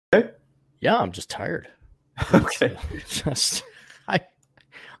Yeah, I'm just tired. Okay.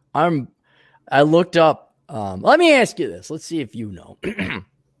 I looked up. Let me ask you this. Let's see if you know.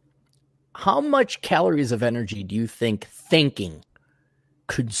 How much calories of energy do you think thinking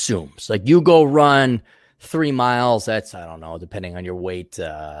consumes? Like you go run 3 miles. That's, I don't know, depending on your weight,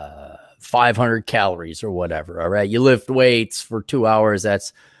 500 calories or whatever. All right. You lift weights for 2 hours.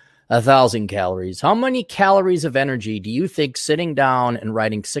 That's 1,000 calories. How many calories of energy do you think sitting down and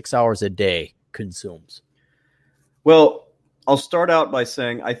writing 6 hours a day consumes? Well, I'll start out by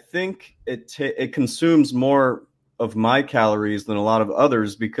saying I think it consumes more of my calories than a lot of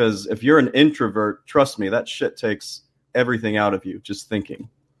others, because if you're an introvert, trust me, that shit takes everything out of you just thinking.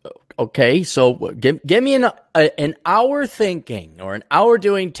 Okay, so give me an hour thinking, or an hour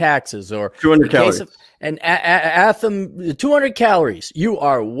doing taxes, or 200 calories. And 200 calories. You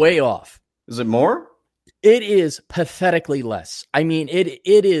are way off. Is it more? It is pathetically less. I mean, it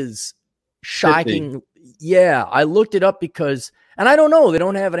is shocking. 50. Yeah, I looked it up because, and I don't know, they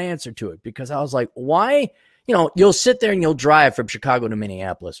don't have an answer to it, because I was like, why? You know, you'll sit there and you'll drive from Chicago to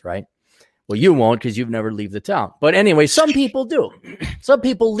Minneapolis, right? Well, you won't, because you've never leave the town. But anyway, some people do. Some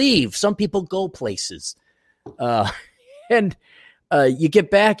people leave. Some people go places. And you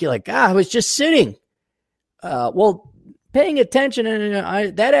get back, you're like, I was just sitting. Well, paying attention,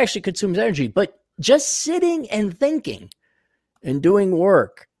 and that actually consumes energy. But just sitting and thinking and doing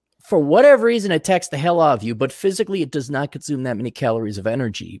work, for whatever reason, it takes the hell out of you. But physically, it does not consume that many calories of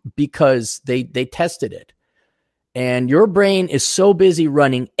energy, because they tested it. And your brain is so busy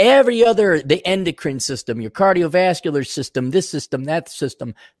running the endocrine system, your cardiovascular system, this system, that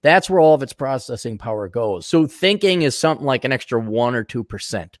system. That's where all of its processing power goes. So thinking is something like an extra 1 or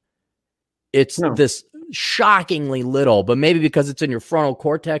 2%. It's this shockingly little, but maybe because it's in your frontal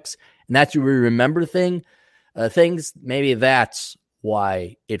cortex and that's where we remember things, maybe that's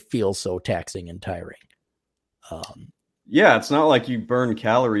why it feels so taxing and tiring. Yeah, it's not like you burn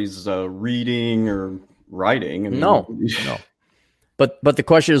calories reading or writing. I mean, no. But the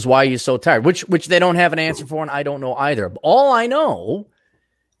question is, why are you so tired? Which they don't have an answer for, and I don't know either. But all I know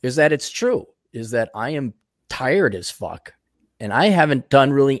is that it's true, is that I am tired as fuck, and I haven't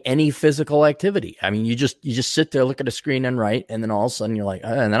done really any physical activity. I mean, you just sit there, look at a screen and write, and then all of a sudden you're like,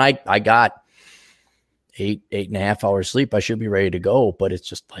 and then I got 8.5 hours sleep. I should be ready to go, but it's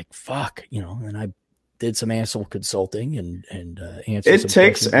just like, fuck, and I did some asshole consulting and answered. It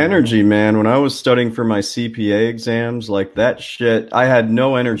takes energy, man. When I was studying for my CPA exams, like that shit, I had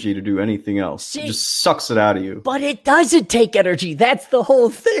no energy to do anything else. It just sucks it out of you. But it doesn't take energy. That's the whole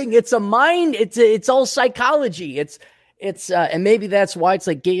thing. It's a mind. It's all psychology. It's and maybe that's why it's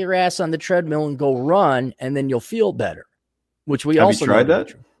like, get your ass on the treadmill and go run, and then you'll feel better. Which we also tried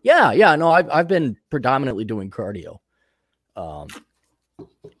that. Yeah. No, I've been predominantly doing cardio.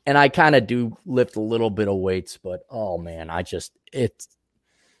 And I kind of do lift a little bit of weights, but oh man,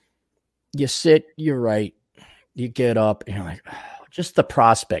 you sit, you're right, you get up, and you're like, just the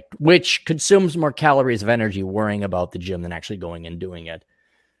prospect, which consumes more calories of energy worrying about the gym than actually going and doing it.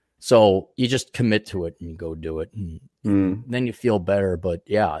 So you just commit to it and you go do it, and then you feel better. But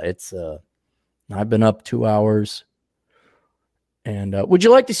yeah, I've been up 2 hours. And would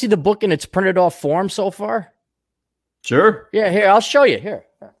you like to see the book in its printed off form so far? Sure. Yeah, here, I'll show you. Here.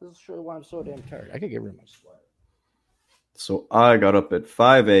 This will show you why I'm so damn tired. I could get rid of my sweater. So I got up at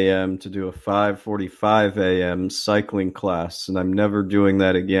 5 a.m. to do a 5:45 a.m. cycling class, and I'm never doing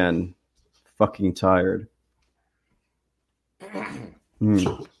that again. Fucking tired. Here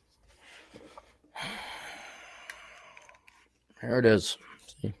it is.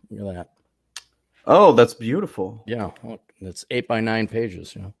 See, look at that. Oh, that's beautiful. Yeah, look, it's 8 by 9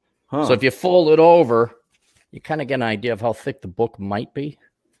 pages. Huh. So if you fold it over, you kind of get an idea of how thick the book might be.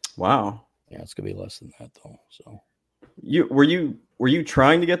 Wow. Yeah, it's gonna be less than that though. So, were you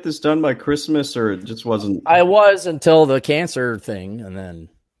trying to get this done by Christmas, or it just wasn't? I was, until the cancer thing, and then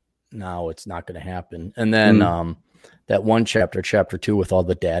now it's not going to happen. And then that one chapter 2, with all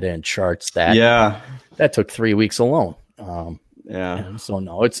the data and charts, that took 3 weeks alone. So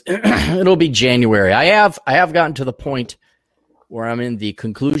no, it'll be January. I have gotten to the point where I'm in the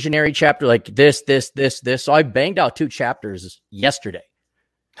conclusionary chapter, like this. So I banged out 2 chapters yesterday.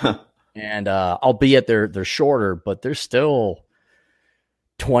 And albeit they're shorter, but there's still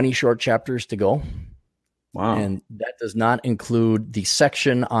 20 short chapters to go. Wow. And that does not include the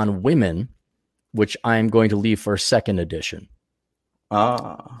section on women, which I'm going to leave for a second edition.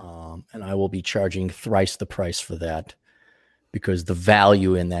 And I will be charging thrice the price for that, because the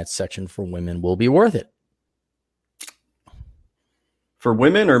value in that section for women will be worth it. For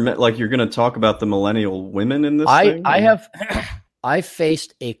women, or like you're going to talk about the millennial women in this thing? I have I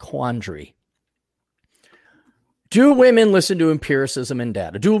faced a quandary. Do women listen to empiricism and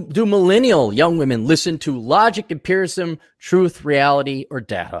data? Do millennial young women listen to logic, empiricism, truth, reality, or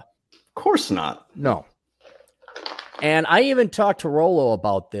data? Of course not. No. And I even talked to Rollo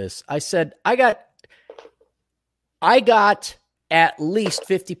about this. I said, I got at least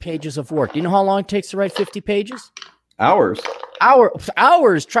 50 pages of work. Do you know how long it takes to write 50 pages? Hours.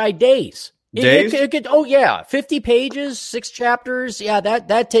 Hours, try days. Days? 50 pages, 6 chapters. Yeah,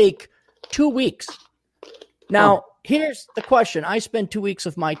 that take 2 weeks. Now, here's the question. I spend 2 weeks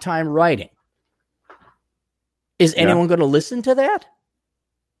of my time writing. Is anyone going to listen to that?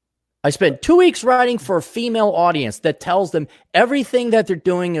 I spent 2 weeks writing for a female audience that tells them everything that they're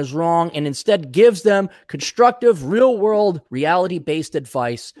doing is wrong and instead gives them constructive, real-world, reality-based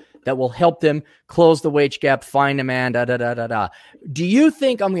advice that will help them close the wage gap, find a man, Do you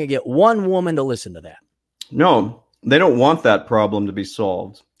think I'm going to get one woman to listen to that? No, they don't want that problem to be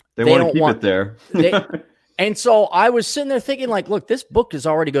solved. They want to keep it there. And so I was sitting there thinking, like, look, this book is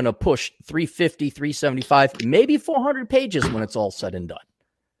already going to push 350, 375, maybe 400 pages when it's all said and done.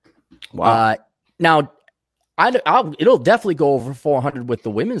 Wow. Now, it'll definitely go over 400 with the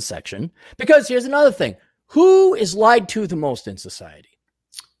women's section, because here's another thing. Who is lied to the most in society?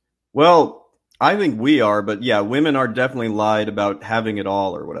 Well, I think we are, but yeah, women are definitely lied about having it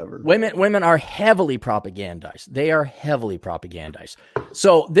all or whatever. Women are heavily propagandized. They are heavily propagandized.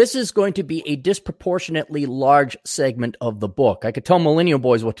 So this is going to be a disproportionately large segment of the book. I could tell millennial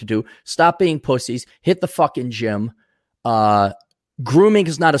boys what to do. Stop being pussies. Hit the fucking gym. Grooming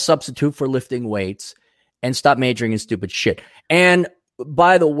is not a substitute for lifting weights, and stop majoring in stupid shit. And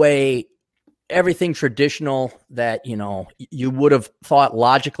by the way, everything traditional that, you would have thought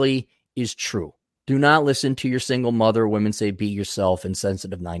logically is true. Do not listen to your single mother. Women say be yourself, and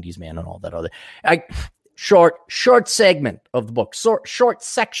sensitive 90s man and all that other. Short segment of the book, short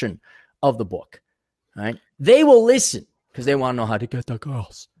section of the book. All right. They will listen because they want to know how to get the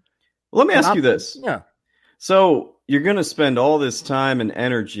girls. Well, let me ask you this. Yeah. So you're going to spend all this time and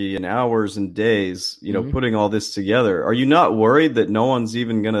energy and hours and days, putting all this together. Are you not worried that no one's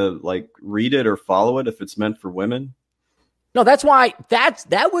even going to read it or follow it if it's meant for women? No, that's why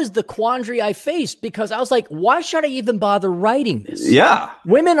that was the quandary I faced, because I was like, why should I even bother writing this? Yeah.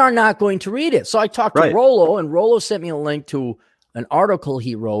 Women are not going to read it. So I talked to Rollo, and Rollo sent me a link to an article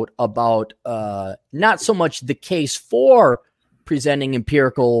he wrote about not so much the case for presenting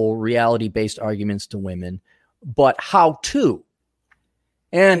empirical reality-based arguments to women, but how to.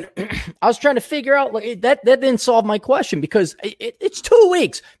 And I was trying to figure out that didn't solve my question, because it's 2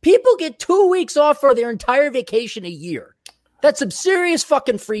 weeks. People get 2 weeks off for their entire vacation a year. That's some serious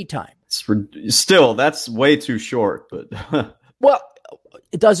fucking free time. Still, that's way too short. But well,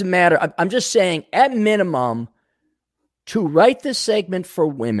 it doesn't matter. I'm just saying, at minimum, to write this segment for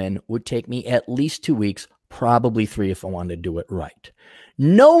women would take me at least 2 weeks, probably 3 if I wanted to do it right.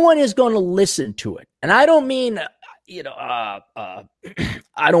 No one is going to listen to it. And I don't mean, I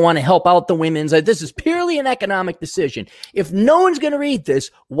don't want to help out the women's. This is purely an economic decision. If no one's going to read this,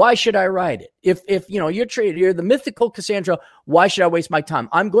 why should I write it? If you're the mythical Cassandra, why should I waste my time?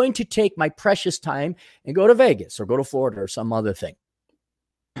 I'm going to take my precious time and go to Vegas or go to Florida or some other thing.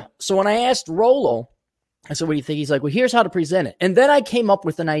 So when I asked Rollo, I said, what do you think? He's like, well, here's how to present it. And then I came up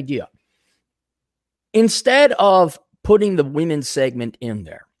with an idea. Instead of putting the women's segment in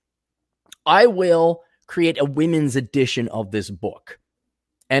there, I will create a women's edition of this book,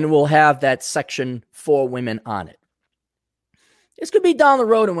 and we'll have that section for women on it. This could be down the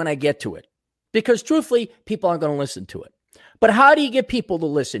road and when I get to it, because truthfully, people aren't going to listen to it. But how do you get people to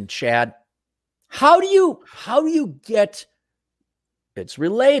listen, Chad? How do you get, it's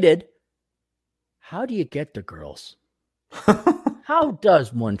related, how do you get the girls? How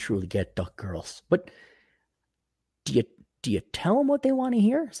does one truly get the girls? But do you tell them what they want to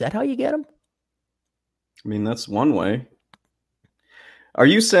hear? Is that how you get them? I mean, that's one way. Are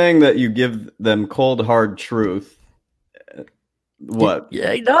you saying that you give them cold, hard truth? What?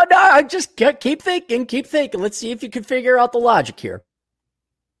 Yeah, no, I just keep thinking. Let's see if you can figure out the logic here.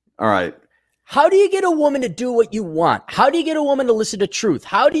 All right. How do you get a woman to do what you want? How do you get a woman to listen to truth?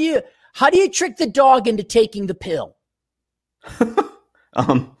 How do you trick the dog into taking the pill?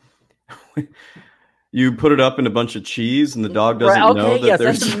 You put it up in a bunch of cheese and the dog doesn't know that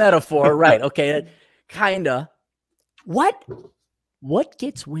there's... That's a metaphor, right? Okay, kinda. What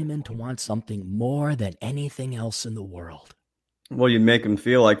gets women to want something more than anything else in the world? Well, you make them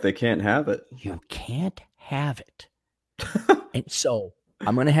feel like they can't have it. You can't have it. And so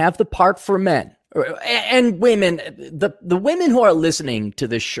I'm going to have the part for men and women. The women who are listening to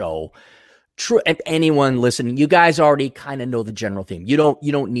this show, True. And anyone listening, you guys already kind of know the general theme. You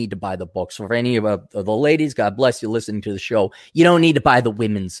don't need to buy the books. For any of the ladies, God bless you listening to the show. You don't need to buy the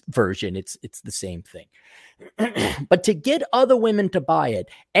women's version. It's the same thing. But to get other women to buy it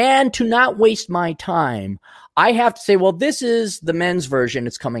and to not waste my time, I have to say, well, this is the men's version.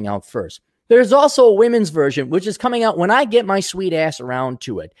 It's coming out first. There's also a women's version, which is coming out when I get my sweet ass around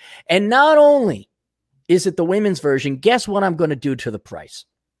to it. And not only is it the women's version, guess what I'm going to do to the price?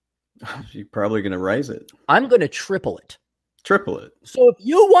 You're probably going to raise it. I'm going to triple it. Triple it. So if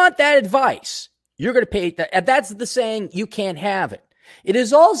you want that advice, you're going to pay that. That's the saying, you can't have it. It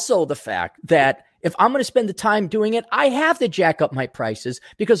is also the fact that if I'm going to spend the time doing it, I have to jack up my prices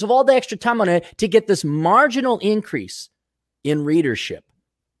because of all the extra time on it to get this marginal increase in readership,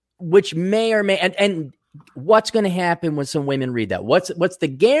 which may or may, and what's going to happen when some women read that? What's the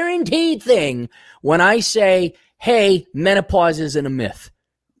guaranteed thing when I say, hey, menopause isn't a myth,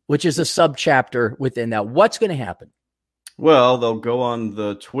 which is a subchapter within that? What's going to happen? Well, they'll go on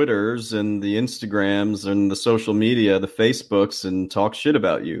the Twitters and the Instagrams and the social media, the Facebooks, and talk shit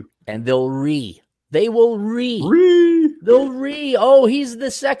about you. And they'll They will They'll oh, he's the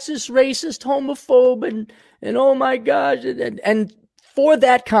sexist, racist, homophobe, and oh my gosh. And for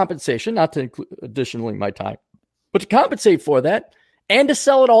that compensation, not to include additionally my time, but to compensate for that and to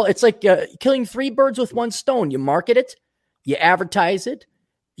sell it all, it's like killing three birds with one stone. You market it, you advertise it,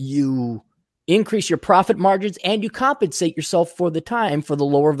 you increase your profit margins, and you compensate yourself for the time for the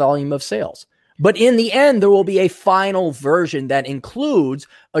lower volume of sales. But in the end, there will be a final version that includes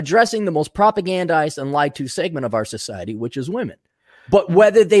addressing the most propagandized and lied to segment of our society, which is women. But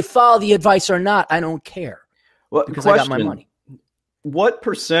whether they follow the advice or not, I don't care. Well, because I got my money. What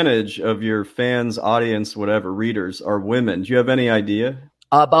percentage of your fans, audience, whatever, readers are women? Do you have any idea?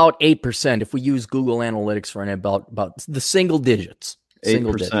 About 8% if we use Google Analytics for about the single digits.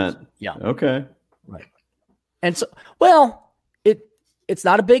 8%. Yeah. Okay. Right. And so, well, it's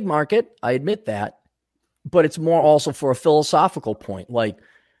not a big market. I admit that, but it's more also for a philosophical point. Like,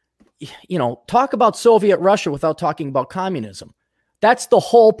 you know, talk about Soviet Russia without talking about communism. That's the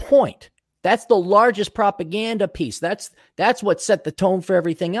whole point. That's the largest propaganda piece. That's what set the tone for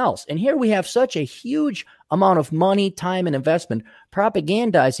everything else. And here we have such a huge amount of money, time, and investment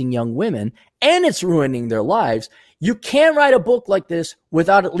propagandizing young women, and it's ruining their lives. You can't write a book like this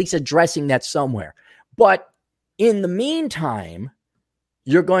without at least addressing that somewhere. But in the meantime,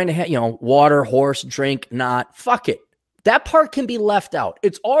 you're going to have, water, horse, drink, not, fuck it. That part can be left out.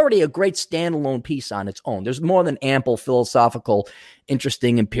 It's already a great standalone piece on its own. There's more than ample philosophical,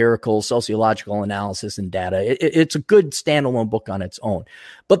 interesting, empirical, sociological analysis and data. It's a good standalone book on its own.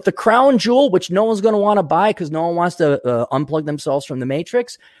 But the crown jewel, which no one's going to want to buy because no one wants to unplug themselves from the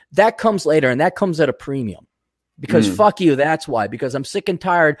matrix, that comes later, and that comes at a premium. Because fuck you, that's why. Because I'm sick and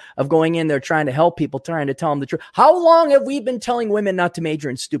tired of going in there trying to help people, trying to tell them the truth. How long have we been telling women not to major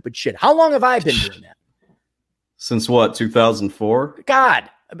in stupid shit? How long have I been doing that? Since what, 2004? God,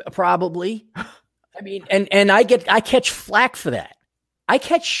 probably. I mean, and I catch flack for that. I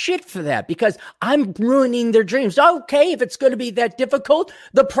catch shit for that because I'm ruining their dreams. Okay, if it's going to be that difficult,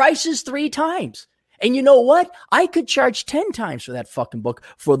 the price is 3 times. And you know what? I could charge 10 times for that fucking book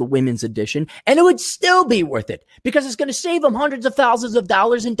for the women's edition, and it would still be worth it because it's going to save them hundreds of thousands of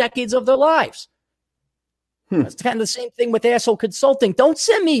dollars in decades of their lives. That's kind of the same thing with asshole consulting. Don't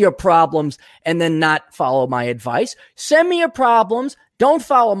send me your problems and then not follow my advice. Send me your problems. Don't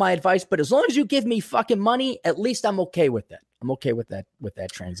follow my advice. But as long as you give me fucking money, at least I'm okay with that. I'm okay with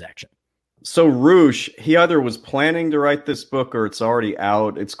that transaction. So Roosh, he either was planning to write this book or it's already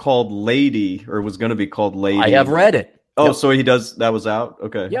out. It's called Lady, or was going to be called Lady. I have read it. Oh, yep. So he does. That was out.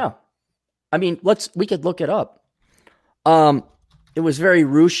 Okay. Yeah. I mean, we could look it up. It was very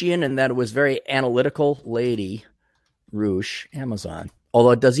Rooshian in that it was very analytical. Lady, Roosh, Amazon.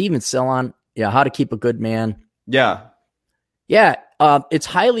 Although it does even sell on, How to Keep a Good Man. Yeah. Yeah. It's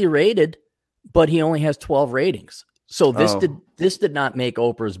highly rated, but he only has 12 ratings. So this did not make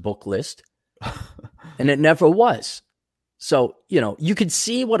Oprah's book list, and it never was. So, you could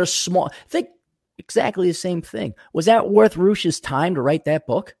see what think exactly the same thing. Was that worth Roosh's time to write that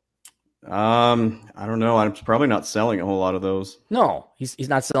book? I don't know. I'm probably not selling a whole lot of those. No, he's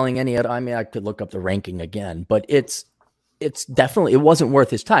not selling any of it. I mean, I could look up the ranking again, but it's definitely, it wasn't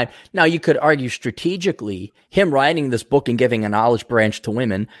worth his time. Now, you could argue strategically, him writing this book and giving a knowledge branch to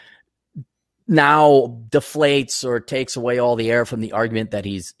women now deflates or takes away all the air from the argument that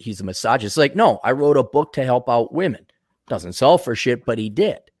he's a misogynist. It's like, no, I wrote a book to help out women. Doesn't sell for shit, but he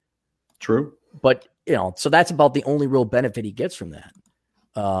did. True. But, so that's about the only real benefit he gets from that.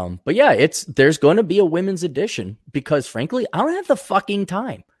 But yeah, there's going to be a women's edition because frankly, I don't have the fucking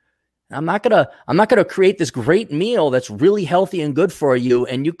time. I'm not gonna create this great meal that's really healthy and good for you,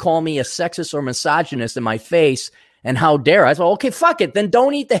 and you call me a sexist or misogynist in my face, and how dare I? So, okay, fuck it. Then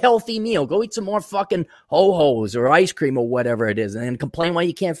don't eat the healthy meal. Go eat some more fucking ho-hos or ice cream or whatever it is, and then complain why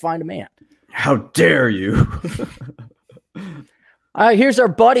you can't find a man. How dare you? All right, here's our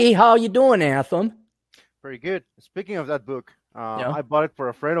buddy. How you doing, Anthem? Very good. Speaking of that book, I bought it for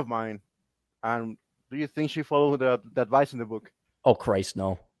a friend of mine. And do you think she followed the advice in the book? Oh, Christ,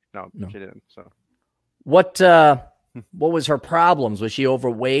 no. No, she didn't. So, what was her problems? Was she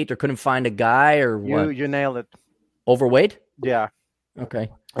overweight or couldn't find a guy or what? You nailed it. Overweight? Yeah. Okay.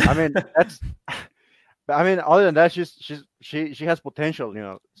 I mean, other than that, she has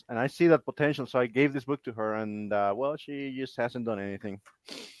potential, and I see that potential. So I gave this book to her, and she just hasn't done anything.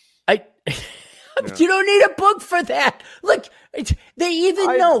 You don't need a book for that. Look, they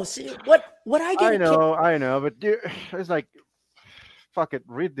even know. See, what I get. I know, but it's like, fuck it,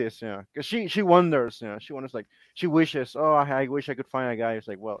 read this, because she wonders, she wonders, like, she wishes, I wish I could find a guy. It's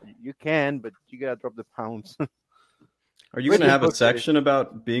like, well, you can, but you gotta drop the pounds. Are you going to have a section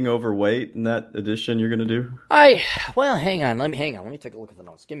about being overweight in that edition you're going to do? Hang on. Let me take a look at the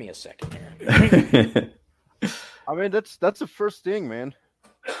notes. Give me a second here. I mean, that's the first thing, man.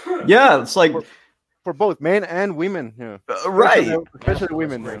 Yeah, it's like for both men and women. Right. Especially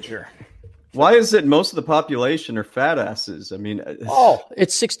women. Right here. Why is it most of the population are fat asses? I mean,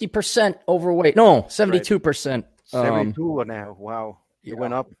 it's 60% overweight. No, 72%. 72 now. Wow. It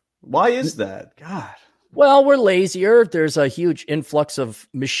went up. Why is that? God. Well, we're lazier. There's a huge influx of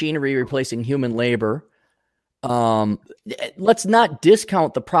machinery replacing human labor. Let's not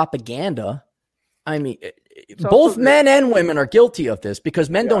discount the propaganda. I mean, both men and women are guilty of this because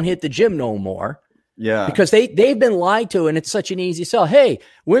men don't hit the gym no more. Yeah. Because they've been lied to, and it's such an easy sell. Hey,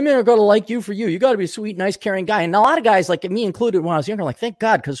 women are going to like you for you. You got to be a sweet, nice, caring guy. And a lot of guys, like me included when I was younger, like, thank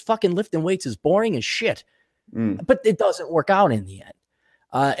God, because fucking lifting weights is boring as shit. But it doesn't work out in the end.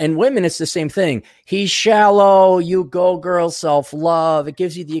 And women, it's the same thing. He's shallow. You go, girl. Self-love. It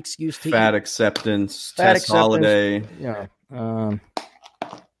gives you the excuse to fat acceptance. Tess Holiday. Yeah.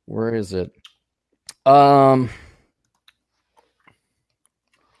 Where is it?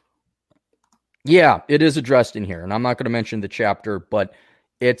 Yeah, it is addressed in here, and I'm not going to mention the chapter, but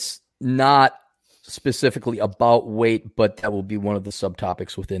it's not specifically about weight, but that will be one of the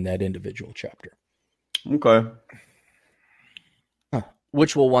subtopics within that individual chapter. Okay.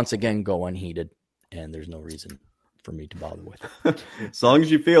 Which will once again go unheeded, and there's no reason for me to bother with it. As long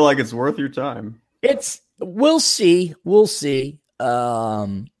as you feel like it's worth your time. We'll see.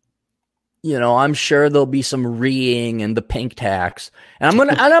 I'm sure there'll be some reeing and the pink tax, and I'm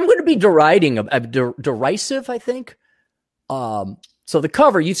gonna be derisive, I think. So the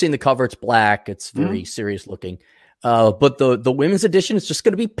cover, you've seen the cover; it's black, it's very serious looking. But the women's edition is just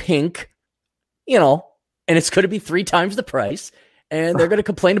gonna be pink, and it's gonna be 3 times the price. And they're going to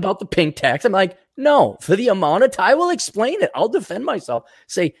complain about the pink tax. I'm like, no, for the amount of time, I will explain it. I'll defend myself.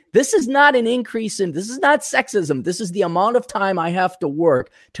 Say, this is not an increase this is not sexism. This is the amount of time I have to work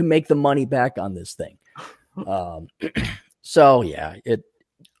to make the money back on this thing. So yeah,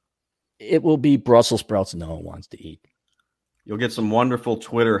 it will be Brussels sprouts no one wants to eat. You'll get some wonderful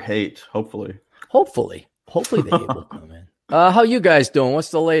Twitter hate, hopefully. Hopefully the hate will come in. How you guys doing?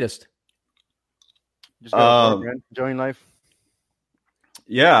 What's the latest? Just enjoying life.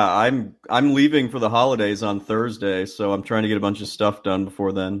 Yeah, I'm leaving for the holidays on Thursday, so I'm trying to get a bunch of stuff done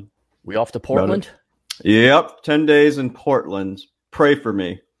before then. We off to Portland? Yep, 10 days in Portland. Pray for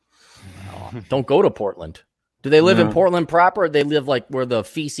me. No, don't go to Portland. Do they live in Portland proper, or they live like where the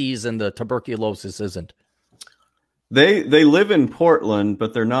feces and the tuberculosis isn't? They live in Portland,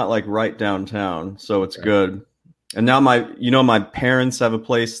 but they're not like right downtown, so it's good. And now my parents have a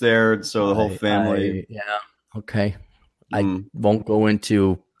place there, so the whole family. Okay. I won't go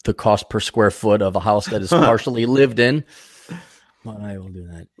into the cost per square foot of a house that is partially lived in, but I will do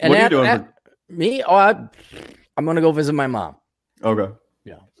that. And what are you doing? Me? I'm going to go visit my mom. Okay.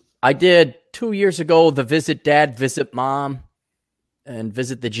 Yeah. I did 2 years ago the visit dad, visit mom, and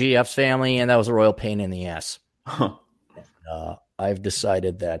visit the GF's family, and that was a royal pain in the ass. Huh. I've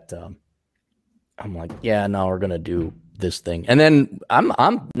decided that I'm like, now we're going to do this thing. And then I'm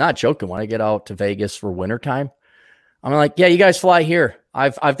not joking. When I get out to Vegas for wintertime, I'm like, you guys fly here.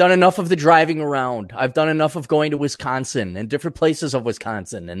 I've done enough of the driving around. I've done enough of going to Wisconsin and different places of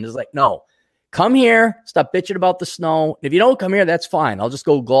Wisconsin. And it's like, no, come here. Stop bitching about the snow. If you don't come here, that's fine. I'll just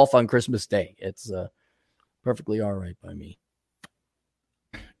go golf on Christmas Day. It's perfectly all right by me.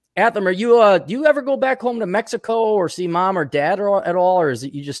 Atham, do you ever go back home to Mexico or see mom or dad at all? Or is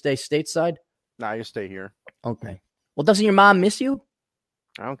it you just stay stateside? Nah, you stay here. Okay. Well, doesn't your mom miss you?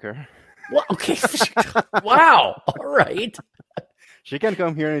 I don't care. Well, okay. Wow. All right. She can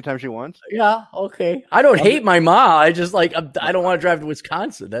come here anytime she wants. Yeah. Okay. I don't hate my mom. I just like I don't want to drive to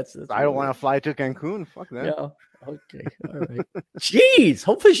Wisconsin. That's I don't want to fly to Cancun. Fuck that. Yeah. Okay. All right. Jeez.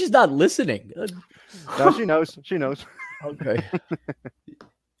 Hopefully she's not listening. No, she knows. She knows. Okay.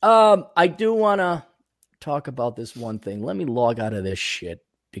 I do want to talk about this one thing. Let me log out of this shit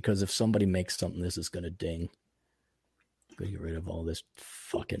because if somebody makes something, this is going to ding. I'm going to get rid of all this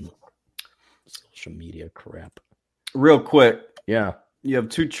fucking social media crap. Real quick. Yeah. You have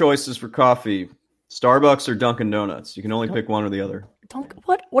two choices for coffee, Starbucks or Dunkin' Donuts. You can only pick one or the other.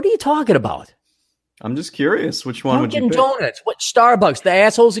 What are you talking about? I'm just curious. Which one would you pick? Dunkin' Donuts. What Starbucks? The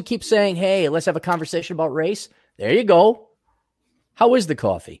assholes that keep saying, hey, let's have a conversation about race. There you go. How is the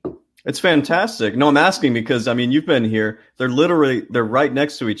coffee? It's fantastic. No, I'm asking because, I mean, you've been here. They're right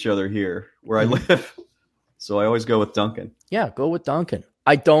next to each other here where I live. So I always go with Dunkin'. Yeah, go with Dunkin'.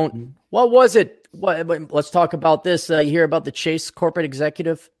 I don't. What was it? Let's talk about this. You hear about the Chase corporate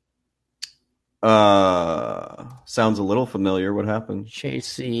executive? Sounds a little familiar. What happened?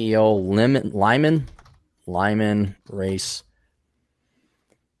 Chase CEO Lyman race.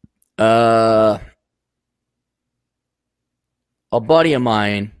 A buddy of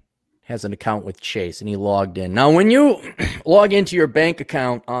mine has an account with Chase, and he logged in. Now, when you log into your bank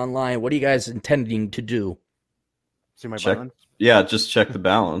account online, what are you guys intending to do? See my balance? Yeah, just check the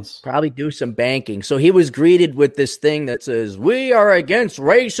balance. Probably do some banking. So he was greeted with this thing that says, we are against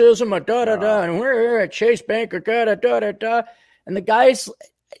racism, and we're here at Chase Bank, da-da-da-da-da. And the guy's,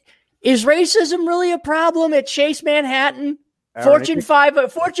 is racism really a problem at Chase Manhattan? Fortune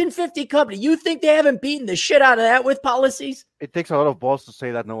 50 company. You think they haven't beaten the shit out of that with policies? It takes a lot of balls to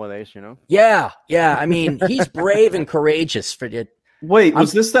say that nowadays, you know? Yeah. I mean, he's brave and courageous for it. Wait,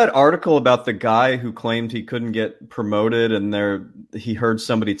 was this that article about the guy who claimed he couldn't get promoted and he heard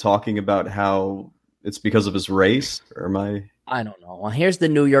somebody talking about how it's because of his race? Or am I don't know. Well, here's the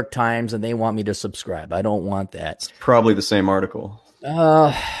New York Times and they want me to subscribe. I don't want that. It's probably the same article.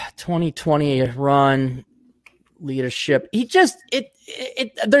 2020 run leadership.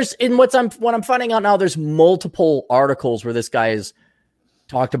 There's what I'm finding out now, there's multiple articles where this guy has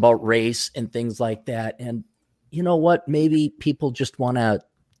talked about race and things like that. And you know what? Maybe people just want to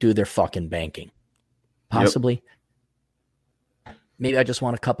do their fucking banking. Possibly. Yep. Maybe I just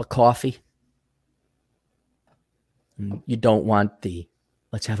want a cup of coffee. You don't want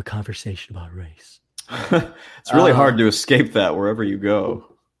let's have a conversation about race. It's really hard to escape that wherever you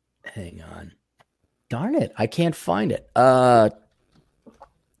go. Hang on. Darn it. I can't find it. What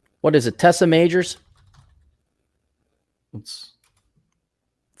is it? Tessa Majors?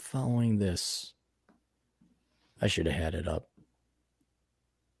 Following this. I should have had it up.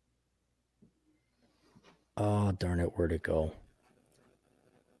 Oh, darn it. Where'd it go?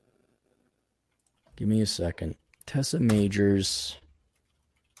 Give me a second. Tessa Majors.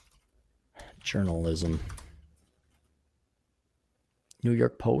 Journalism. New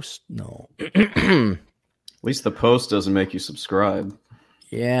York Post? No. At least the Post doesn't make you subscribe.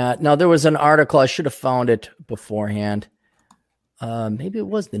 Yeah. No, there was an article. I should have found it beforehand. Maybe it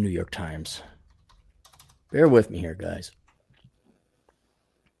was the New York Times. Bear with me here, guys.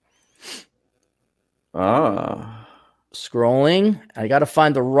 Scrolling. I got to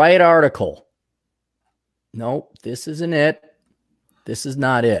find the right article. Nope, this isn't it. This is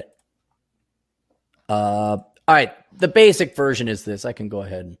not it. All right, the basic version is this. I can go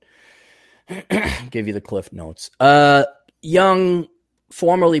ahead and give you the Cliff Notes. Young,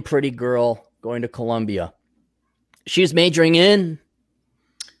 formerly pretty girl going to Columbia. She's majoring in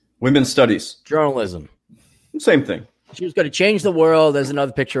women's studies. Journalism. Same thing. She was going to change the world. There's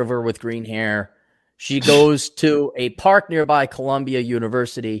another picture of her with green hair. She goes to a park nearby Columbia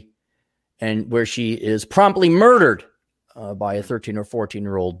University, and where she is promptly murdered by a 13 or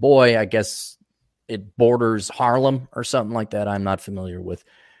 14-year-old boy. I guess it borders Harlem or something like that. I'm not familiar with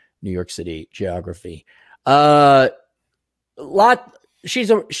New York City geography. She's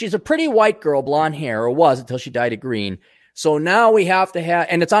a pretty white girl, blonde hair, or was until she dyed it green. So now we have to have,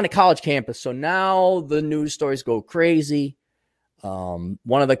 and it's on a college campus. So now the news stories go crazy. One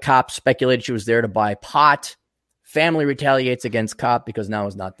of the cops speculated she was there to buy pot. Family retaliates against cop because now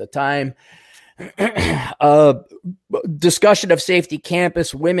is not the time. Discussion of safety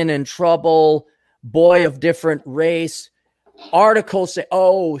campus, women in trouble, boy of different race. Articles say,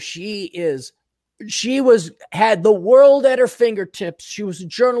 she had the world at her fingertips. She was a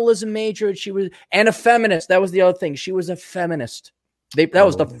journalism major. And a feminist. That was the other thing. She was a feminist. That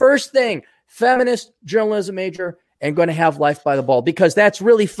was the first thing. Feminist, journalism major, and going to have life by the ball, because that's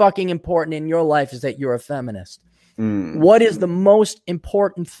really fucking important in your life, is that you're a feminist. What is the most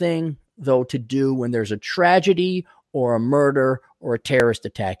important thing though, to do when there's a tragedy or a murder or a terrorist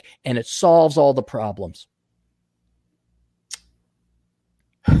attack, and it solves all the problems?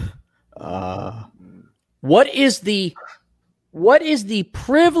 What is the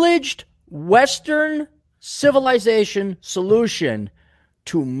privileged Western civilization solution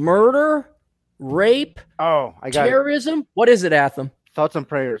to murder, rape, terrorism? What is it, Atham? Thoughts and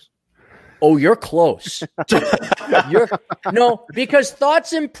prayers. Oh, you're close. No, because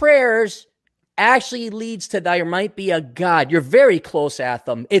thoughts and prayers actually leads to there might be a God. You're very close,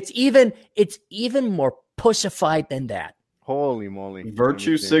 Atham. It's even more pussified than that. Holy moly!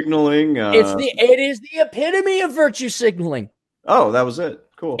 Virtue signaling. It is the epitome of virtue signaling. Oh, that was it.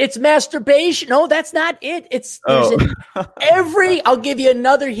 Cool. It's masturbation. No, that's not it. I'll give you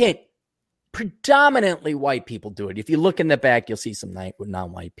another hint. Predominantly white people do it. If you look in the back, you'll see some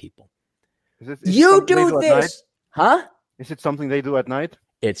non-white people. You do this, huh? Is it something they do at night?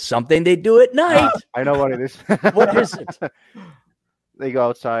 It's something they do at night. I know what it is. What is it? They go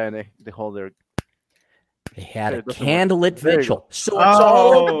outside and they hold their. They had a candlelit vigil. So it's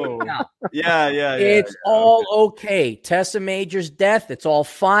all okay now. Yeah. It's all okay. Tessa Major's death, it's all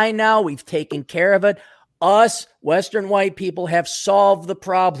fine now. We've taken care of it. Us, Western white people, have solved the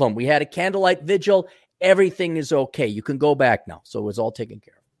problem. We had a candlelight vigil. Everything is okay. You can go back now. So it's all taken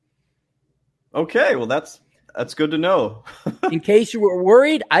care of. Okay, well, that's good to know. In case you were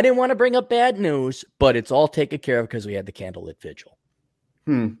worried, I didn't want to bring up bad news, but it's all taken care of because we had the candlelit vigil.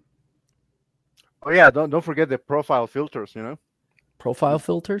 Oh yeah, don't forget the profile filters, Profile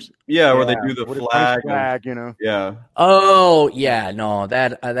filters? Yeah, where they do the flag. Yeah. Oh, yeah, no,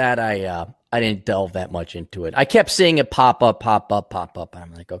 that I didn't delve that much into it. I kept seeing it pop up.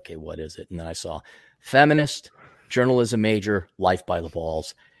 I'm like, okay, what is it? And then I saw feminist, journalism major, life by the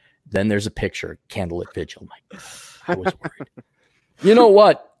balls. Then there's a picture, candlelit vigil. I was worried. You know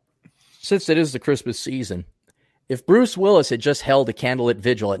what? Since it is the Christmas season, if Bruce Willis had just held a candlelit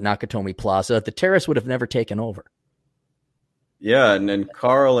vigil at Nakatomi Plaza, the terrorists would have never taken over. Yeah, and then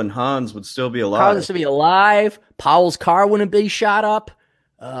Carl and Hans would still be alive. Carl would still be alive. Powell's car wouldn't be shot up.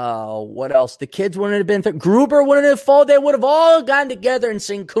 What else? The kids wouldn't have been. Gruber wouldn't have fallen. They would have all gotten together and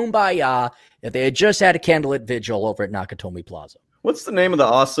sing Kumbaya if they had just had a candlelit vigil over at Nakatomi Plaza. What's the name of the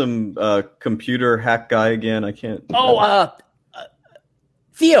awesome computer hack guy again? I can't.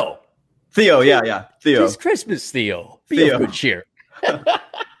 Theo. Theo, yeah. Theo. It's Christmas, Theo. Be of good cheer.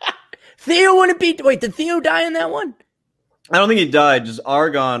 Theo wouldn't be. Wait, did Theo die in that one? I don't think he died. Just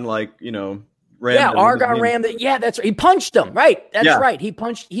Argon, rammed. Yeah, Argon rammed it. Yeah, that's right. He punched him. Right. That's right. He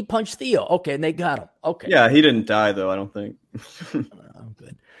punched Theo. Okay, and they got him. Okay. Yeah, he didn't die though. I don't think. I'm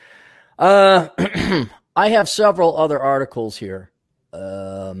good. I have several other articles here.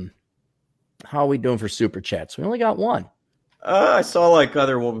 How are we doing for super chats? We only got one. I saw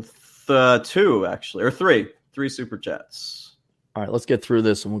two actually, or three super chats. All right, let's get through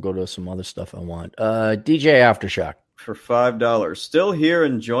this and we'll go to some other stuff I want. DJ Aftershock. For $5. Still here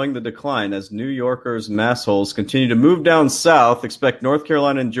enjoying the decline as New Yorkers massholes continue to move down south. Expect North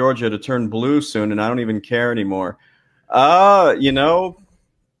Carolina and Georgia to turn blue soon, and I don't even care anymore. That's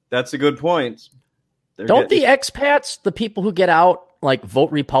a good point. The expats, the people who get out,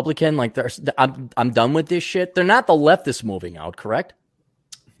 vote Republican, I'm done with this shit. They're not the leftists moving out, correct?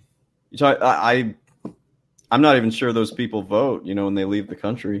 I'm not even sure those people vote, when they leave the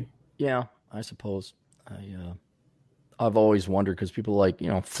country. Yeah, I suppose. I've always wondered because people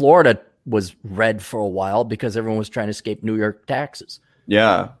Florida was red for a while because everyone was trying to escape New York taxes.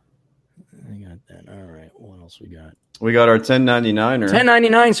 Yeah. I got that. All right. What else we got? We got our 1099er.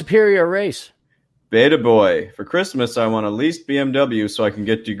 1099 Superior Race. Beta Boy. For Christmas, I want a leased BMW so I can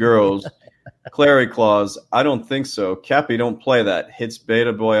get you girls. Clarey Claus. I don't think so. Cappy, don't play that. Hits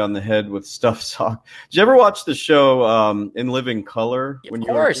Beta Boy on the head with stuffed sock. Did you ever watch the show In Living Color? Of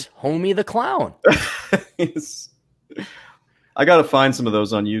course. Homie the Clown. Yes. I got to find some of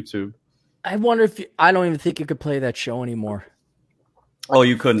those on YouTube. I wonder I don't even think you could play that show anymore. Oh,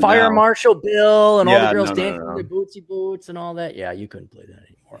 you couldn't. Fire now. Marshal Bill and all the girls dancing with their bootsy boots and all that. Yeah, you couldn't play that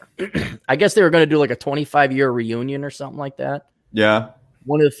anymore. I guess they were going to do a 25-year reunion or something like that. Yeah.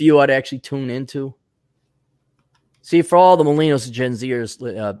 One of the few I'd actually tune into. See, for all the millennials and Gen Zers,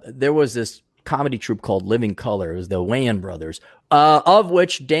 there was this comedy troupe called Living Color. It was the Wayans brothers, of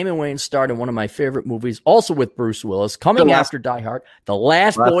which Damon Wayans starred in one of my favorite movies, also with Bruce Willis, coming after Die Hard, The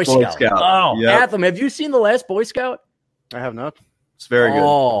Last Boy Scout. Oh, yep. Atham, have you seen The Last Boy Scout? I have not. It's very good.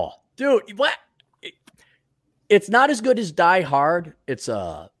 Oh, dude, what? It's not as good as Die Hard. It's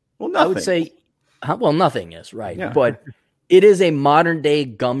nothing. I would say, nothing is right, but It is a modern day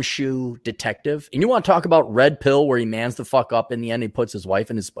gumshoe detective. And you want to talk about Red Pill, where he mans the fuck up in the end, he puts his wife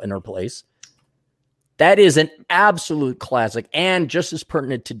in her place. That is an absolute classic and just as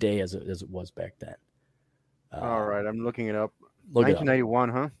pertinent today as it was back then. All right, I'm looking it up. Look it up. 1991,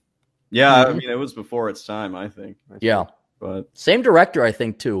 huh? Yeah, I mean, it was before its time, I think. Yeah. But same director, I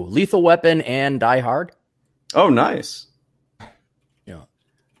think, too. Lethal Weapon and Die Hard. Oh, nice. Yeah.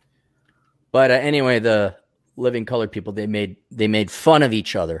 But anyway, the Living Colored people, they made fun of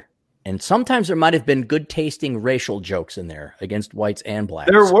each other. And sometimes there might have been good tasting racial jokes in there against whites and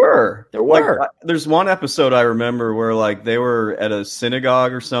blacks. There were. Like, there's one episode I remember where like they were at a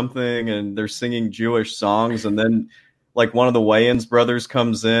synagogue or something and they're singing Jewish songs, and then like one of the Wayans brothers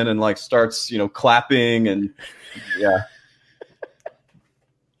comes in and like starts, clapping, and yeah.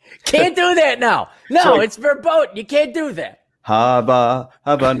 Can't do that now. No, it's verboten. You can't do that. Haba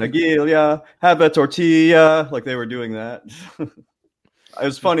nagilia, haba tortilla. Like they were doing that. It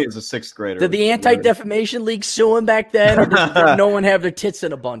was funny as a sixth grader. Did the Anti-Defamation League sue him back then, or did no one have their tits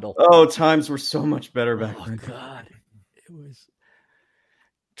in a bundle? Oh, times were so much better back then. Oh, God. It was.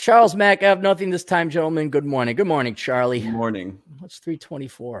 Charles Mack, I have nothing this time, gentlemen. Good morning. Good morning, Charlie. Good morning. What's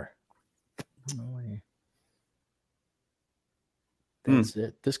 324? No way. That's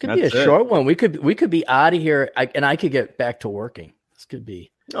it. This could be a short one. We could be out of here, and I could get back to working. This could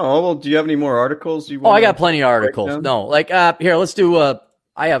be. Oh, well, do you have any more articles? I got plenty of articles. No, here, let's do,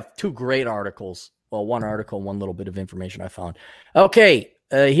 I have two great articles. Well, one article, one little bit of information I found. Okay,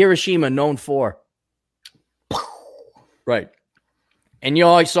 Hiroshima, known for. Right. And you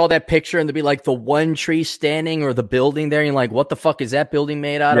always saw that picture, and there'd be like the one tree standing or the building there, and you're like, what the fuck is that building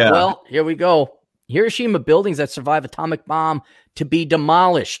made out of? Yeah. Well, here we go. Hiroshima buildings that survive atomic bomb to be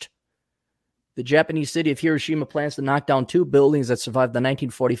demolished. The Japanese city of Hiroshima plans to knock down two buildings that survived the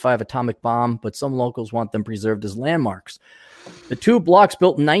 1945 atomic bomb, but some locals want them preserved as landmarks. The two blocks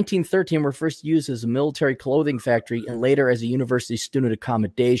built in 1913 were first used as a military clothing factory and later as a university student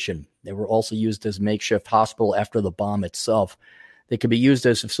accommodation. They were also used as a makeshift hospital after the bomb itself. They could be used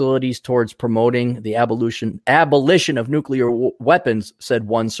as facilities towards promoting the abolition of nuclear weapons, said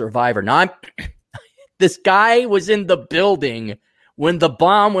one survivor. Now, this guy was in the building when the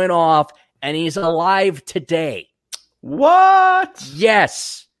bomb went off, and he's alive today. What?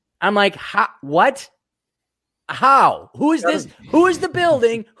 Yes. I'm like, what? How? Who is this? Who is the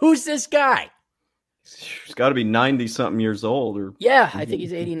building? Who's this guy? He's got to be 90-something years old. I think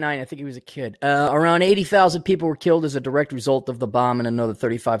he's 89. I think he was a kid. Around 80,000 people were killed as a direct result of the bomb, and another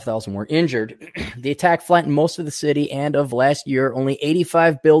 35,000 were injured. The attack flattened most of the city, and of last year, only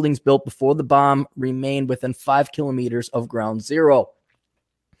 85 buildings built before the bomb remained within 5 kilometers of ground zero.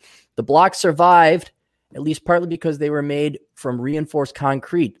 The blocks survived, at least partly because they were made from reinforced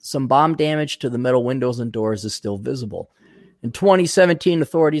concrete. Some bomb damage to the metal windows and doors is still visible. In 2017,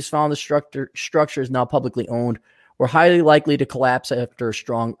 authorities found the structures, now publicly owned, were highly likely to collapse after a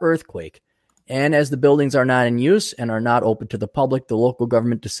strong earthquake. And as the buildings are not in use and are not open to the public, the local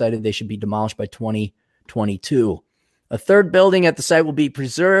government decided they should be demolished by 2022. A third building at the site will be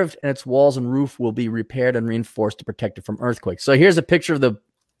preserved, and its walls and roof will be repaired and reinforced to protect it from earthquakes. So here's a picture of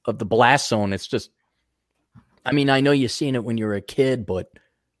the blast zone. It's just, I mean, I know you've seen it when you were a kid, but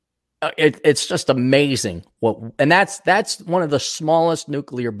it's just amazing. And that's one of the smallest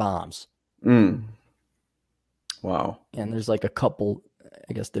nuclear bombs. Wow. And there's like a couple,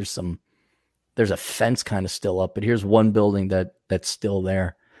 I guess there's a fence kind of still up, but here's one building that's still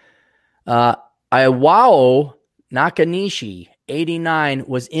there. Iwao Nakanishi, 89,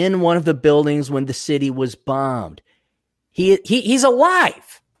 was in one of the buildings when the city was bombed. He's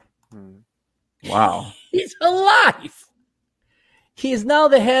alive. Wow. He's alive. He is now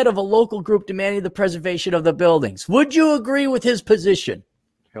the head of a local group demanding the preservation of the buildings. Would you agree with his position?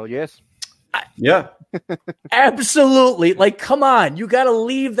 Hell yes. Yeah. Absolutely. Like, come on. You got to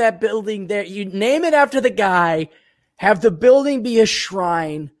leave that building there. You name it after the guy. Have the building be a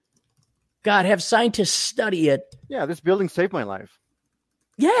shrine. God, have scientists study it. Yeah, this building saved my life.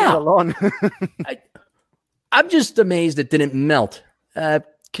 Yeah. Alone. I'm just amazed it didn't melt.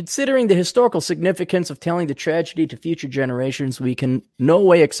 Considering the historical significance of telling the tragedy to future generations, we can no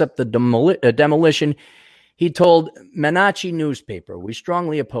way accept the demolition, he told Manachi newspaper. We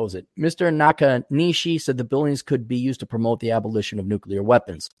strongly oppose it. Mr. Nakanishi said the buildings could be used to promote the abolition of nuclear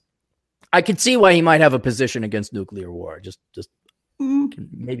weapons. I could see why he might have a position against nuclear war. Just can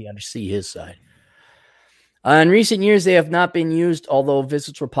maybe undersee his side. In recent years, they have not been used, although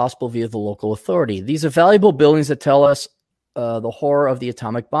visits were possible via the local authority. These are valuable buildings that tell us the horror of the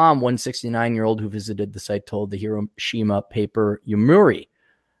atomic bomb. One 69-year-old who visited the site told the Hiroshima paper Yomiuri.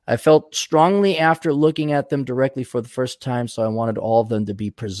 I felt strongly after looking at them directly for the first time, so I wanted all of them to be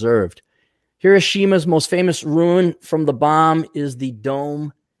preserved. Hiroshima's most famous ruin from the bomb is the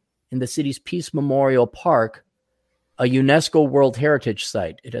dome in the city's Peace Memorial Park, a UNESCO World Heritage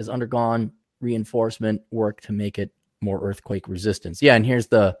Site. It has undergone reinforcement work to make it more earthquake resistant. Yeah, and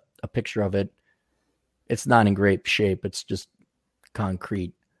here's a picture of it. It's not in great shape. It's just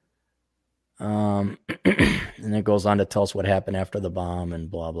concrete. And it goes on to tell us what happened after the bomb and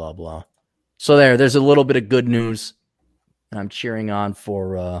blah, blah, blah. So there's a little bit of good news. And I'm cheering on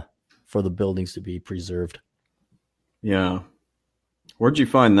for the buildings to be preserved. Yeah. Where'd you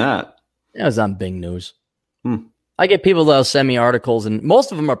find that? It was on Bing News. I get people that'll send me articles, and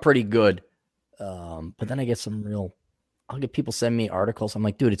most of them are pretty good. But then I get I'll get people send me articles. I'm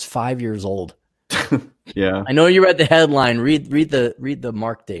like, dude, it's 5 years old. Yeah. I know you read the headline. Read the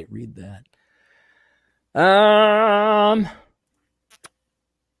mark date. Read that.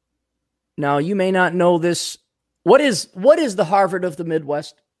 Now you may not know this. What is the Harvard of the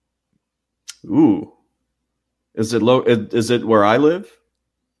Midwest? Ooh. Is it low? Is it where I live?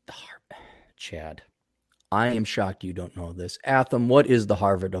 Chad, I am shocked you don't know this. Atham, what is the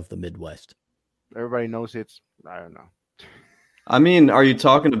Harvard of the Midwest? Everybody knows I don't know. I mean, are you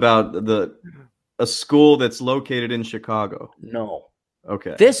talking about a school that's located in Chicago? No.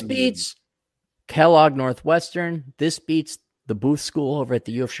 Okay. This beats Kellogg Northwestern. This beats the Booth School over at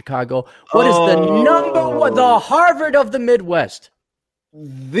the U of Chicago. What is the number one? The Harvard of the Midwest.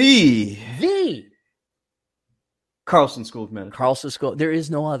 The Carlson School of Medicine. Carlson School. There is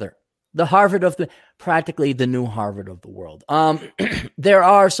no other. The Harvard practically the new Harvard of the world. There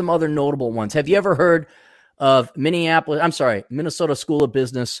are some other notable ones. Have you ever heard of Minnesota School of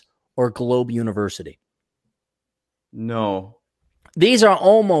Business or Globe University? No. These are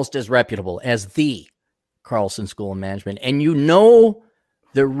almost as reputable as the Carlson School of Management. And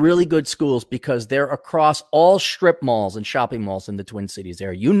they're really good schools because they're across all strip malls and shopping malls in the Twin Cities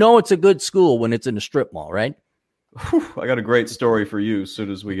area. You know it's a good school when it's in a strip mall, right? Whew, I got a great story for you as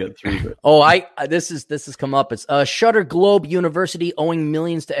soon as we get through it. This has come up. It's Shutter Globe University owing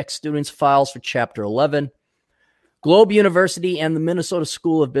millions to ex-students files for Chapter 11. Globe University and the Minnesota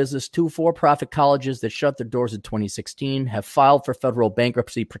School of Business, two for-profit colleges that shut their doors in 2016, have filed for federal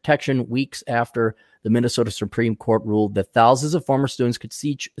bankruptcy protection weeks after the Minnesota Supreme Court ruled that thousands of former students could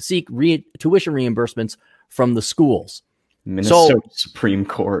seek tuition reimbursements from the schools. Minnesota Supreme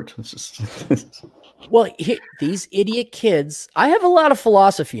Court. Well, these idiot kids, I have a lot of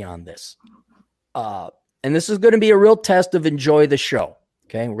philosophy on this. And this is going to be a real test of enjoy the show.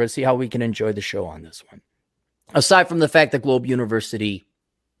 Okay, we're going to see how we can enjoy the show on this one. Aside from the fact that Globe University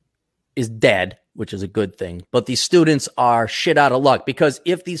is dead, which is a good thing, but these students are shit out of luck because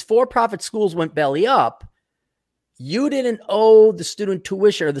if these for-profit schools went belly up, you didn't owe the student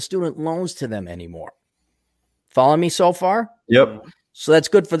tuition or the student loans to them anymore. Follow me so far? Yep. So that's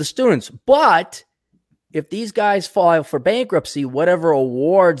good for the students. But if these guys file for bankruptcy, whatever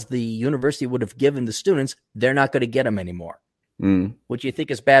awards the university would have given the students, they're not going to get them anymore. Which you think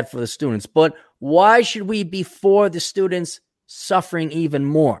is bad for the students. But why should we be for the students suffering even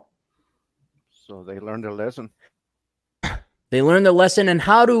more? So they learned their lesson. They learned their lesson. And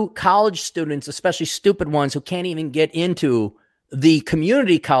how do college students, especially stupid ones who can't even get into the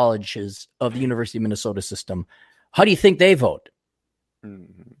community colleges of the University of Minnesota system, how do you think they vote?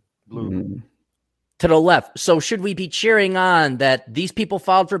 Blue. To the left. So should we be cheering on that these people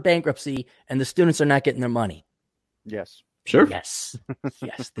filed for bankruptcy and the students are not getting their money? Yes. Sure. Yes.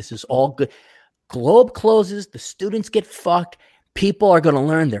 Yes. This is all good. Globe closes. The students get fucked. People are going to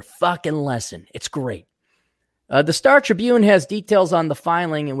learn their fucking lesson. It's great. The Star Tribune has details on the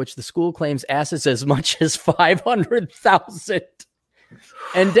filing in which the school claims assets as much as $500,000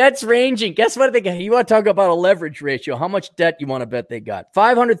 and debts ranging. Guess what they got? You want to talk about a leverage ratio? How much debt you want to bet they got?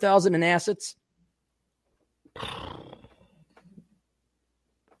 $500,000 in assets.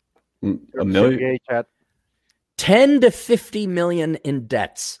 $1 million. 10 to 50 million in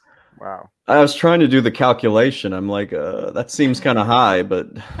debts. Wow. I was trying to do the calculation. I'm like, that seems kind of high, but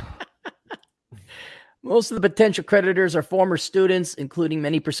most of the potential creditors are former students, including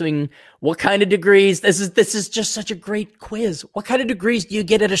many pursuing what kind of degrees? This is just such a great quiz. What kind of degrees do you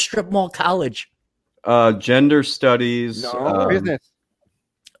get at a strip mall college? Gender studies. No, business.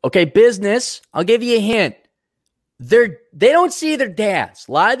 Okay, business. I'll give you a hint. They don't see their dads.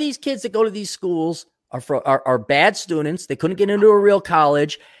 A lot of these kids that go to these schools are bad students. They couldn't get into a real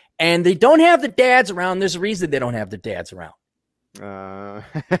college, and they don't have the dads around. There's a reason they don't have the dads around.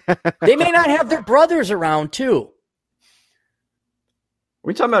 They may not have their brothers around too. Are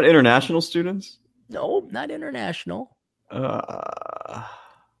we talking about international students? No, not international.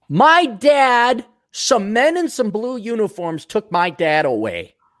 My dad, some men in some blue uniforms took my dad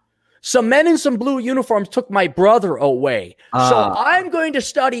away. Some men in some blue uniforms took my brother away. So I'm going to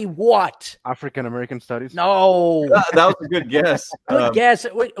study what? African American studies. No. That was a good guess. Good guess.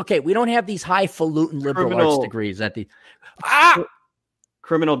 Okay, we don't have these highfalutin liberal arts degrees at the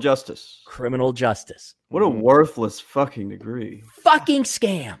criminal justice. Criminal justice. What a worthless fucking degree. Fucking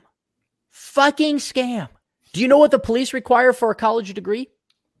scam. Fucking scam. Do you know what the police require for a college degree?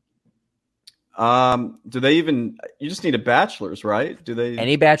 Do they even? You just need a bachelor's, right? Do they?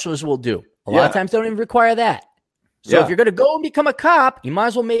 Any bachelor's will do. A lot of times they don't even require that. So if you're going to go and become a cop, you might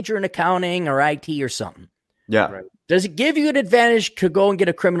as well major in accounting or IT or something. Yeah. Right. Does it give you an advantage to go and get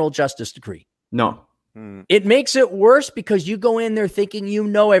a criminal justice degree? No. It makes it worse because you go in there thinking you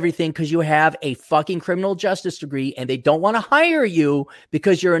know everything because you have a fucking criminal justice degree and they don't want to hire you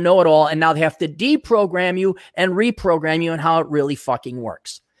because you're a know-it-all and now they have to deprogram you and reprogram you on how it really fucking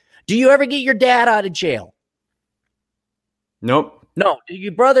works. Do you ever get your dad out of jail? Nope. No. Did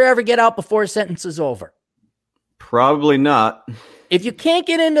your brother ever get out before his sentence is over? Probably not. If you can't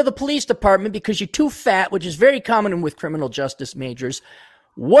get into the police department because you're too fat, which is very common with criminal justice majors,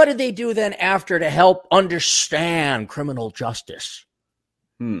 what do they do then after to help understand criminal justice?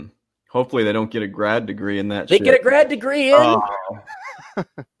 Hopefully they don't get a grad degree in that They shit. get a grad degree in. Oh.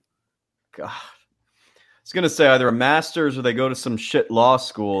 God. I was going to say either a master's or they go to some shit law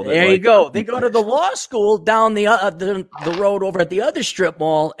school. There you go. They go to the law school down the road over at the other strip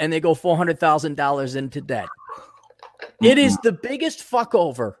mall and they go $400,000 into debt. It is the biggest fuck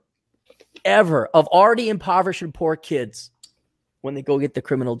over ever of already impoverished and poor kids when they go get the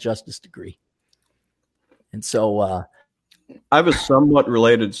criminal justice degree. And so I have a somewhat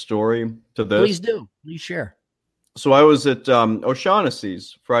related story to this. Please do. Please share. So I was at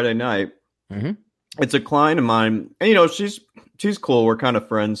O'Shaughnessy's Friday night. Mm-hmm. It's a client of mine, and she's cool. We're kind of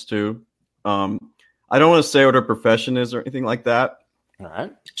friends too. I don't want to say what her profession is or anything like that. All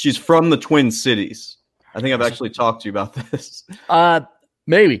right. She's from the Twin Cities. I think I've actually talked to you about this.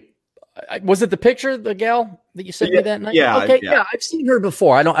 Maybe. Was it the picture, the gal that you sent me that night? Yeah. Okay. Yeah. I've seen her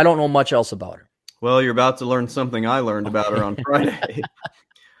before. I don't know much else about her. Well, you're about to learn something I learned about her on Friday.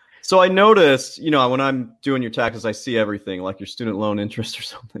 So I noticed, when I'm doing your taxes, I see everything like your student loan interest or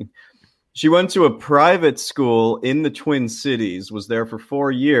something. She went to a private school in the Twin Cities, was there for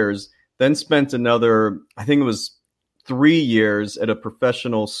 4 years, then spent another, I think it was 3 years at a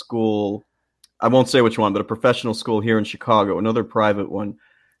professional school. I won't say which one, but a professional school here in Chicago, another private one.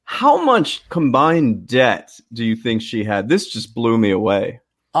 How much combined debt do you think she had? This just blew me away.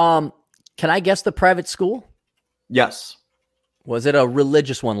 Can I guess the private school? Yes. Was it a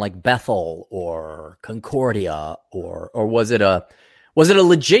religious one like Bethel or Concordia or was it a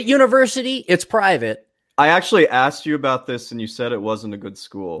legit university? It's private. I actually asked you about this and you said it wasn't a good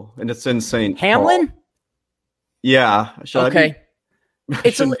school and it's in St. Hamlin? Paul. Yeah. Okay.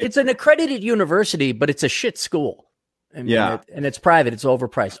 It's an accredited university, but it's a shit school. I mean, and it's private. It's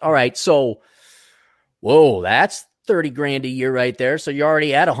overpriced. All right. So, whoa, that's $30,000 a year right there. So you're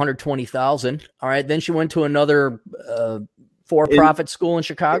already at 120,000. All right. Then she went to another for-profit school in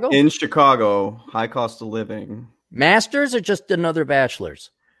Chicago. In Chicago, high cost of living. Master's or just another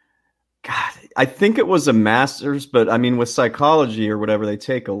bachelor's? God, I think it was a master's, but I mean, with psychology or whatever, they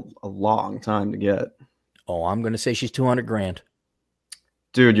take a long time to get. Oh, I'm going to say she's $200,000.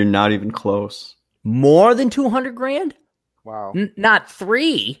 Dude, you're not even close. More than $200,000? Wow. Not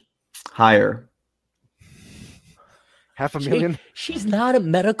 3. Higher. $500,000. She's not a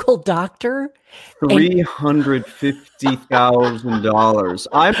medical doctor. $350,000.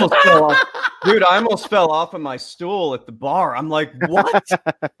 I almost fell off. Dude, I almost fell off of my stool at the bar. I'm like, what?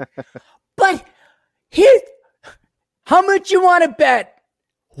 But how much you want to bet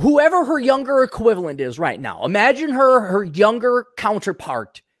whoever her younger equivalent is right now? Imagine her younger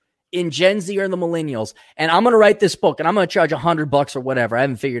counterpart in Gen Z or the millennials. And I'm going to write this book and I'm going to charge $100 or whatever. I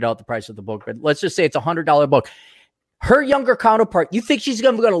haven't figured out the price of the book, but let's just say it's $100 book. Her younger counterpart, you think she's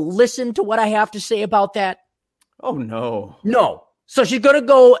going to listen to what I have to say about that? Oh, no. No. So she's going to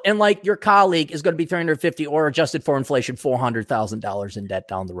go and like your colleague is going to be $350 or adjusted for inflation, $400,000 in debt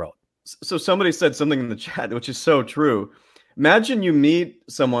down the road. So somebody said something in the chat, which is so true. Imagine you meet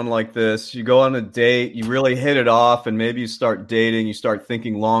someone like this, you go on a date, you really hit it off, and maybe you start dating, you start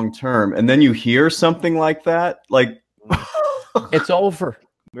thinking long term, and then you hear something like that, like it's over.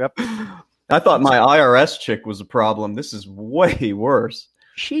 Yep. I thought my IRS chick was a problem. This is way worse.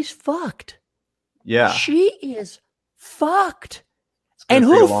 She's fucked. Yeah. She is fucked. And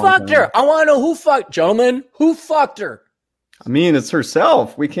who fucked her? I want to know who fucked, gentlemen. Who fucked her? I mean, it's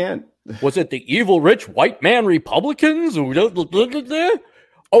herself. We can't. Was it the evil rich white man Republicans?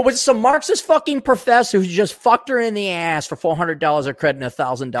 Oh, it's some Marxist fucking professor who just fucked her in the ass for $400 a credit and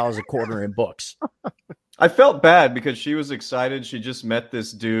 $1,000 a quarter in books. I felt bad because she was excited. She just met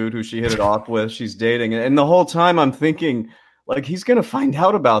this dude who she hit it off with. She's dating. And the whole time I'm thinking, like, he's going to find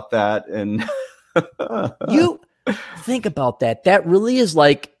out about that. And you think about that. That really is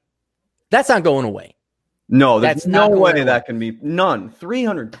like, that's not going away. No, there's no way that can be. None.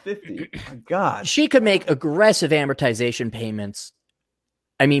 350. My God. She could make aggressive amortization payments.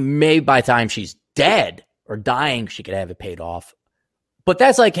 I mean, maybe by the time she's dead or dying, she could have it paid off. But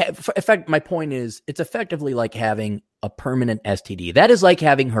that's like, in fact, my point is, it's effectively like having a permanent STD. That is like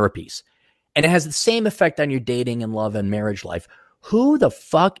having herpes. And it has the same effect on your dating and love and marriage life. Who the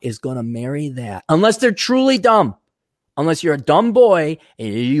fuck is going to marry that? Unless they're truly dumb. Unless you're a dumb boy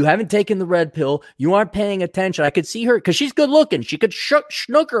and you haven't taken the red pill, you aren't paying attention. I could see her because she's good looking. She could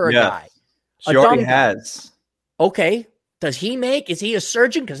snooker a guy. She already has. Okay. Does he make? Is he a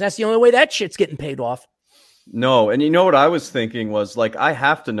surgeon? Because that's the only way that shit's getting paid off. No. And you know what I was thinking was, like, I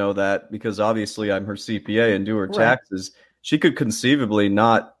have to know that because obviously I'm her CPA and do her taxes. She could conceivably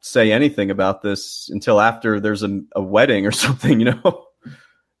not say anything about this until after there's a wedding or something, you know?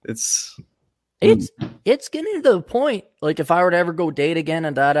 It's getting to the point, like, if I were to ever go date again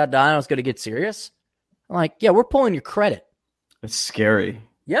and I was going to get serious, I'm like, yeah, we're pulling your credit. It's scary.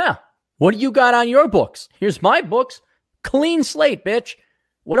 Yeah. What do you got on your books? Here's my books. Clean slate, bitch.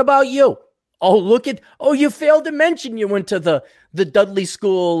 What about you? Oh, you failed to mention you went to the Dudley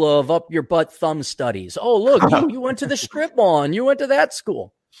School of Up Your Butt Thumb Studies. Oh, look, you went to the strip mall and you went to that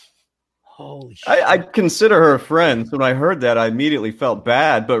school. Holy shit. I consider her a friend. So when I heard that, I immediately felt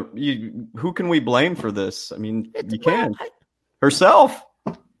bad. But who can we blame for this? I mean, you can't. Herself.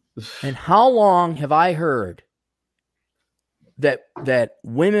 And how long have I heard that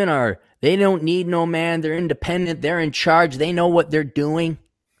women they don't need no man. They're independent. They're in charge. They know what they're doing.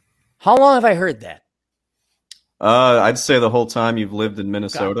 How long have I heard that? I'd say the whole time you've lived in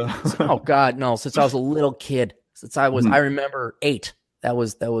Minnesota. God, no. Since I was a little kid. Since I remember 8. That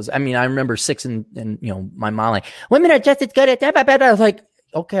was, I mean, I remember 6 and my mom like, women are just as good at that. I was like,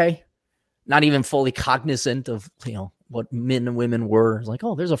 okay. Not even fully cognizant of, what men and women were. It's like,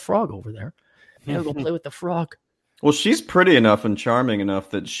 oh, there's a frog over there. Yeah, go play with the frog. Well, she's pretty enough and charming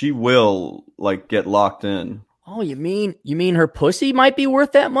enough that she will, like, get locked in. Oh, you mean her pussy might be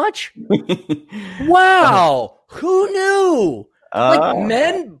worth that much? Wow. Who knew?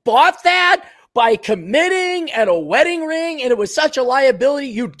 Men bought that by committing at a wedding ring, and it was such a liability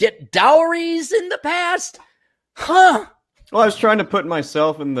you'd get dowries in the past? Huh. Well, I was trying to put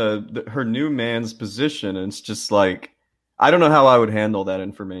myself in her new man's position, and it's just like, I don't know how I would handle that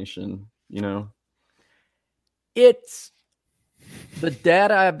information, It's the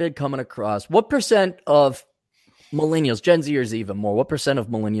data I've been coming across. What percent of millennials, Gen Zers even more, what percent of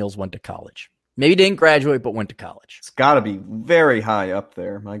millennials went to college? Maybe didn't graduate, but went to college. It's got to be very high up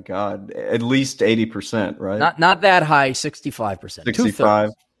there. My God, at least 80%, right? Not that high, 65%. 65.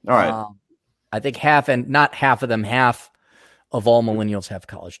 All right. I think half, and not half of them, half of all millennials have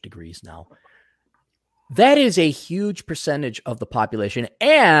college degrees now. That is a huge percentage of the population,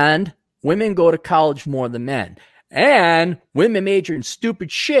 and women go to college more than men. And women major in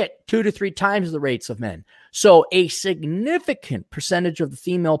stupid shit 2 to 3 times the rates of men. So a significant percentage of the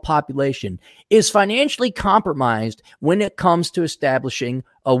female population is financially compromised when it comes to establishing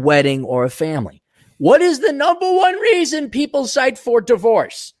a wedding or a family. What is the number one reason people cite for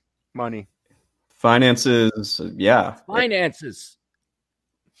divorce? Money. Finances. Yeah. Finances.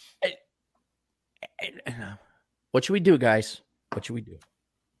 What should we do, guys? What should we do?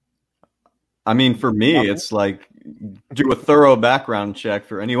 I mean, for me, it's like do a thorough background check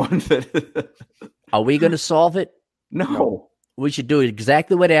for anyone that. Are we going to solve it? No. We should do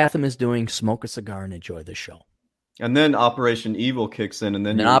exactly what Atham is doing: smoke a cigar and enjoy the show. And then Operation Evil kicks in, and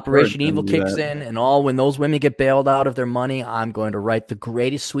then Operation Evil kicks in, and when those women get bailed out of their money, I'm going to write the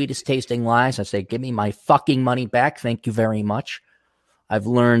greatest, sweetest tasting lies. I say, give me my fucking money back. Thank you very much. I've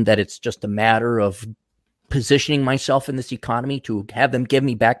learned that it's just a matter of positioning myself in this economy to have them give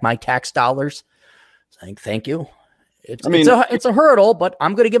me back my tax dollars. Saying thank you. It's a hurdle, but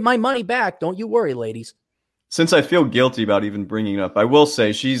I'm going to get my money back. Don't you worry, ladies. Since I feel guilty about even bringing it up, I will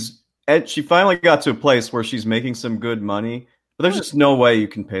say she finally got to a place where she's making some good money, but there's just no way you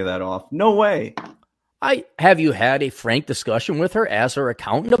can pay that off. No way. Have you had a frank discussion with her as her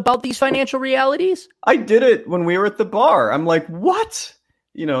accountant about these financial realities? I did it when we were at the bar. I'm like, what?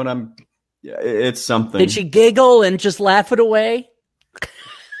 And it's something. Did she giggle and just laugh it away?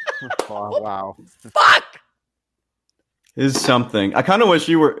 Oh, wow. Fuck. Is something. I kind of wish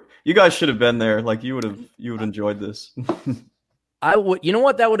you guys should have been there. Like you would have enjoyed this. I would, you know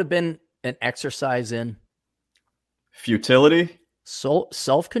what that would have been an exercise in? Futility? So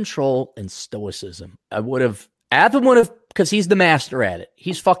self-control and stoicism. Adam would have, because he's the master at it.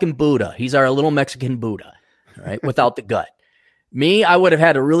 He's fucking Buddha. He's our little Mexican Buddha, right? Without the gut. Me, I would have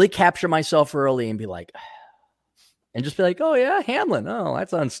had to really capture myself early and be like, and just be like, oh yeah, Hamlin. Oh,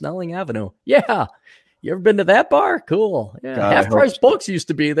 that's on Snelling Avenue. Yeah. You ever been to that bar? Cool. Yeah. God, Half-price books used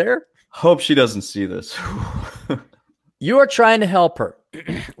to be there. Hope she doesn't see this. You are trying to help her.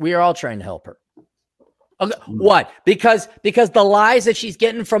 We are all trying to help her. Okay. What? Because the lies that she's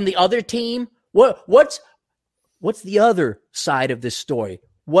getting from the other team. What's the other side of this story?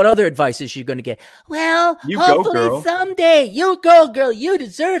 What other advice is she going to get? Well, hopefully someday you'll go, girl. You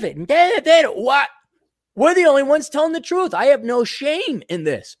deserve it. What? We're the only ones telling the truth. I have no shame in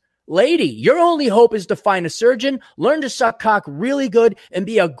this. Lady, your only hope is to find a surgeon, learn to suck cock really good, and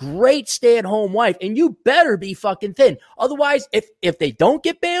be a great stay-at-home wife. And you better be fucking thin. Otherwise, if they don't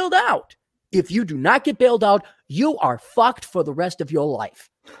get bailed out, if you do not get bailed out, you are fucked for the rest of your life.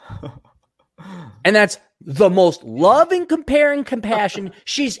 And that's the most loving, comparing compassion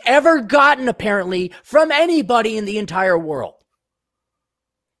she's ever gotten, apparently, from anybody in the entire world.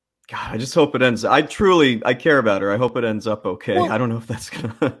 God, I just hope it ends. I care about her. I hope it ends up okay. Well, I don't know if that's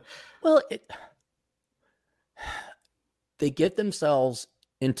gonna. Well, they get themselves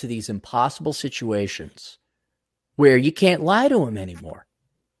into these impossible situations where you can't lie to them anymore.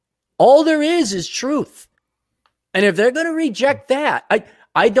 All there is truth, and if they're going to reject that,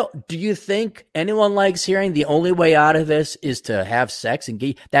 I don't. Do you think anyone likes hearing the only way out of this is to have sex and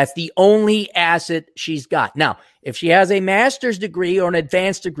get? That's the only asset she's got. Now, if she has a master's degree or an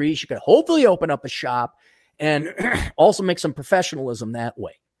advanced degree, she could hopefully open up a shop and also make some professionalism that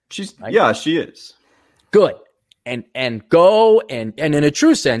way. Right? Yeah, she is. Good. And go and in a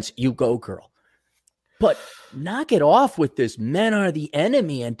true sense, you go, girl. But knock it off with this men are the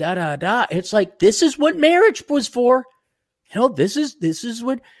enemy and da. It's like, this is what marriage was for. You know, this is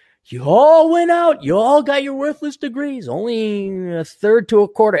what you all went out. You all got your worthless degrees. Only a third to a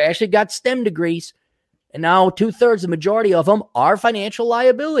quarter actually got STEM degrees. And now 2/3, the majority of them are financial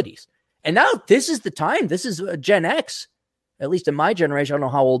liabilities. And now this is the time. This is Gen X, at least in my generation. I don't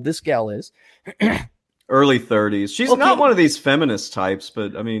know how old this gal is. Early 30s. She's not one of these feminist types,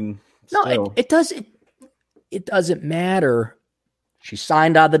 but I mean, no, it doesn't matter. She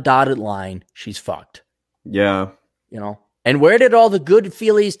signed on the dotted line. She's fucked. Yeah. You know. And where did all the good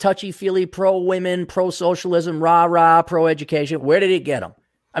feelies, touchy-feely, pro-women, pro-socialism, rah-rah, pro-education, where did it get them?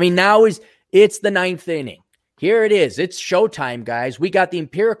 I mean, now it's the 9th inning. Here it is. It's showtime, guys. We got the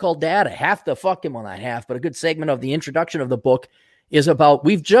empirical data. Half the fucking, well, not half, but a good segment of the introduction of the book is about,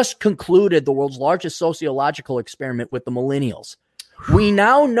 we've just concluded the world's largest sociological experiment with the millennials. We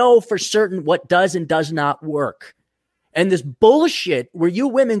now know for certain what does and does not work. And this bullshit where you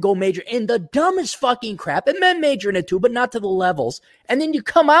women go major in the dumbest fucking crap, and men major in it too, but not to the levels. And then you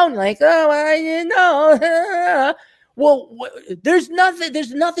come out and like, oh, I didn't know. Well, there's nothing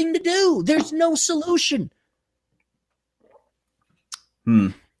to do. There's no solution.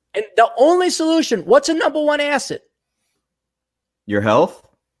 And the only solution, what's a number one asset? Your health?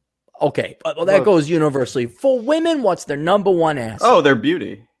 Okay. Well, that goes universally. For women, what's their number one asset? Oh, their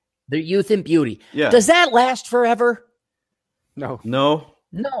beauty. Their youth and beauty. Yeah. Does that last forever? No.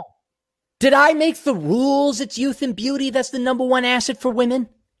 Did I make the rules? It's youth and beauty. That's the number one asset for women.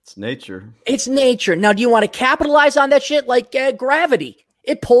 It's nature. It's nature. Now, do you want to capitalize on that shit like gravity?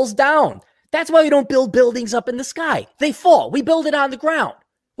 It pulls down. That's why we don't build buildings up in the sky. They fall. We build it on the ground.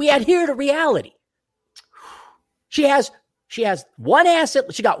 We adhere to reality. She has one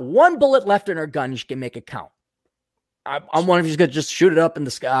asset. She got one bullet left in her gun. She can make it count. I'm wondering if she's going to just shoot it up in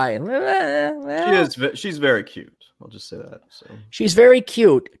the sky. She's very cute. I'll just say that. So. She's very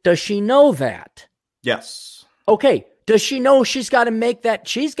cute. Does she know that? Yes. Okay. Does she know she's got to make that?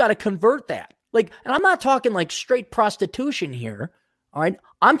 She's got to convert that. Like, and I'm not talking like straight prostitution here. All right.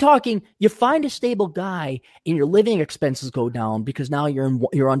 I'm talking, you find a stable guy and your living expenses go down because now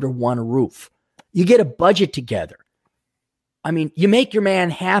you're under one roof. You get a budget together. I mean, you make your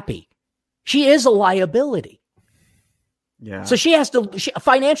man happy. She is a liability. Yeah. So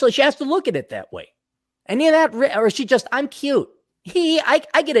financially, she has to look at it that way. Any of that, or is she just, I'm cute.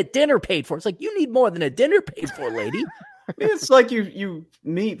 I get a dinner paid for. It's like, you need more than a dinner paid for, lady. It's like you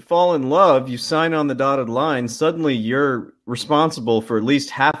meet, fall in love, you sign on the dotted line. Suddenly you're responsible for at least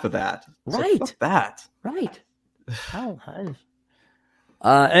half of that. It's right. Like, fuck that. Right.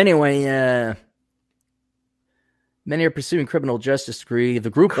 Anyway, many are pursuing criminal justice degree. The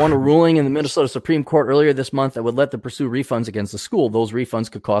group won a ruling in the Minnesota Supreme Court earlier this month that would let them pursue refunds against the school. Those refunds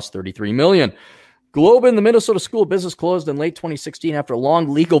could cost $33 million. Globin, the Minnesota School of Business, closed in late 2016 after a long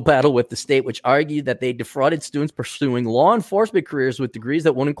legal battle with the state, which argued that they defrauded students pursuing law enforcement careers with degrees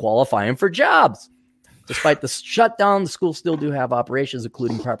that wouldn't qualify them for jobs. Despite the shutdown, the schools still do have operations,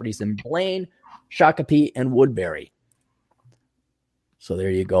 including properties in Blaine, Shakopee, and Woodbury. So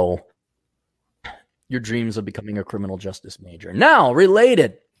there you go. Your dreams of becoming a criminal justice major. Now,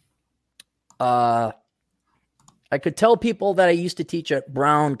 related. I could tell people that I used to teach at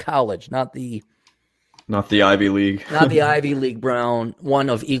Brown College, not the Ivy League. Not the Ivy League Brown, one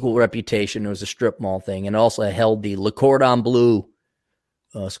of equal reputation. It was a strip mall thing. And also held the Le Cordon Bleu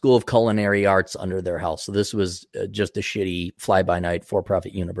School of Culinary Arts under their house. So this was just a shitty fly-by-night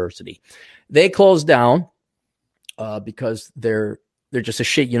for-profit university. They closed down because they're just a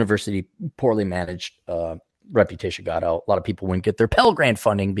shit university, poorly managed. Reputation got out. A lot of people wouldn't get their Pell Grant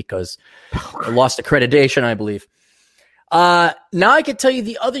funding because they lost accreditation, I believe. Now I can tell you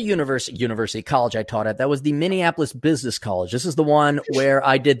the other university college I taught at. That was the Minneapolis Business College. This is the one where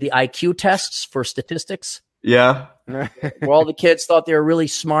I did the IQ tests for statistics. Yeah. Where all the kids thought they were really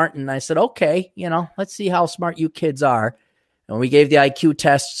smart. And I said, okay, let's see how smart you kids are. And we gave the IQ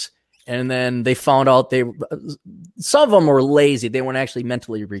tests, and then they found out some of them were lazy. They weren't actually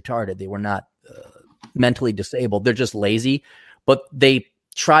mentally retarded. They were not mentally disabled. They're just lazy, but they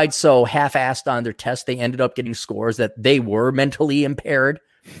tried so half-assed on their test, they ended up getting scores that they were mentally impaired.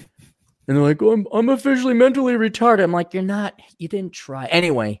 And they're like, oh, I'm officially mentally retarded. I'm like, you're not. You didn't try.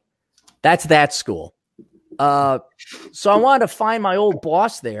 Anyway, that's that school. So I wanted to find my old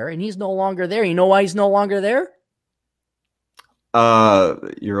boss there, and he's no longer there. You know why he's no longer there?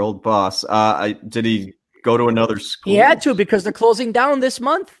 Your old boss. Did he go to another school? He had to, because they're closing down this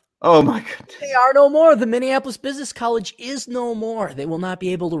month. Oh my goodness. They are no more. The Minneapolis Business College is no more. They will not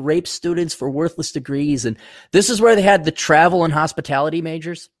be able to rape students for worthless degrees. And this is where they had the travel and hospitality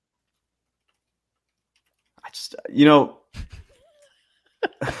majors.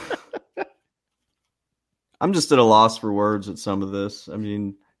 I'm just at a loss for words at some of this. I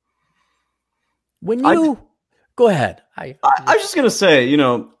mean, go ahead. I was just going to say,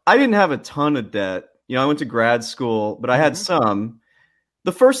 I didn't have a ton of debt. I went to grad school, but I had some.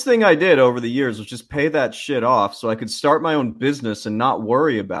 The first thing I did over the years was just pay that shit off so I could start my own business and not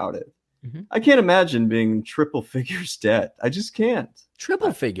worry about it. Mm-hmm. I can't imagine being triple figures debt. I just can't.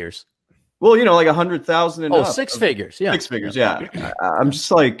 Triple figures? Well, like 100,000 and up. Six figures. Yeah. 6 figures. Yeah. I'm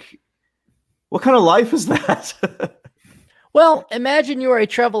just like, what kind of life is that? Well, imagine you are a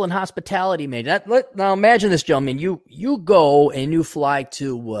travel and hospitality major. Now imagine this, gentlemen. You go and you fly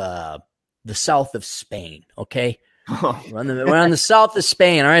to the south of Spain, okay? We're on the south of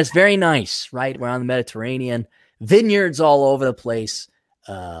Spain. All right. It's very nice, right? We're on the Mediterranean, vineyards all over the place,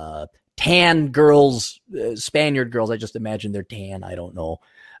 tan girls, Spaniard girls. I just imagine they're tan. I don't know.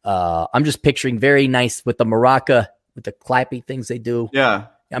 I'm just picturing very nice with the maraca, with the clappy things they do. Yeah.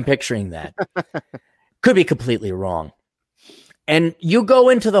 I'm picturing that. Could be completely wrong. And you go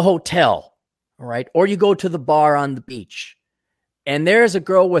into the hotel, all right? Or you go to the bar on the beach. And there's a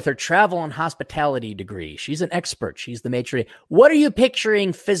girl with her travel and hospitality degree. She's an expert. She's the matron. What are you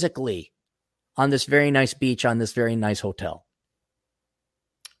picturing physically on this very nice beach, on this very nice hotel?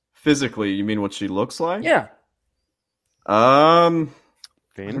 Physically, you mean what she looks like? Yeah. I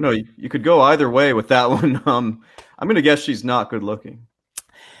don't know. You could go either way with that one. I'm going to guess she's not good looking.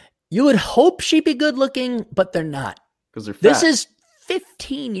 You would hope she'd be good looking, but they're not. Because they're fat. This is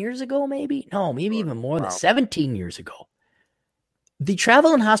 15 years ago, maybe? No, maybe even more than 17 years ago. The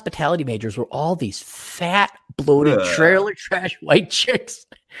travel and hospitality majors were all these fat, bloated, trailer trash white chicks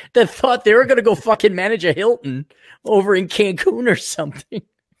that thought they were going to go fucking manage a Hilton over in Cancun or something.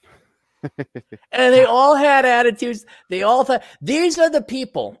 And they all had attitudes. They all thought, these are the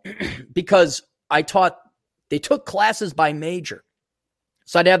people, because they took classes by major.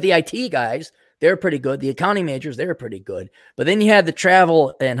 So I'd have the IT guys. They're pretty good. The accounting majors, they're pretty good. But then you had the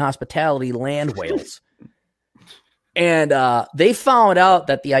travel and hospitality land whales. And they found out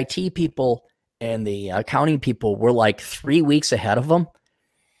that the IT people and the accounting people were like 3 weeks ahead of them.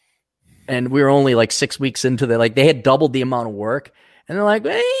 And we were only like 6 weeks into they had doubled the amount of work. And they're like,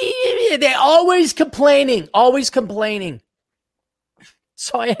 hey, they're always complaining.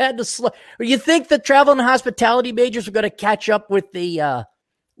 So I had to You think the travel and hospitality majors are going to catch up with the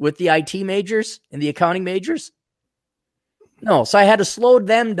IT majors and the accounting majors? No. So I had to slow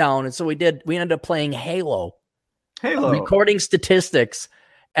them down. And so we ended up playing Halo. Recording statistics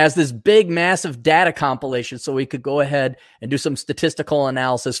as this big, massive data compilation so we could go ahead and do some statistical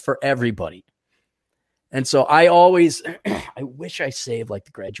analysis for everybody. And so I wish I saved like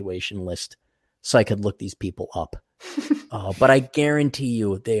the graduation list so I could look these people up. But I guarantee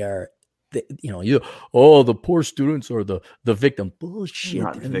you they are the poor students are the victim. Bullshit.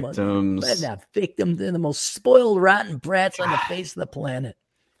 Not victims. They're not victims. They're the most spoiled, rotten brats on the face of the planet.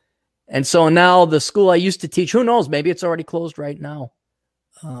 And so now the school I used to teach, who knows? Maybe it's already closed right now.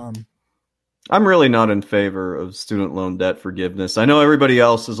 I'm really not in favor of student loan debt forgiveness. I know everybody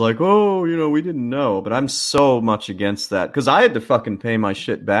else is like, oh, we didn't know, but I'm so much against that because I had to fucking pay my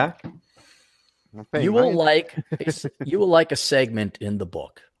shit back. You will like a segment in the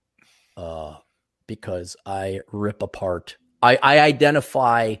book because I rip apart. I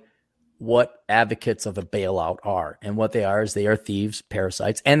identify what advocates of a bailout are, and what they are is they are thieves,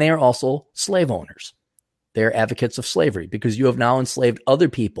 parasites, and they are also slave owners. They're advocates of slavery because you have now enslaved other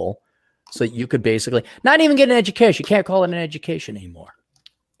people. So you could basically not even get an education. You can't call it an education anymore.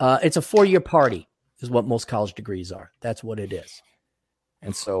 It's a 4-year party is what most college degrees are. That's what it is.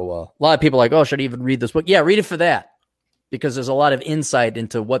 And so a lot of people are like, oh, should I even read this book? Yeah, read it for that. Because there's a lot of insight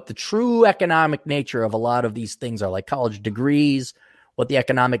into what the true economic nature of a lot of these things are, like college degrees, what the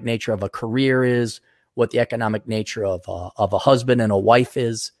economic nature of a career is, what the economic nature of a husband and a wife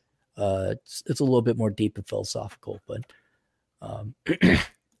is. It's a little bit more deep and philosophical, but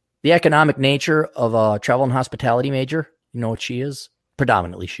the economic nature of a travel and hospitality major, you know what she is?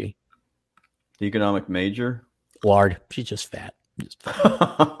 Predominantly she. The economic major? Lard. She's just fat.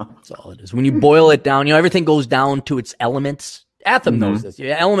 That's all it is. When you boil it down, everything goes down to its elements. Atham knows this.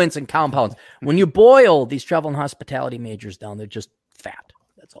 Elements and compounds. When you boil these travel and hospitality majors down, they're just fat.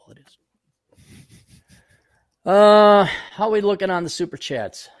 That's all it is. How are we looking on the super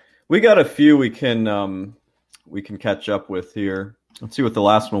chats? We got a few we can catch up with here. Let's see what the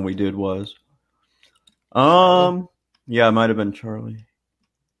last one we did was. Yeah, it might have been Charlie.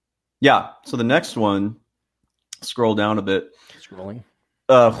 Yeah, so the next one, scroll down a bit. Scrolling.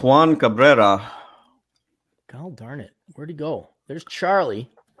 Juan Cabrera. God darn it. Where'd he go? There's Charlie.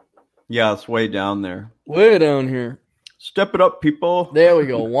 Yeah, it's way down there. Way down here. Step it up, people. There we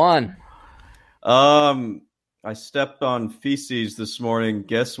go. Juan. I stepped on feces this morning.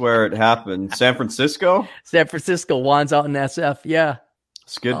 Guess where it happened? San Francisco? San Francisco. Juan's out in SF. Yeah.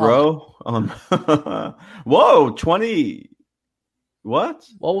 Skid Row. Whoa, 20. What?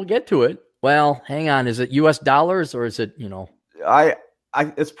 Well, we'll get to it. Well, hang on. Is it US dollars or is it,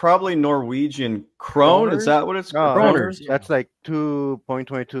 It's probably Norwegian krone. Is that what it's called? Kroners. That's like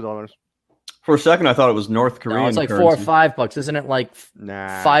 $2.22. For a second, I thought it was North Korean. No, it's like currency. $4 or $5. Isn't it like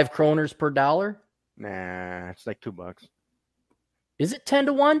 5 kroners per dollar? Nah, it's like $2. Is it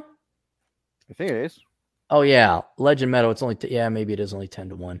 10-1? I think it is. Oh yeah, Legend Meadow. It's only maybe it is only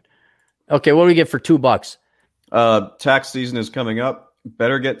 10-1. Okay, what do we get for $2? Tax season is coming up.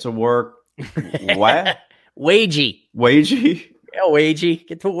 Better get to work. What? Wagey. Yeah, wagey.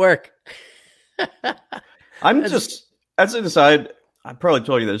 Get to work. As an aside, I probably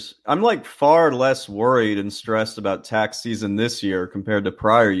told you this. I'm like far less worried and stressed about tax season this year compared to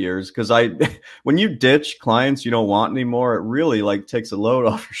prior years because when you ditch clients you don't want anymore, it really like takes a load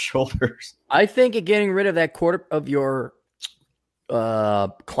off your shoulders. I think getting rid of that quarter of your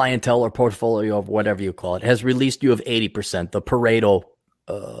clientele or portfolio of whatever you call it has released you of 80%. The Pareto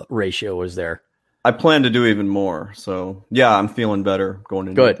ratio is there. I plan to do even more. So yeah, I'm feeling better going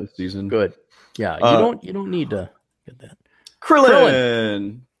into this season. Good. Yeah, you don't need to get that.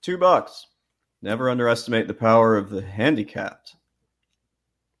 Krillin, $2. Never underestimate the power of the handicapped.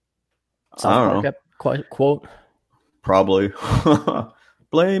 I don't know. Quote. Probably.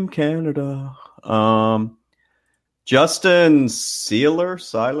 Blame Canada. Justin Seiler,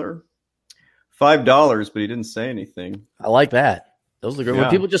 $5, but he didn't say anything. I like that. Those are good. When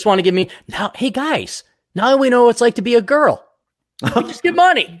people just want to give me now. Hey guys, now that we know what it's like to be a girl, we just get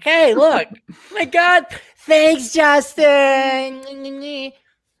money. Hey, look, my God, thanks, Justin.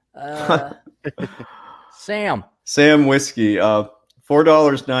 Sam Whiskey,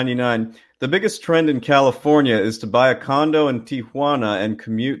 $4.99. The biggest trend in California is to buy a condo in Tijuana and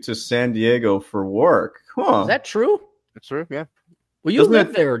commute to San Diego for work. Huh. Is that true? It's true, yeah. Well, you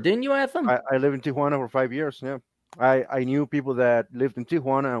lived there, didn't you, Atham? I lived in Tijuana for 5 years, yeah. I knew people that lived in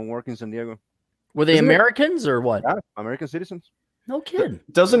Tijuana and work in San Diego. Were they Americans or what? Yeah, American citizens. No kidding.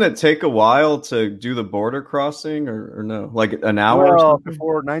 Doesn't it take a while to do the border crossing or no? Like an hour or something?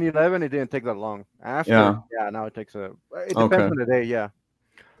 Before 9/11, it didn't take that long. After, now it takes it depends on the day, yeah.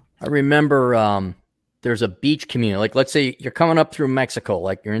 I remember there's a beach community. Like, let's say you're coming up through Mexico,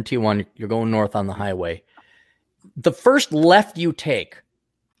 like you're in Tijuana, you're going north on the highway. The first left you take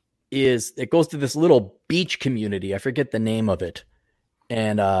it goes to this little beach community. I forget the name of it.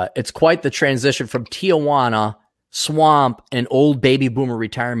 And it's quite the transition from Tijuana, swamp, and old baby boomer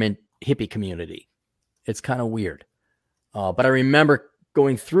retirement hippie community. It's kind of weird. But I remember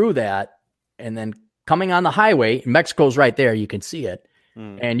going through that and then coming on the highway, Mexico's right there. You can see it.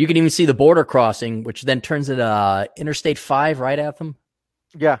 And you can even see the border crossing, which then turns into Interstate 5 right at them.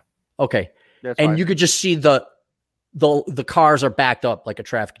 Yeah. Okay. That's and fine. you could just see the cars are backed up like a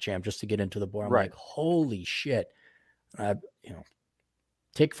traffic jam just to get into the border. I'm like, holy shit.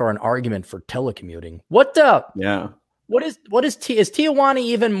 Take for an argument for telecommuting. What is Tijuana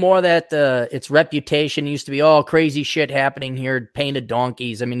even more that its reputation used to be crazy shit happening here, painted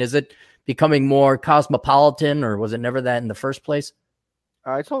donkeys? I mean, is it becoming more cosmopolitan, or was it never that in the first place?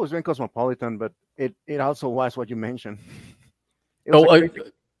 It's always been cosmopolitan, but it also was what you mentioned. It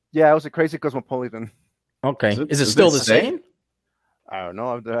was a crazy cosmopolitan. Okay. Is it still the same? I don't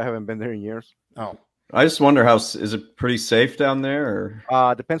know. I haven't been there in years. Oh. I just wonder is it pretty safe down there?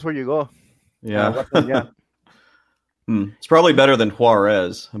 Or? Depends where you go. Yeah. Yeah. It's probably better than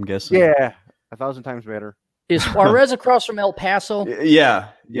Juarez, I'm guessing. Yeah, 1,000 times better. Is Juarez across from El Paso? Yeah.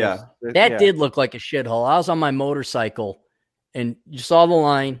 That did look like a shithole. I was on my motorcycle, and you saw the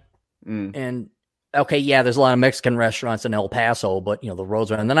line, and okay, yeah, there's a lot of Mexican restaurants in El Paso, but the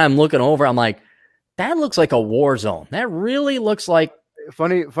roads are. And then I'm looking over, I'm like, that looks like a war zone. That really looks like.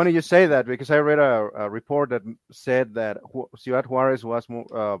 Funny you say that, because I read a report that said that Ciudad Juarez was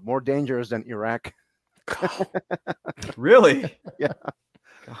more dangerous than Iraq. Really? Yeah.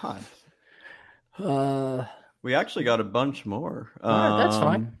 God. We actually got a bunch more. That's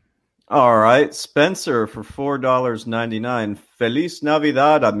fine. All right. Spencer for $4.99. Feliz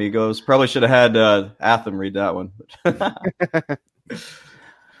Navidad, amigos. Probably should have had Atham read that one.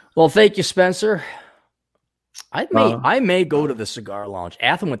 Well, thank you, Spencer. I may go to the cigar lounge.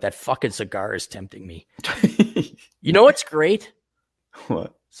 Atham with that fucking cigar is tempting me. You know what's great?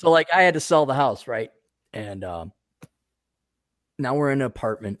 What? So, I had to sell the house, right? And now we're in an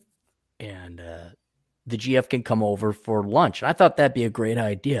apartment, and the GF can come over for lunch. And I thought that'd be a great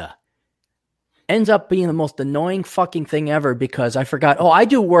idea. Ends up being the most annoying fucking thing ever, because I forgot. I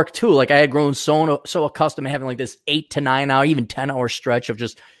do work too. I had grown so accustomed to having this 8 to 9 hour, even 10-hour stretch of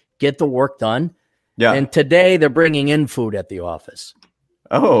just get the work done. Yeah. And today they're bringing in food at the office.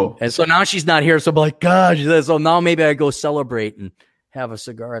 Oh. And so now she's not here. So I'm like, God, so now maybe I go celebrate and have a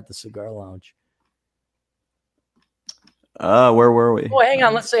cigar at the cigar lounge. Where were we? Oh, hang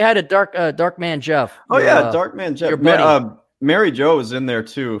on. Let's say hi to Dark Man Jeff. Oh, Dark Man Jeff. Mary Jo was in there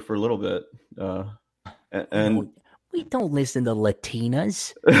too for a little bit. And we don't listen to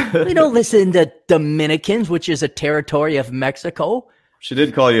Latinas. We don't listen to Dominicans, which is a territory of Mexico. She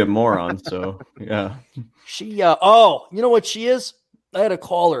did call you a moron, so yeah. She you know what she is? I had to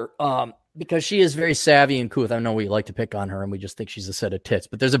call her because she is very savvy and couth. I know we like to pick on her and we just think she's a set of tits,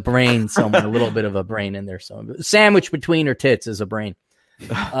 but there's a brain somewhere, a little bit of a brain in there. So sandwich between her tits is a brain.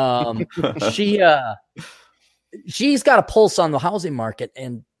 She's got a pulse on the housing market,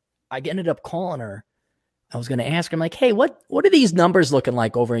 and I ended up calling her. I was going to ask her, I'm like, hey, what are these numbers looking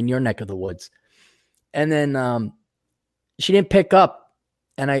like over in your neck of the woods? And then she didn't pick up.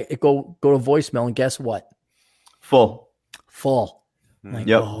 And I go to voicemail, and guess what? Full. Like,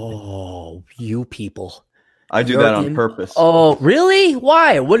 oh, you people. I do that on purpose. Oh, really?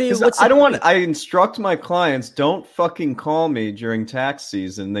 Why? What do you? I instruct my clients, don't fucking call me during tax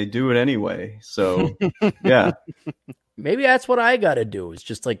season. They do it anyway. So yeah. Maybe that's what I got to do, is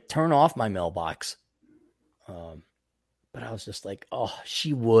just turn off my mailbox. But I was just like, oh,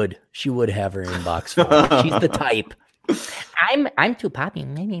 she would have her inbox full. She's the type. I'm too poppy.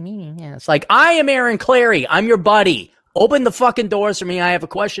 It's like, I am Aaron Clarey. I'm your buddy. Open the fucking doors for me. I have a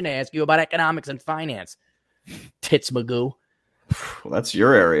question to ask you about economics and finance. Tits Magoo. Well, that's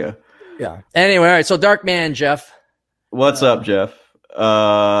your area. Yeah. Anyway, all right. So Dark Man Jeff. What's up, Jeff?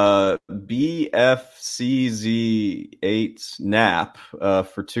 BFCZ8 NAP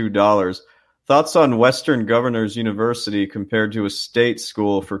for $2. Thoughts on Western Governors University compared to a state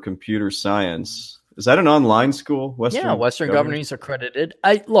school for computer science? Is that an online school? Western Governors accredited.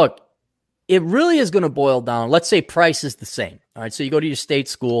 Look, it really is going to boil down. Let's say price is the same. All right. So you go to your state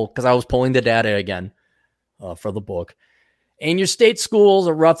school, because I was pulling the data again for the book. And your state schools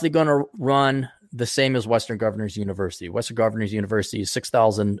are roughly going to run the same as Western Governors University. Western Governors University is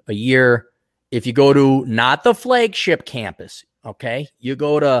 $6,000 a year. If you go to not the flagship campus, okay, you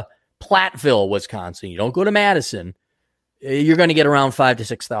go to Platteville, Wisconsin, you don't go to Madison, you're going to get around $5,000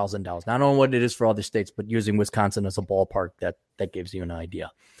 to $6,000. Now, I don't know what it is for other states, but using Wisconsin as a ballpark, that gives you an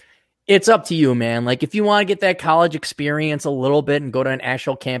idea. It's up to you, man. If you want to get that college experience a little bit and go to an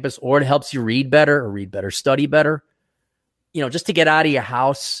actual campus, or it helps you read better, study better, just to get out of your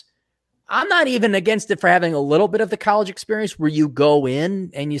house. I'm not even against it for having a little bit of the college experience where you go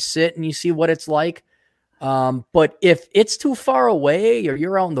in and you sit and you see what it's like. But if it's too far away, or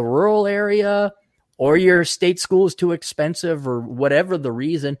you're out in the rural area, or your state school is too expensive, or whatever the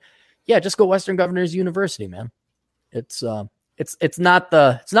reason, yeah, just go Western Governors University, man. It's not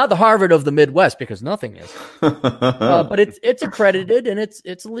the Harvard of the Midwest, because nothing is, but it's accredited, and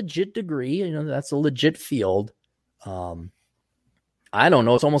it's a legit degree. That's a legit field. I don't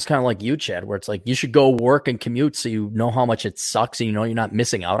know. It's almost kind of like you, Chad, where it's like you should go work and commute so you know how much it sucks, and you're not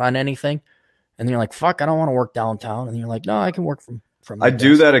missing out on anything. And then you're like, fuck, I don't want to work downtown. And you're like, no, I can work from I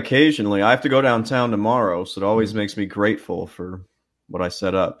do that occasionally. I have to go downtown tomorrow, so it always makes me grateful for what I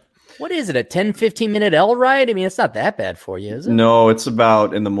set up. What is it, a 10, 15-minute L ride? I mean, it's not that bad for you, is it? No, it's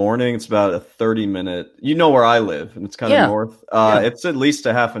about, in the morning, it's about a 30-minute. You know where I live, and it's kind of north. It's at least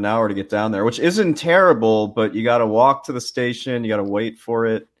a half an hour to get down there, which isn't terrible, but you got to walk to the station. You got to wait for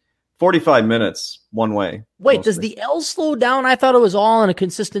it. 45 minutes one way. Wait, mostly. Does the L slow down? I thought it was all on a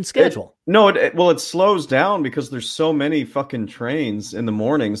consistent schedule. It slows down because there's so many fucking trains in the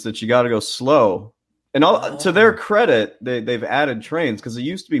mornings that you got to go slow. And to their credit, they've added trains, because it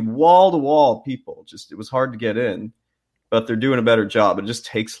used to be wall to wall people. Just, it was hard to get in, but they're doing a better job. It just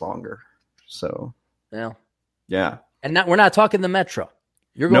takes longer. So yeah. And we're not talking the Metro.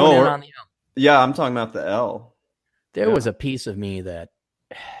 You're going in on the L. Yeah, I'm talking about the L. There was a piece of me that,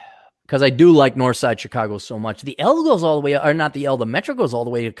 because I do like Northside Chicago so much. The L goes all the way, or not the L, the Metro goes all the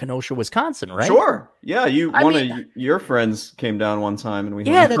way to Kenosha, Wisconsin, right? Sure. Yeah, one of your friends came down one time, and we.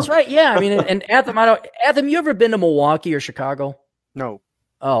 Yeah, that's right. Yeah, I mean, and Atham, you ever been to Milwaukee or Chicago? No.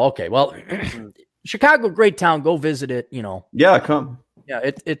 Oh, okay. Well, Chicago, great town. Go visit it. Yeah, come. Yeah,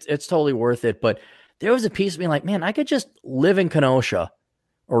 it's totally worth it. But there was a piece of me like, man, I could just live in Kenosha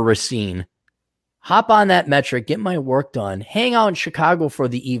or Racine. Hop on that metric, get my work done, hang out in Chicago for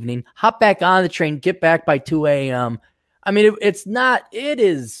the evening, hop back on the train, get back by 2 a.m. I mean, it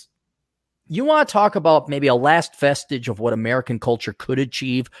is, you want to talk about maybe a last vestige of what American culture could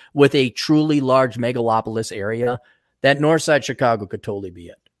achieve with a truly large megalopolis area, that Northside Chicago could totally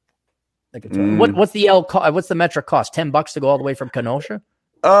be it. What's the metric cost? $10 to go all the way from Kenosha?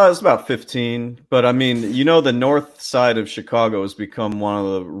 It's about 15, but I mean, the north side of Chicago has become one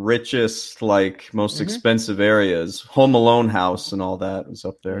of the richest, most expensive areas. Home Alone house and all that is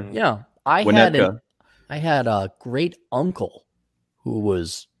up there. Yeah, I had a great uncle who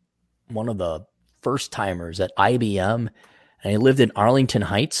was one of the first timers at IBM, and he lived in Arlington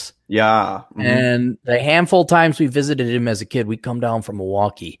Heights. Yeah, and the handful of times we visited him as a kid, we'd come down from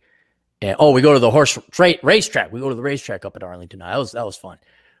Milwaukee. And, we go to the horse racetrack. We go to the racetrack up at Arlington. That was fun.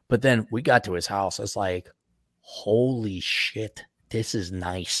 But then we got to his house. I was like, holy shit, this is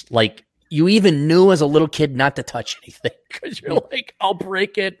nice. Like, you even knew as a little kid not to touch anything, because you're like, I'll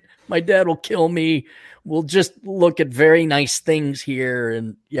break it. My dad will kill me. We'll just look at very nice things here.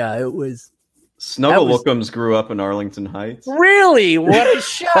 And yeah, it was. Snugglewookums grew up in Arlington Heights. Really? What a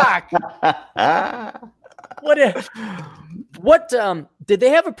shock. What did they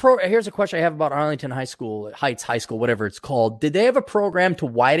have here's a question I have about Arlington Heights High School, whatever it's called. Did they have a program to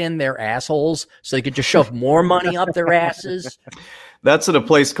widen their assholes so they could just shove more money up their asses? That's at a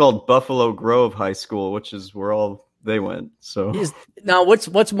place called Buffalo Grove High School, which is where all they went. So now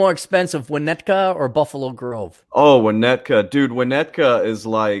what's more expensive, Winnetka or Buffalo Grove? Oh, Winnetka. Dude, Winnetka is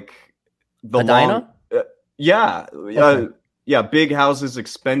like the Edina? Yeah. Okay. Yeah, big houses,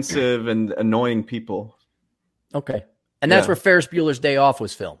 expensive, and annoying people. Okay. And that's where Ferris Bueller's Day Off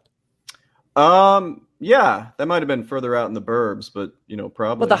was filmed. Yeah, that might have been further out in the burbs, but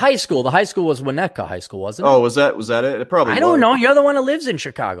probably. But the high school was Winnetka High School, wasn't it? Oh, was that it? It probably. I don't know. You're the one who lives in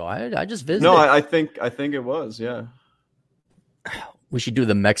Chicago. I just visited. No, I think it was. Yeah. We should do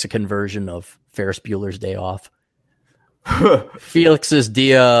the Mexican version of Ferris Bueller's Day Off. Felix's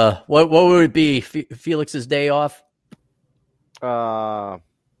dia. What would it be? Felix's Day Off. El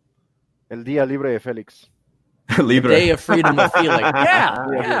Día Libre de Félix. Libre. Day of Freedom of Felix.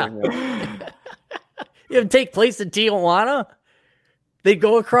 Yeah. You have take place in Tijuana. They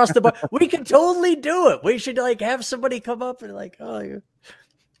go across the bar. We could totally do it. We should have somebody come up and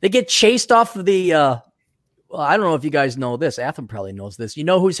they get chased off of the. Well, I don't know if you guys know this. Atham probably knows this. You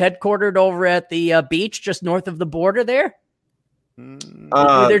know who's headquartered over at the beach just north of the border there? Where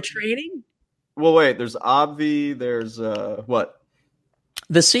they're training? Well, wait. There's Obvi. There's what?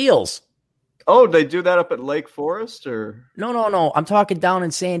 The SEALs. Oh, they do that up at Lake Forest, or no? I'm talking down in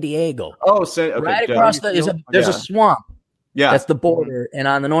San Diego. Oh, okay, right across there's a swamp. Yeah, that's the border, and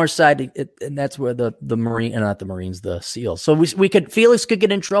on the north side, and that's where the Marine, not the Marines, the SEALs. So Felix could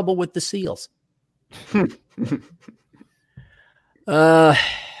get in trouble with the SEALs. Thoughts?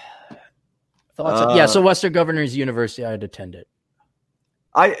 Yeah. So Western Governors University, I'd attend it.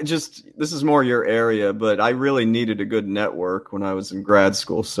 This is more your area, but I really needed a good network when I was in grad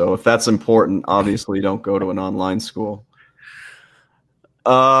school. So if that's important, obviously don't go to an online school.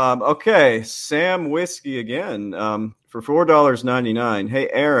 Okay, Sam Whiskey again. For $4.99. Hey,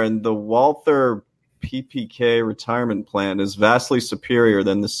 Aaron, the Walther PPK retirement plan is vastly superior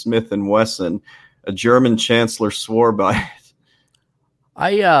than the Smith & Wesson. A German chancellor swore by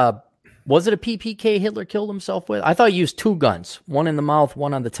it. Was it a PPK Hitler killed himself with? I thought he used two guns, one in the mouth,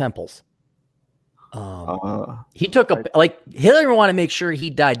 one on the temples. He took Hitler wanted to make sure he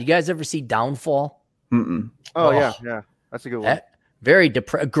died. You guys ever see Downfall? Oh, yeah. That's a good one.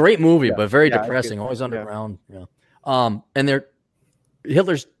 Great movie, but very depressing. Always underground. Yeah. And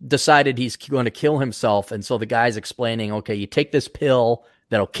Hitler's decided he's going to kill himself, and so the guy's explaining, okay, you take this pill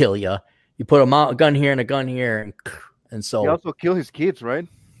that'll kill you. You put a gun here and a gun here, and so he also killed his kids, right?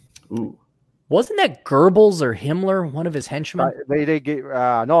 Ooh. Wasn't that Goebbels or Himmler, one of his henchmen? They gave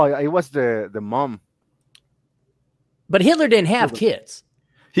no, it was the mom. But Hitler didn't have kids.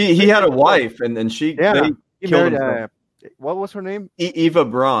 He had a wife, and she he killed married, what was her name? Eva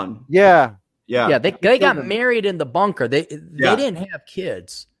Braun. Yeah. They got married in the bunker. They didn't have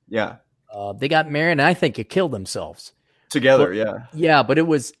kids. Yeah. They got married, and I think it killed themselves together. Yeah, but it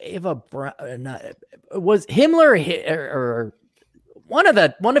was Eva Braun. It was Himmler or one of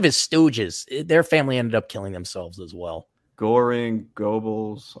his stooges. Their family ended up killing themselves as well. Goring,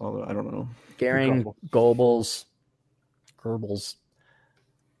 Goebbels, although I don't know. Goering, Goebbels.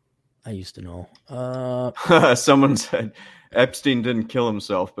 I used to know. Someone said Epstein didn't kill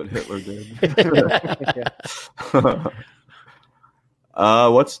himself, but Hitler did.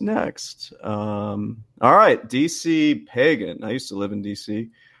 What's next? All right, DC Pagan. I used to live in DC.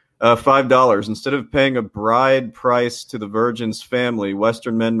 $5. Instead of paying a bride price to the virgin's family,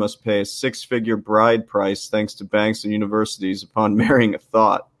 Western men must pay a six-figure bride price thanks to banks and universities upon marrying a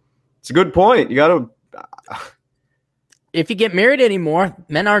thought. It's a good point. You got to... If you get married anymore,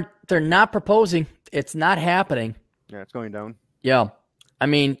 they're not proposing. It's not happening. Yeah, it's going down. Yeah. I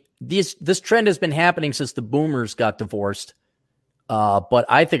mean, this trend has been happening since the boomers got divorced. But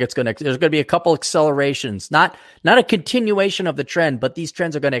I think there's going to be a couple accelerations, not a continuation of the trend, but these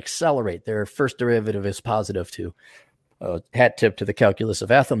trends are going to accelerate. Their first derivative is positive too. Hat tip to the calculus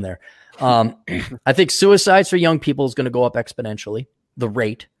of Etham there. I think suicides for young people is going to go up exponentially, the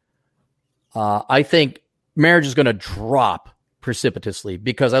rate. I think marriage is going to drop precipitously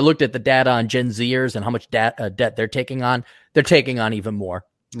because I looked at the data on Gen Zers and how much debt they're taking on. They're taking on even more.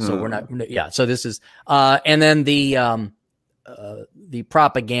 So we're not. Yeah. So this is, and then the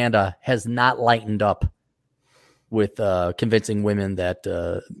propaganda has not lightened up with convincing women that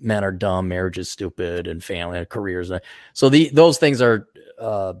men are dumb, marriage is stupid, and family and careers. So those things are.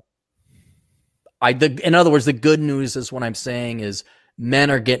 In other words, the good news is what I'm saying is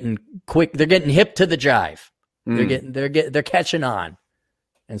men are getting quick. They're getting hip to the jive. They're catching on,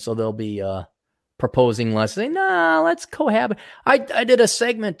 and so they'll be proposing less. Saying, "Nah, let's cohabit." I did a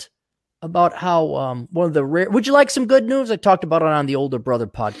segment about how one of the rare. Would you like some good news? I talked about it on the Older Brother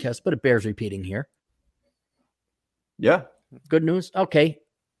podcast, but it bears repeating here. Yeah, good news. Okay,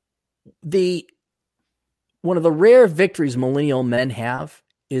 one of the rare victories millennial men have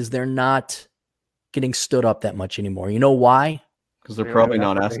is they're not getting stood up that much anymore. You know why? Because they're probably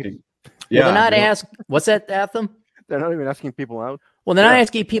not asking. Yeah, they're not asking. What's that, Atham? They're not even asking people out. Well, they're not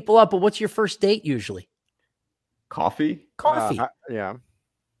asking people out. But what's your first date usually? Coffee. Yeah.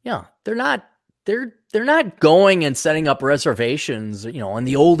 Yeah, they're not. They're not going and setting up reservations. You know, in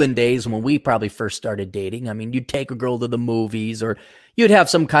the olden days when we probably first started dating, I mean, you'd take a girl to the movies, or you'd have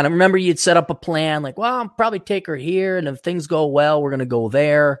some kind of. Remember, you'd set up a plan like, well, I'll probably take her here, and if things go well, we're going to go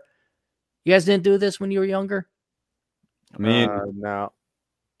there. You guys didn't do this when you were younger? I mean, no.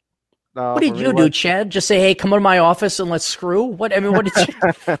 What did you do, Chad? Just say, "Hey, come to my office and let's screw." What? I mean, what did you?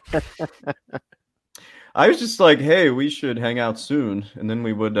 I was just like, "Hey, we should hang out soon," and then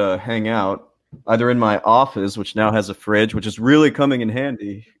we would hang out either in my office, which now has a fridge, which is really coming in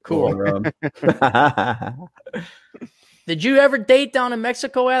handy. Cool. Did you ever date down in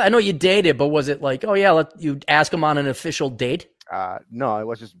Mexico? I know you dated, but was it like, oh yeah, you ask them on an official date? No, it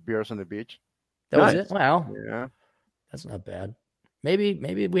was just beers on the beach. That was it. Wow. Yeah, that's not bad.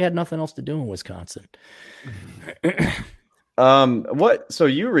 Maybe we had nothing else to do in Wisconsin. What? So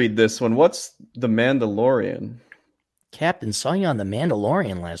you read this one. What's The Mandalorian? Captain, saw you on The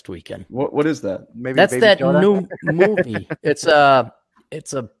Mandalorian last weekend. What is that? Maybe that's Baby that Yoda? new movie. It's a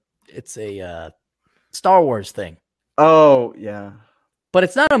Star Wars thing. Oh yeah, but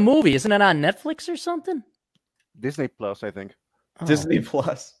it's not a movie. Isn't it on Netflix or something? Disney Plus, I think. Disney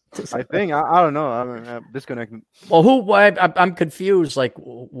Plus. I think I don't know. I'm disconnected. Well, I'm confused. Like,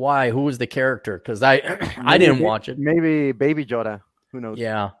 why? Who was the character? Because I didn't watch it. Maybe Baby Yoda. Who knows?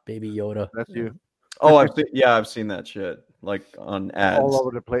 Yeah, Baby Yoda. That's you. Oh, I've seen that shit like on ads all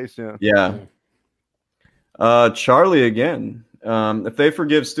over the place. Yeah. Yeah. Charlie again. If they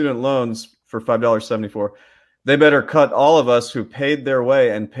forgive student loans for $5.74, they better cut all of us who paid their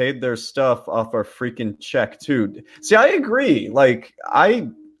way and paid their stuff off our freaking check too. See, I agree. Like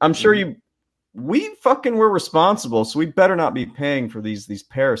I'm sure we fucking were responsible, so we better not be paying for these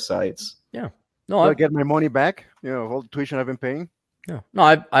parasites. Yeah. No, I get my money back. All the tuition I've been paying. Yeah.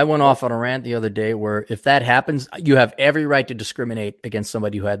 No, I went off on a rant the other day where if that happens, you have every right to discriminate against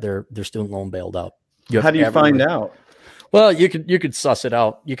somebody who had their student loan bailed out. How do you find out? Well, you could suss it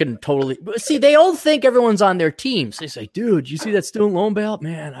out. You can totally see. They all think everyone's on their teams. They say, "Dude, you see that student loan bailout?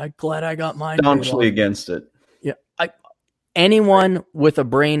 Man, I'm glad I got mine." Staunchly against it. Yeah, anyone with a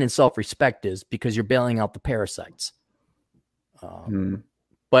brain and self-respect is, because you're bailing out the parasites.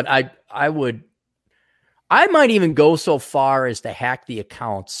 But I might even go so far as to hack the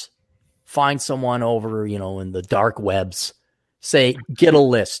accounts, find someone over in the dark webs, say get a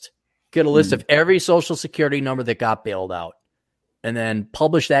list. Get a list of every social security number that got bailed out, and then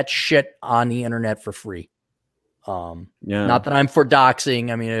publish that shit on the internet for free. Not that I'm for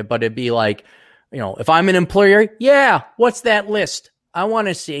doxing. But it'd be like, if I'm an employer, what's that list? I want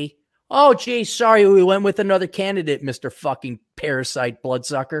to see. Oh, gee, sorry, we went with another candidate, Mr. fucking parasite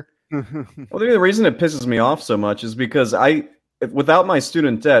bloodsucker. Well, the reason it pisses me off so much is because without my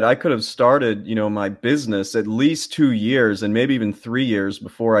student debt, I could have started, my business at least 2 years and maybe even 3 years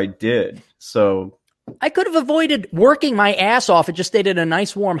before I did. So I could have avoided working my ass off and just stayed in a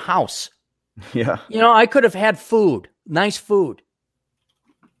nice warm house. Yeah. I could have had food, nice food.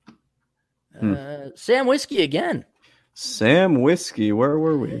 Sam Whiskey again. Sam Whiskey, where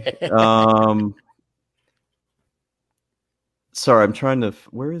were we? Sorry, I'm trying to.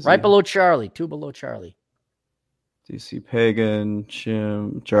 Where is right below Charlie? 2 below Charlie. DC Pagan,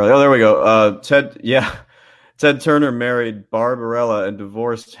 Jim, Charlie. Oh, there we go. Ted. Yeah, Ted Turner married Barbarella and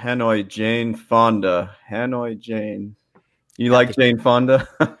divorced Hanoi Jane Fonda. Hanoi Jane. You like Jane Fonda?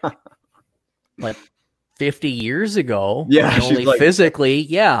 Like 50 years ago. Yeah, only physically.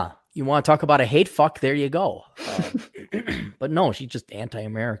 Yeah. You want to talk about a hate fuck? There you go. But no, she's just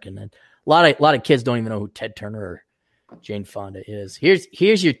anti-American, and a lot of kids don't even know who Ted Turner or Jane Fonda is.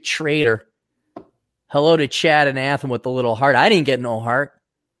 Here's your traitor. Hello to Chad and Anthem with the little heart. I didn't get no heart.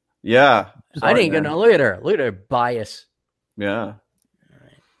 Yeah, I didn't get no. Look at her. Look at her bias. Yeah.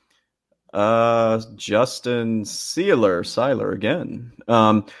 Justin Seiler again.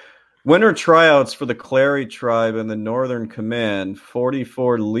 Winter tryouts for the Clarey tribe in the Northern Command.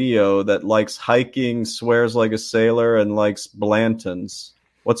 44 Leo that likes hiking, swears like a sailor, and likes Blantons.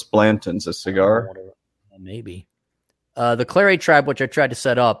 What's Blantons? A cigar? Maybe. The Clarey tribe, which I tried to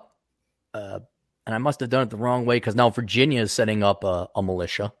set up, and I must have done it the wrong way because now Virginia is setting up a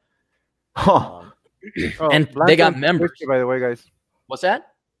militia. Huh. And they got members. Whiskey, by the way, guys. What's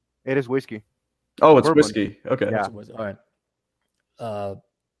that? It is whiskey. Oh, it's Bourbon. whiskey. Okay. Yeah. All right.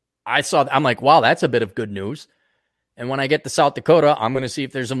 I'm like, wow, that's a bit of good news. And when I get to South Dakota, I'm going to see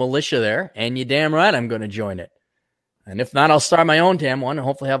if there's a militia there. And you damn right I'm going to join it. And if not, I'll start my own damn one and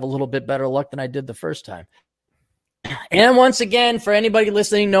hopefully have a little bit better luck than I did the first time. And once again, for anybody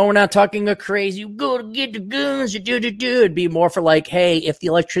listening, no, we're not talking a crazy, you go to get the guns, you do. It'd be more for like, hey, if the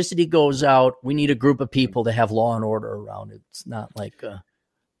electricity goes out, we need a group of people to have law and order around it. It's not like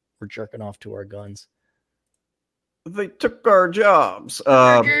we're jerking off to our guns. They took our jobs.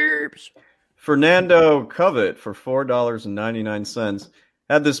 Fernando Covett for $4.99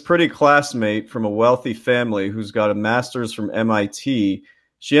 had this pretty classmate from a wealthy family who's got a master's from MIT.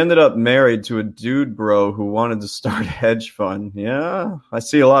 She ended up married to a dude bro who wanted to start a hedge fund. Yeah, I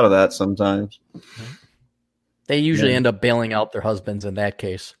see a lot of that sometimes. They usually end up bailing out their husbands in that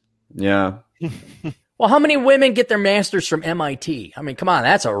case. Yeah. Well, how many women get their masters from MIT? I mean, come on,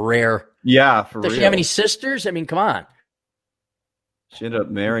 that's a rare. Yeah, for real. Does she have any sisters? I mean, come on. She ended up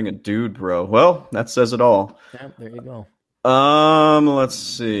marrying a dude bro. Well, that says it all. Yeah, there you go. Let's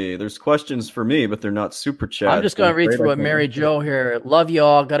see. There's questions for me, but they're not super chat. I'm just going to read through what Mary Jo here. Love you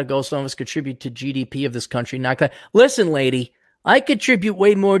all. Got to go. Some of us contribute to GDP of this country. Not gonna... Listen, lady, I contribute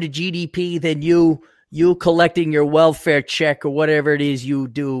way more to GDP than you collecting your welfare check or whatever it is you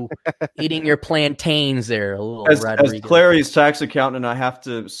do, eating your plantains there. As Clarey's tax accountant, I have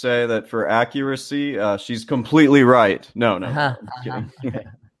to say that for accuracy, she's completely right. No, I'm kidding.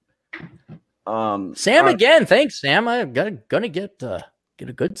 Sam again. Thanks, Sam. I'm gonna get a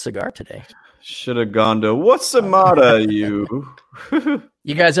good cigar today. Should have gone to what's the matter, you?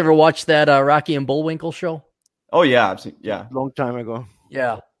 You guys ever watch that Rocky and Bullwinkle show? Oh yeah, I've seen. Yeah, Long time ago.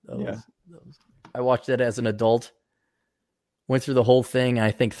 Yeah. I watched it as an adult. Went through the whole thing.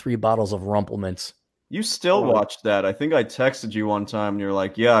 I think 3 bottles of Rumplemans. you still watched that. I think I texted you one time, and you're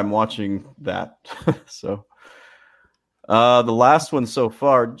like, "Yeah, I'm watching that." So, the last one so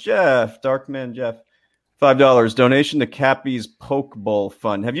far, Jeff, Darkman Jeff, $5 donation to Cappy's Poke Bowl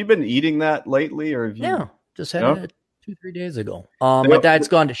Fund. Have you been eating that lately, or have you? Yeah, just had it 2-3 days ago. My diet's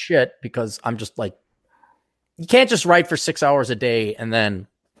gone to shit because I'm just like, you can't just write for 6 hours a day and then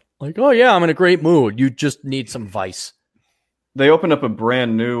like, oh yeah, I'm in a great mood. You just need some vice. They opened up a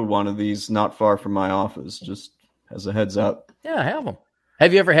brand new one of these not far from my office, just as a heads up. Yeah, have them.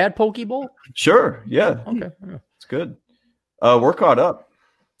 Have you ever had Poke Bowl? Sure, yeah. Okay. Yeah. It's good. We're caught up.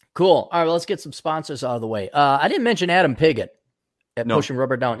 Cool. All right, well, let's get some sponsors out of the way. I didn't mention Adam Piggott at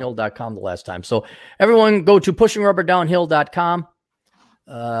pushingrubberdownhill.com the last time. So everyone go to pushingrubberdownhill.com.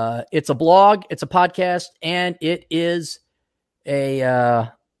 It's a blog, it's a podcast, and it is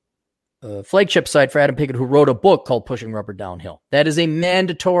a flagship site for Adam Piggott, who wrote a book called Pushing Rubber Downhill. That is a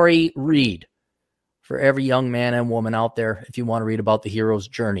mandatory read for every young man and woman out there if you want to read about the hero's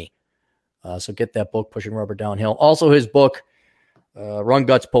journey. So get that book, Pushing Rubber Downhill. Also his book, Run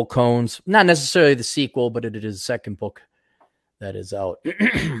Guts, Pull Cones. Not necessarily the sequel, but it is the second book that is out.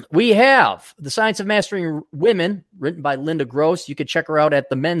 We have The Science of Mastering Women, written by Linda Gross. You could check her out at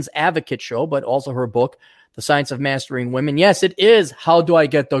the Men's Advocate Show, but also her book, The Science of Mastering Women. Yes, it is How Do I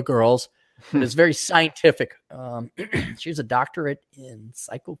Get the Girls? It is very scientific. She's a doctorate in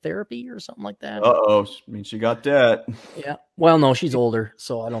psychotherapy or something like that. Uh-oh. I mean, she got that. Yeah. Well, no, she's older,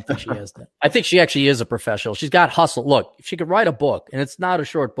 so I don't think she has that. I think she actually is a professional. She's got hustle. Look, if she could write a book, and it's not a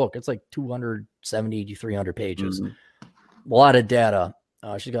short book, it's like 270 to 300 pages. Mm-hmm. A lot of data.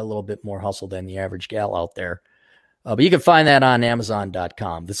 She's got a little bit more hustle than the average gal out there. But you can find that on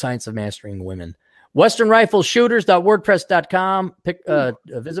Amazon.com, The Science of Mastering Women. WesternRiflesShooters.wordpress.com.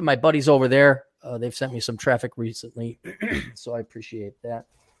 Visit my buddies over there. They've sent me some traffic recently, so I appreciate that.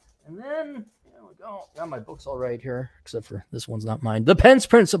 And then, there we go. Got my books all right here, except for this one's not mine. The Pence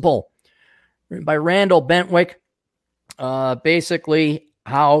Principle, written by Randall Bentwick. Basically,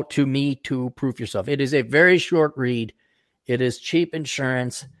 how to Me Too proof yourself. It is a very short read. It is cheap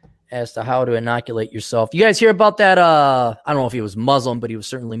insurance as to how to inoculate yourself. You guys hear about that? I don't know if he was Muslim, but he was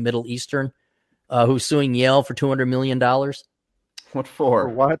certainly Middle Eastern. Who's suing Yale for $200 million. What for? For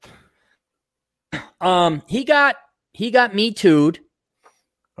what? He got Me Too'd.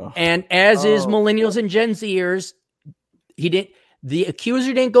 And as is millennials and Gen Zers, the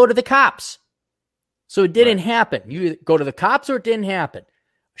accuser didn't go to the cops. So it didn't happen. You go to the cops or it didn't happen.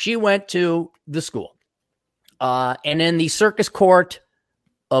 She went to the school. And in the circus court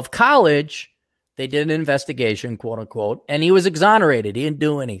of college, they did an investigation, quote unquote, and he was exonerated. He didn't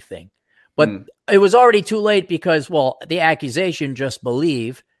do anything. But it was already too late because, well, the accusation, just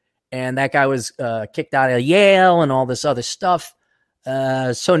believe, and that guy was kicked out of Yale and all this other stuff.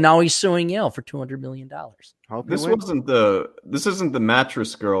 So now he's suing Yale for $200 million. This isn't the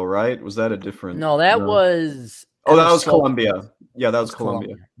mattress girl, right? Was that a different? No, that was. Oh, that was Columbia. Yeah, that was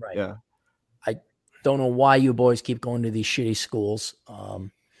Columbia. Right. Yeah. I don't know why you boys keep going to these shitty schools.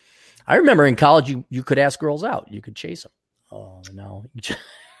 I remember in college, you could ask girls out. You could chase them. Oh, no.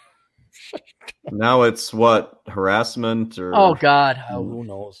 Now it's what, harassment or? Oh God, who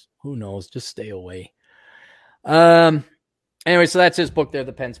knows? Who knows? Just stay away. Anyway, so that's his book there,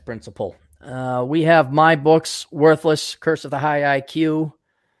 The Pence Principle. We have my books, Worthless, Curse of the High IQ.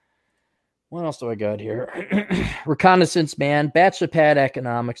 What else do I got here? Reconnaissance Man, Bachelor Pad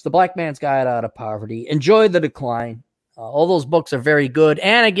Economics, The Black Man's Guide Out of Poverty, Enjoy the Decline. All those books are very good,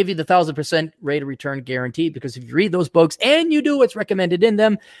 and I give you the 1,000% rate of return guaranteed, because if you read those books and you do what's recommended in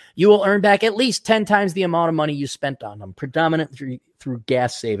them, you will earn back at least 10 times the amount of money you spent on them, predominantly through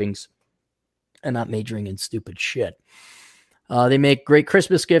gas savings and not majoring in stupid shit. They make great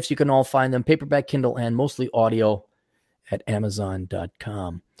Christmas gifts. You can all find them, paperback, Kindle, and mostly audio at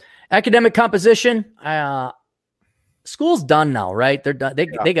Amazon.com. Academic composition. School's done now, right? They're done.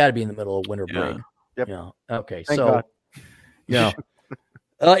 They got to be in the middle of winter break. Yep. Yeah. Okay. Thank God. Yeah.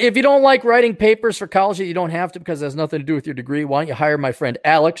 If you don't like writing papers for college, you don't have to, because it has nothing to do with your degree. Why don't you hire my friend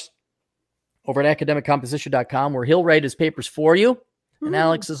Alex over at academiccomposition.com, where he'll write his papers for you. And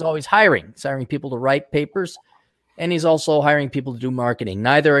Alex is always hiring. He's hiring people to write papers, and he's also hiring people to do marketing.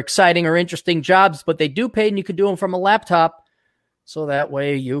 Neither exciting or interesting jobs, but they do pay, and you can do them from a laptop. So that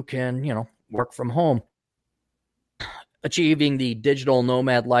way you can, work from home. Achieving the digital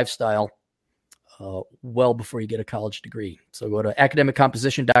nomad lifestyle. well before you get a college degree. So go to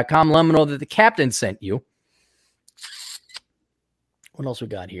academiccomposition.com. Let them know that the captain sent you. What else we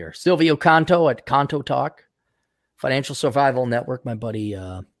got here? Silvio Canto at Canto Talk. Financial Survival Network. My buddy,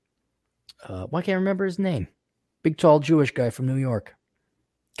 why can't I remember his name? Big, tall Jewish guy from New York.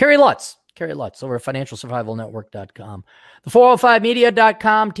 Kerry Lutz over at financialsurvivalnetwork.com.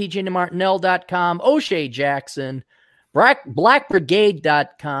 The405media.com, tjmartinell.com, O'Shea Jackson,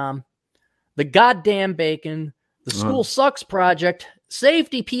 blackbrigade.com, The Goddamn Bacon, The School Sucks Project,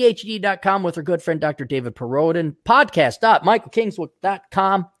 safetyphd.com with our good friend Dr. David Perodin,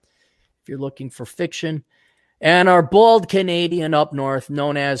 podcast.michaelkingswood.com if you're looking for fiction, and our bald Canadian up north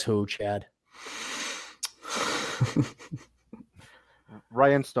known as who, Chad?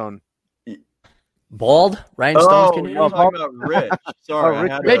 Ryan Stone. Bald? Ryan Stone's Canadian? You're talking about Rich. Sorry.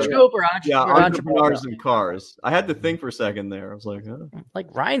 Rich Cooper, entrepreneurs in cars. I had to think for a second there. I was like, huh? Like,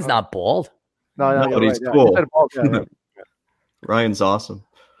 Ryan's not bald. No, but he's cool. Ryan's awesome.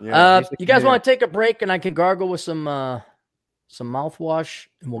 Yeah, you guys want to take a break and I can gargle with some mouthwash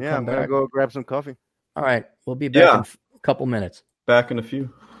and we'll come back? I'm going to go grab some coffee. All right. We'll be back in a couple minutes. Back in a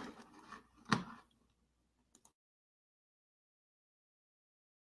few.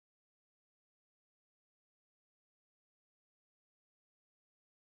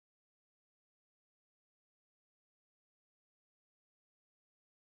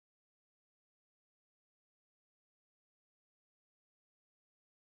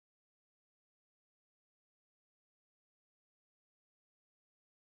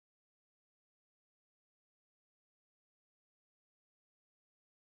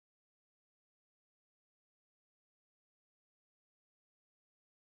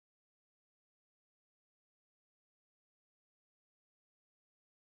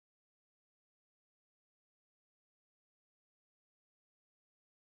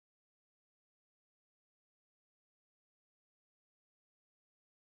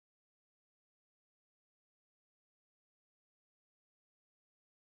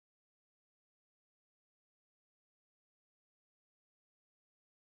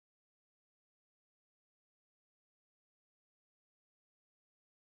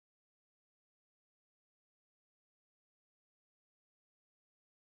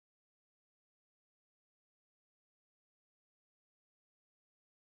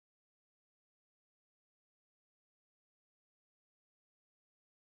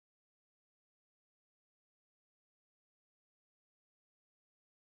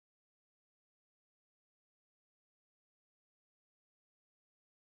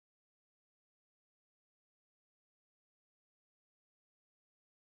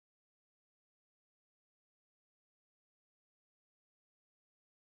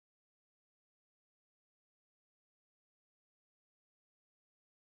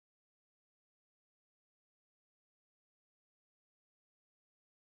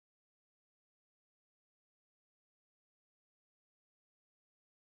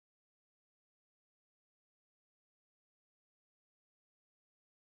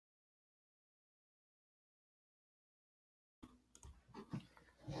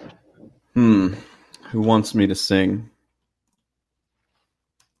 Who wants me to sing?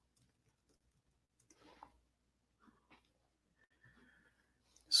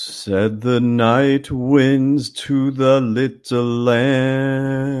 Said the night winds to the little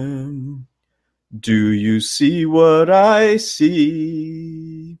lamb, do you see what I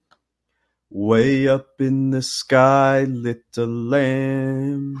see? Way up in the sky, little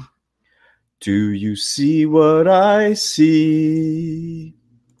lamb, do you see what I see?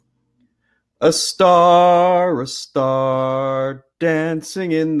 A star,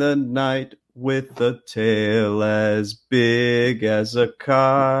 dancing in the night with a tail as big as a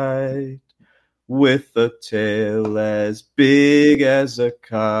kite. With a tail as big as a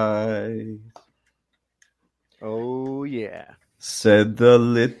kite. Oh, yeah. Said the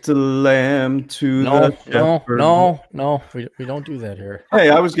little lamb to the shepherd. No, we don't do that here. Hey,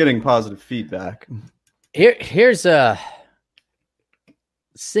 I was getting positive feedback. Here's a...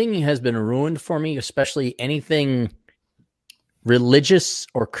 Singing has been ruined for me, especially anything religious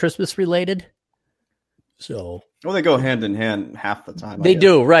or Christmas related. So, well, they go hand in hand half the time. They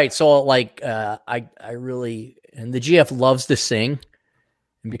do, right? So, like, I really, and the GF loves to sing,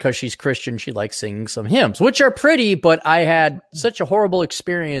 and because she's Christian, she likes singing some hymns, which are pretty. But I had such a horrible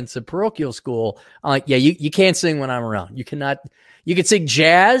experience at parochial school. I'm like, yeah, you can't sing when I'm around. You cannot. You could sing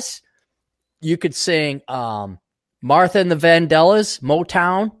jazz. You could sing Martha and the Vandellas,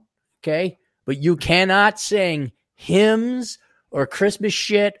 Motown, okay? But you cannot sing hymns or Christmas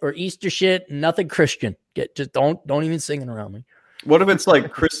shit or Easter shit, nothing Christian. Just don't even sing it around me. What if it's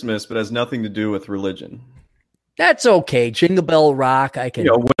like Christmas, but has nothing to do with religion? That's okay. Jingle Bell Rock. I can.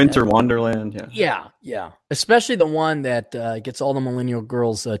 Winter Wonderland. Yeah. Yeah. Especially the one that gets all the millennial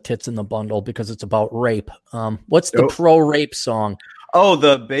girls' tits in the bundle because it's about rape. What's the pro-rape song? Oh,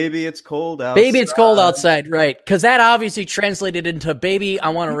 the Baby It's Cold Outside. Baby It's Cold Outside, right. Because that obviously translated into Baby, I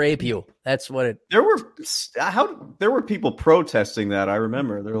Want to Rape You. That's what it... There were people protesting that, I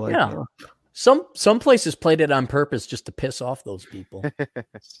remember. They're like... Yeah. Some places played it on purpose just to piss off those people.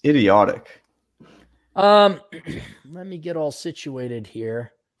 It's idiotic. Let me get all situated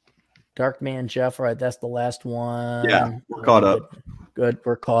here. Dark Man Jeff, all right, that's the last one. Yeah, we're caught up. Good,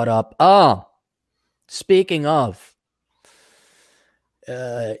 we're caught up. Oh, speaking of...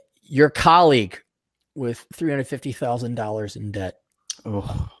 your colleague with $350,000 in debt.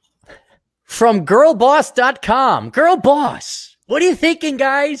 Oh. From girlboss.com. Girl Boss. What are you thinking,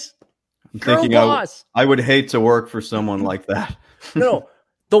 guys? I would hate to work for someone like that. No,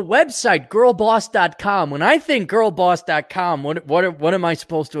 the website girlboss.com. When I think girlboss.com, what am I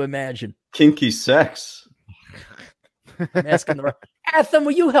supposed to imagine? Kinky sex. I'm asking the right. Ethan,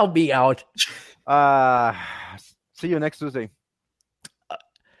 will you help me out? See you next Tuesday.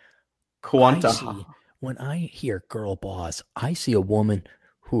 Quanta. When I hear girl boss, I see a woman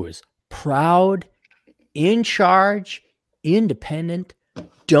who is proud, in charge, independent,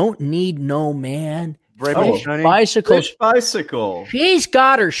 don't need no man. Bicycle. She's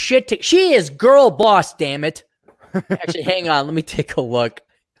got her shit. She is girl boss, damn it. Actually, hang on. Let me take a look.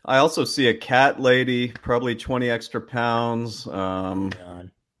 I also see a cat lady, probably 20 extra pounds. What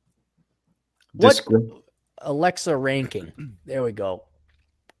Alexa ranking? There we go.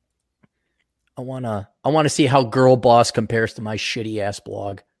 I wanna see how Girl Boss compares to my shitty ass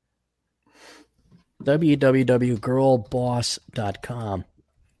blog. www.girlboss.com.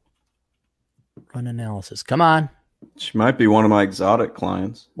 Run analysis. Come on. She might be one of my exotic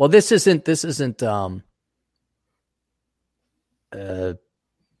clients. Well, this isn't a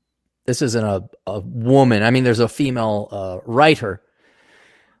woman. I mean, there's a female writer.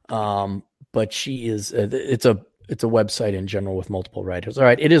 But she is it's a website in general with multiple writers. All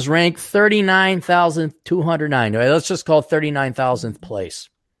right, it is ranked 39,209. All right, let's just call it 39,000th place.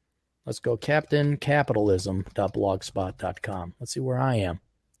 Let's go captaincapitalism.blogspot.com. Let's see where I am.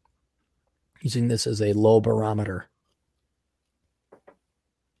 Using this as a low barometer.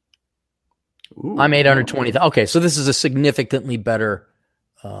 Ooh, I'm 820. Okay, so this is a significantly better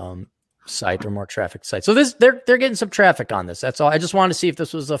site or more traffic site. So they're getting some traffic on this. That's all. I just wanted to see if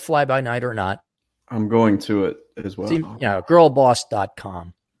this was a fly by night or not. I'm going to it as well. See, yeah,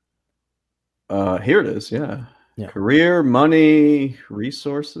 girlboss.com. Here it is. Yeah. Career, money,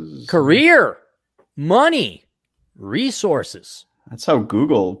 resources. Career, money, resources. That's how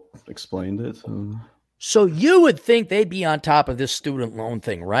Google explained it. So you would think they'd be on top of this student loan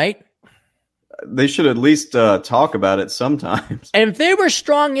thing, right? They should at least talk about it sometimes. And if they were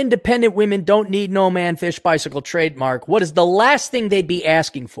strong, independent women, don't need no man, fish, bicycle, trademark, what is the last thing they'd be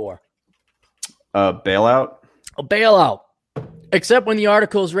asking for? Bailout? A bailout. Except when the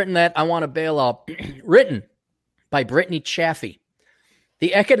article is written that I want a bailout. Written by Brittany Chaffee.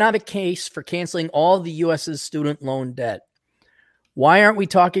 The economic case for canceling all the U.S.'s student loan debt. Why aren't we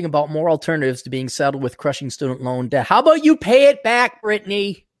talking about more alternatives to being settled with crushing student loan debt? How about you pay it back,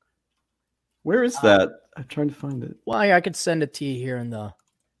 Brittany? Where is that? I'm trying to find it. Why, I could send it to you here in the...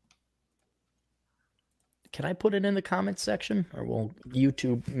 Can I put it in the comments section? Or will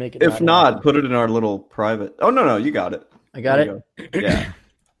YouTube make it? If not, put it in our little private... Oh, no, you got it. I got it? Yeah.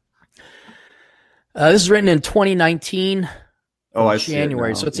 This is written in 2019. Oh, I see.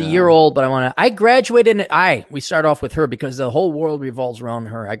 January. So it's a year old, but I graduated we start off with her because the whole world revolves around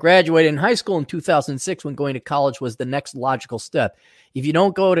her. I graduated in high school in 2006 when going to college was the next logical step. If you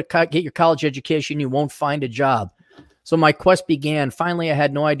don't go to get your college education, you won't find a job. So my quest began. Finally, I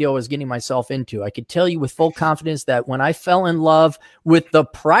had no idea what I was getting myself into. I could tell you with full confidence that when I fell in love with the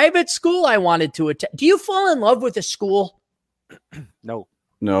private school I wanted to attend. Do you fall in love with a school? No.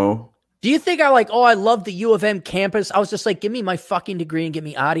 Do you think I love the U of M campus? I was just like, give me my fucking degree and get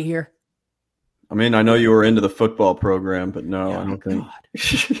me out of here. I mean, I know you were into the football program, but no, I don't think.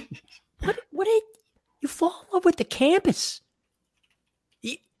 What you fall in love with the campus?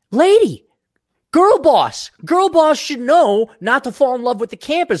 Lady, girl boss should know not to fall in love with the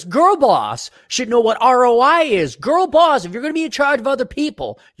campus. Girl boss should know what ROI is. Girl boss, if you're going to be in charge of other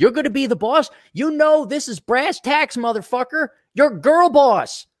people, you're going to be the boss. You know this is brass tacks, motherfucker. You're girl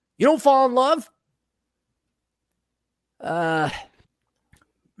boss. You don't fall in love? I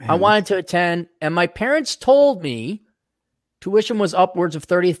wanted to attend, and my parents told me Tuition was upwards of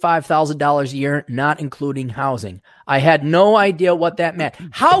 $35,000 a year, not including housing. I had no idea what that meant.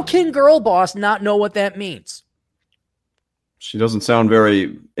 How can girl boss not know what that means? She doesn't sound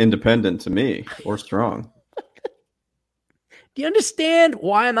very independent to me or strong. Do you understand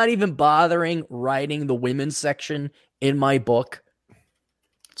why I'm not even bothering writing the women's section in my book?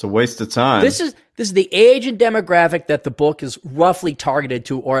 It's a waste of time. This is the age and demographic that the book is roughly targeted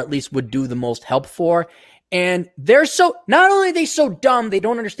to, or at least would do the most help for. And they're not only are they so dumb, they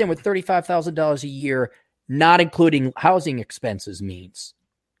don't understand what $35,000 a year, not including housing expenses, means.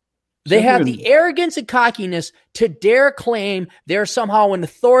 They have the arrogance and cockiness to dare claim they're somehow an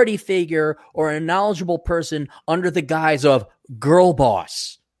authority figure or a knowledgeable person under the guise of girl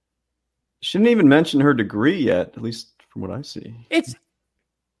boss. She didn't even mention her degree yet, at least from what I see.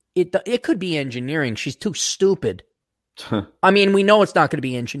 It could be engineering. She's too stupid. I mean, we know it's not going to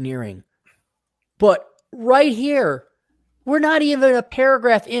be engineering. But right here, we're not even a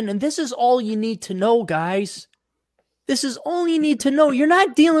paragraph in, and this is all you need to know, guys. This is all you need to know. You're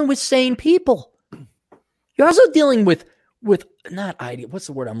not dealing with sane people. You're also dealing with what's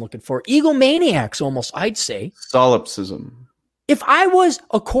the word I'm looking for? Egomaniacs, almost, I'd say. Solipsism. If I was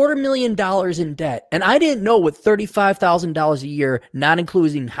 $250,000 in debt and I didn't know what $35,000 a year, not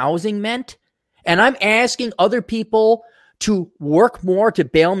including housing, meant, and I'm asking other people to work more to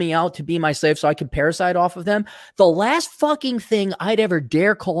bail me out to be my slave so I can parasite off of them, the last fucking thing I'd ever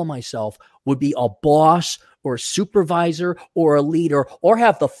dare call myself would be a boss or a supervisor or a leader or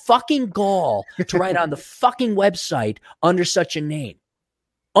have the fucking gall to write on the fucking website under such a name.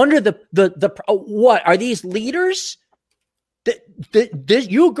 Under what? Are these leaders?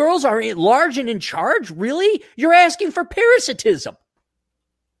 You girls are large and in charge? Really? You're asking for parasitism.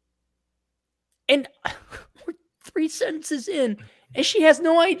 And we're 3 sentences in, and she has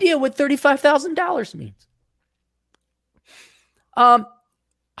no idea what $35,000 means.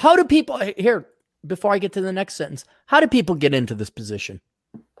 How do people here? Before I get to the next sentence, how do people get into this position?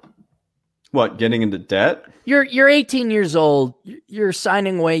 What, getting into debt? You're 18 years old. You're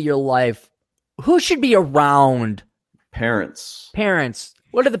signing away your life. Who should be around? Parents.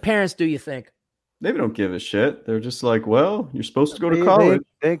 What do the parents do, you think? They don't give a shit. They're just like, well, you're supposed to go to college.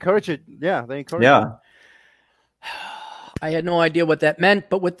 They encourage it. Yeah, they encourage it. Yeah. I had no idea what that meant,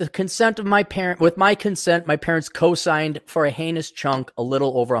 but with the consent of my consent, my parents co-signed for a heinous chunk, a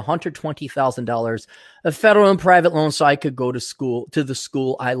little over $120,000 of federal and private loans so I could go to the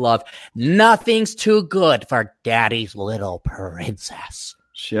school I love. Nothing's too good for daddy's little princess.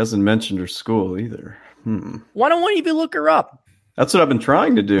 She hasn't mentioned her school either. Why don't one of you look her up? That's what I've been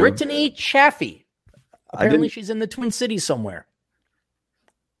trying to do. Brittany Chaffee. Apparently she's in the Twin Cities somewhere.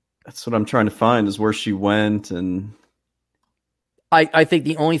 That's what I'm trying to find, is where she went. And I think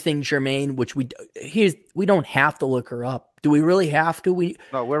the only thing, Jermaine, which we don't have to look her up. Do we really have to?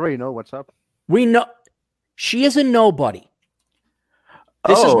 No, we already know what's up. We know she is a nobody.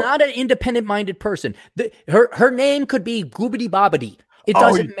 This is not an independent-minded person. Her name could be Goobity Bobbity. It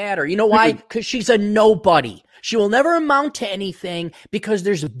doesn't matter. You know why? Because she's a nobody. She will never amount to anything because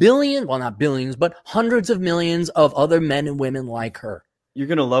there's not billions, but hundreds of millions of other men and women like her. You're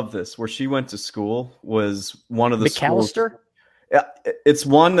going to love this. Where she went to school was one of the McAllister? schools. Yeah, it's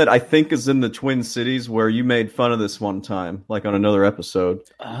one that I think is in the Twin Cities, where you made fun of this one time, like on another episode.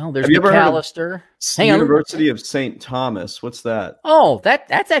 Oh, there's McAllister. University of St. Thomas. What's that? Oh,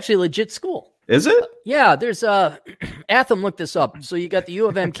 that's actually a legit school. Is it? Yeah, there's Atham looked this up. So you got the U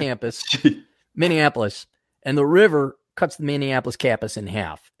of M campus, Minneapolis, and the river cuts the Minneapolis campus in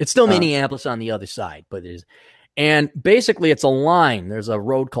half. It's still Minneapolis on the other side, but it is. And basically it's a line. There's a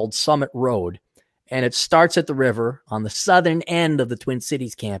road called Summit Road, and it starts at the river on the southern end of the Twin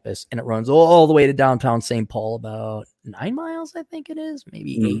Cities campus, and it runs all the way to downtown St. Paul, about 9 miles, I think it is,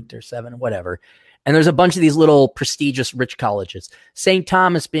 maybe 8 or 7, whatever. And there's a bunch of these little prestigious rich colleges, St.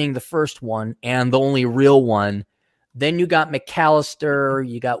 Thomas being the first one and the only real one. Then you got McAllister,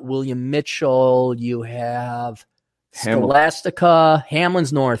 you got William Mitchell, you have Scholastica,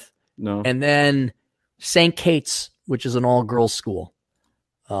 Hamlin's North, and then St. Kate's, which is an all-girls school.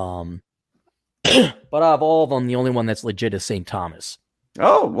 But out of all of them, the only one that's legit is St. Thomas.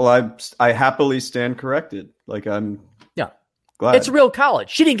 Oh, well, I happily stand corrected. Like, I'm glad. It's a real college.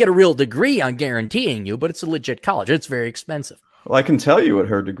 She didn't get a real degree on guaranteeing you, but it's a legit college. It's very expensive. Well, I can tell you what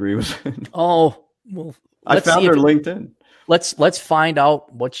her degree was in. Oh, well, I found her LinkedIn. Let's find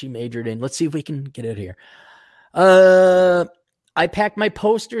out what she majored in. Let's see if we can get it here. I packed my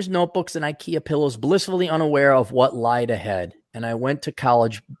posters, notebooks, and IKEA pillows, blissfully unaware of what lied ahead. And I went to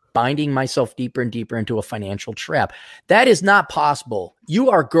college, binding myself deeper and deeper into a financial trap. That is not possible. You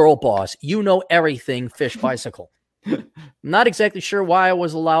are girl boss. You know everything, fish bicycle. I'm not exactly sure why I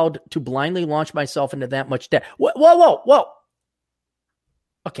was allowed to blindly launch myself into that much debt. Whoa.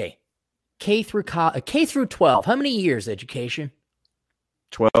 Okay. K through 12. How many years education?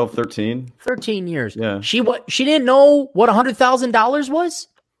 12, 13. 13 years. Yeah. She didn't know what $100,000 was?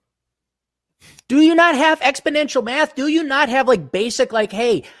 Do you not have exponential math? Do you not have like basic, like,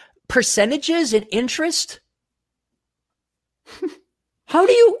 hey, percentages and interest? What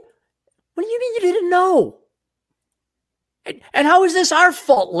do you mean you didn't know? And how is this our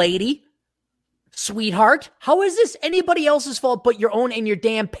fault, lady? Sweetheart? How is this anybody else's fault but your own and your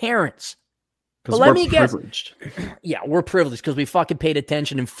damn parents? Because we're privileged. Yeah, we're privileged because we fucking paid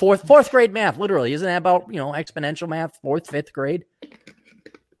attention in fourth grade math, literally. Isn't that about, exponential math, fifth grade?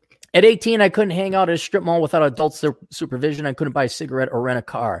 At 18, I couldn't hang out at a strip mall without adult supervision. I couldn't buy a cigarette or rent a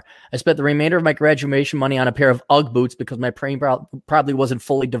car. I spent the remainder of my graduation money on a pair of UGG boots because my brain probably wasn't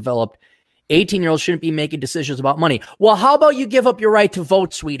fully developed. 18-year-olds shouldn't be making decisions about money. Well, how about you give up your right to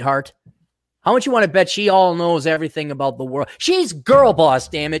vote, sweetheart? How much you want to bet she all knows everything about the world? She's girl boss,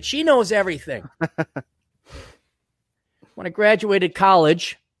 damn it. She knows everything. When I graduated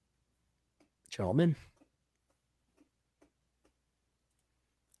college, gentlemen,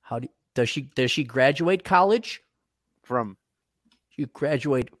 does she graduate college? You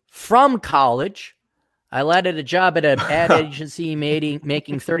graduate from college. I landed a job at an ad agency making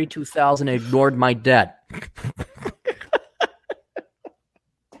 $32,000 and ignored my debt.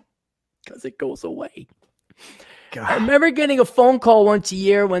 Because it goes away. God. I remember getting a phone call once a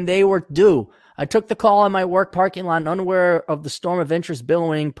year when they were due. I took the call in my work parking lot, unaware of the storm of interest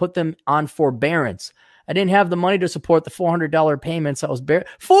billowing, put them on forbearance. I didn't have the money to support the $400 payments. I was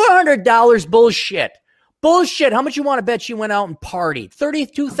 $400 bullshit. Bullshit. How much you want to bet she went out and partied?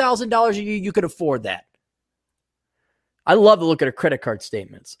 $32,000 a year, you could afford that. I love to look at her credit card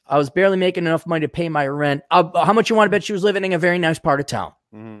statements. I was barely making enough money to pay my rent. How much you want to bet she was living in a very nice part of town?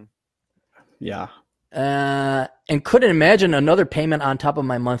 Mm-hmm. Yeah. And couldn't imagine another payment on top of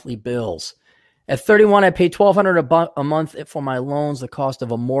my monthly bills. At 31, I paid $1,200 a month for my loans, the cost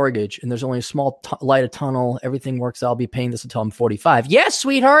of a mortgage, and there's only a small light of tunnel. Everything works. I'll be paying this until I'm 45. Yes,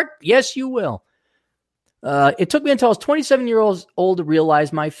 sweetheart. Yes, you will. It took me until I was 27 years old to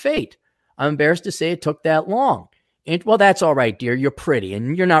realize my fate. I'm embarrassed to say it took that long. Well, that's all right, dear. You're pretty,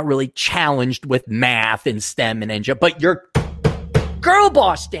 and you're not really challenged with math and STEM and engine, but you're girl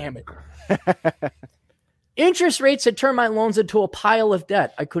boss, damn it. Interest rates had turned my loans into a pile of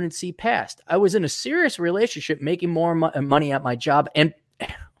debt I couldn't see past. I was in a serious relationship, making more money at my job, and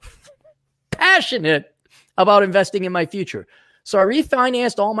passionate about investing in my future. So I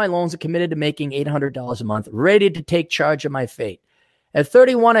refinanced all my loans and committed to making $800 a month, ready to take charge of my fate. At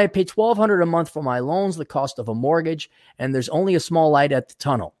 31, I paid $1,200 a month for my loans, the cost of a mortgage, and there's only a small light at the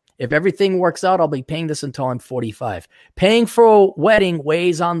tunnel. If everything works out, I'll be paying this until I'm 45. Paying for a wedding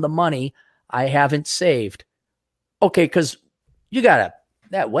weighs on the money I haven't saved. Okay, because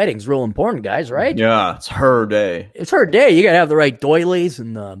that wedding's real important, guys, right? Yeah, it's her day. It's her day. You got to have the right doilies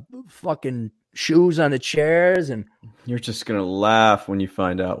and the fucking shoes on the chairs. And you're just going to laugh when you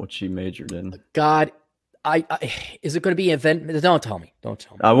find out what she majored in. God, is it going to be an event? Don't tell me.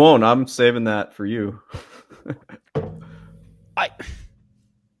 I won't. I'm saving that for you.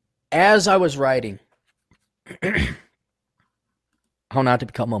 As I was writing How Not to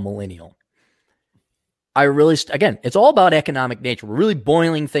Become a Millennial, I really, again, it's all about economic nature. We're really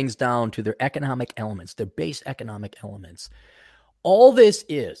boiling things down to their economic elements, their base economic elements. All this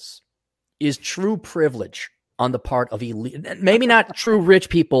is true privilege on the part of elite, maybe not true rich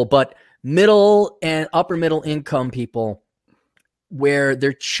people, but middle and upper middle income people, where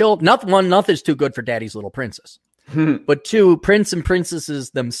their children, nothing's too good for daddy's little princess. But two, prince and princesses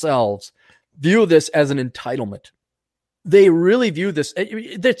themselves view this as an entitlement. They really view this.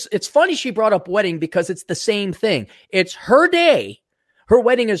 It's funny she brought up wedding because it's the same thing. It's her day. Her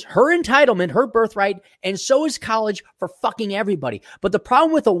wedding is her entitlement, her birthright, and so is college for fucking everybody. But the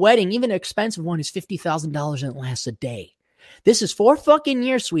problem with a wedding, even an expensive one, is $50,000 and it lasts a day. This is 4 fucking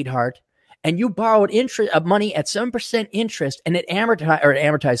years, sweetheart, and you borrowed money at 7% interest, and it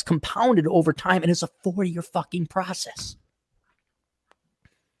amortized, compounded over time, and it's a 4-year fucking process.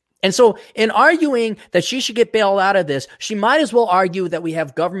 And so in arguing that she should get bailed out of this, she might as well argue that we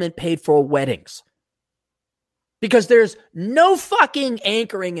have government paid for weddings. Because there's no fucking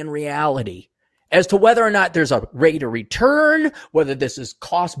anchoring in reality as to whether or not there's a rate of return, whether this is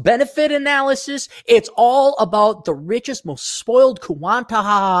cost-benefit analysis. It's all about the richest, most spoiled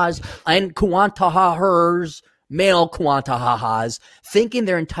Kuwantahas and Kuwantahahers male quantahahas thinking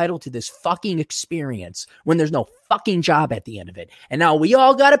they're entitled to this fucking experience when there's no fucking job at the end of it. And now we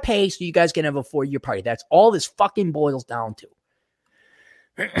all got to pay so you guys can have a 4-year party. That's all this fucking boils down to.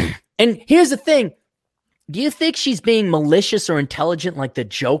 And here's the thing. Do you think she's being malicious or intelligent like the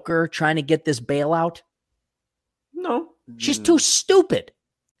Joker trying to get this bailout? No. She's too stupid.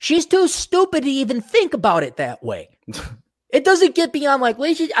 She's too stupid to even think about it that way. It doesn't get beyond like,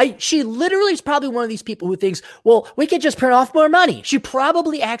 she literally is probably one of these people who thinks, well, we could just print off more money. She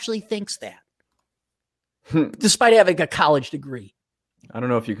probably actually thinks that, despite having a college degree. I don't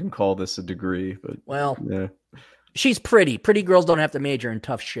know if you can call this a degree, but well, yeah. She's pretty. Pretty girls don't have to major in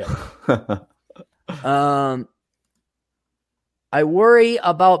tough shit. I worry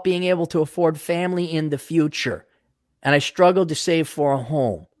about being able to afford family in the future, and I struggle to save for a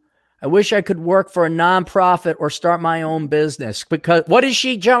home. I wish I could work for a nonprofit or start my own business. Because what is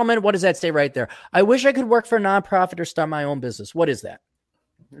she, gentlemen? What does that say right there? I wish I could work for a nonprofit or start my own business. What is that?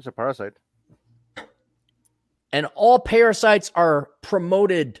 It's a parasite. And all parasites are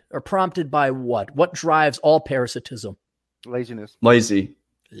promoted or prompted by what? What drives all parasitism? Laziness. Lazy.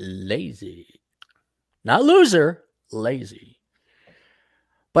 Not loser, lazy.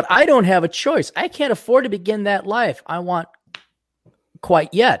 But I don't have a choice. I can't afford to begin that life I want quite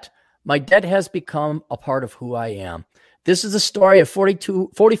yet. My debt has become a part of who I am. This is the story of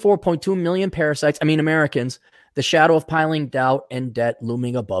 44.2 million Americans, the shadow of piling doubt and debt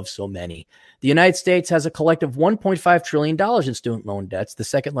looming above so many. The United States has a collective $1.5 trillion in student loan debts, the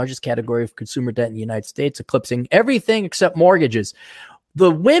second largest category of consumer debt in the United States, eclipsing everything except mortgages. The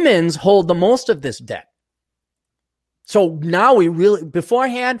women's hold the most of this debt. So now we really,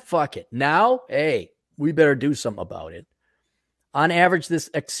 beforehand, fuck it. Now, hey, we better do something about it. On average, this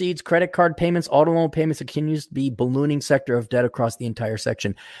exceeds credit card payments, auto loan payments, continues to be ballooning sector of debt across the entire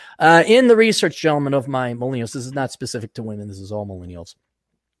section. In the research, gentlemen, of my millennials, this is not specific to women. This is all millennials.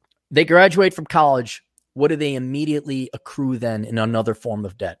 They graduate from college. What do they immediately accrue then in another form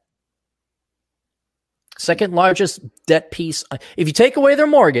of debt? Second largest debt piece. If you take away their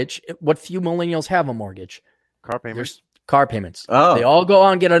mortgage, what few millennials have a mortgage? Car payments. There's car payments. Oh. They all go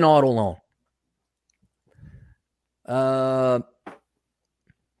out and get an auto loan.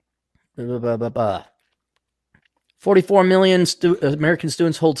 44 million American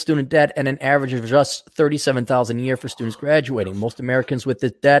students hold student debt at an average of just $37,000 a year for students graduating. Most Americans with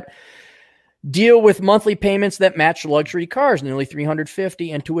this debt deal with monthly payments that match luxury cars, nearly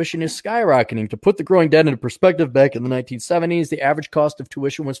 $350, and tuition is skyrocketing. To put the growing debt into perspective, back in the 1970s, the average cost of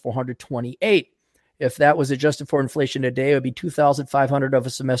tuition was $428. If that was adjusted for inflation today, it would be $2,500 of a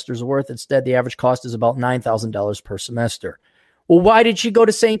semester's worth. Instead, the average cost is about $9,000 per semester. Well, why did she go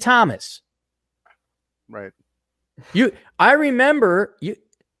to St. Thomas? Right. I remember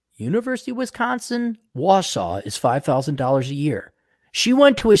University of Wisconsin, Wausau is $5,000 a year. She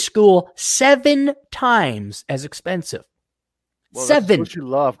went to a school 7 times as expensive. Well, 7. That's what she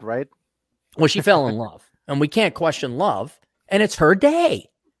loved, right? Well, she fell in love, and we can't question love. And it's her day.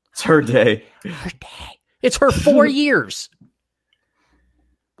 It's her day. Her day. It's her 4 years.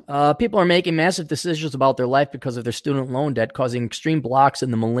 People are making massive decisions about their life because of their student loan debt, causing extreme blocks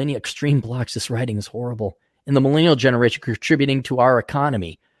in the millennial. Extreme blocks. This writing is horrible. In the millennial generation, contributing to our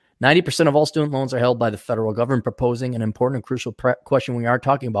economy. 90% of all student loans are held by the federal government, proposing an important and crucial question we are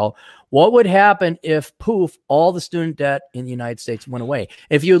talking about. What would happen if, poof, all the student debt in the United States went away?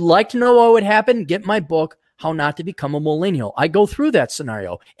 If you'd like to know what would happen, get my book, How Not to Become a Millennial. I go through that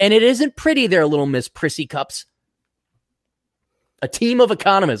scenario, and it isn't pretty there, little Miss Prissy Cups. A team of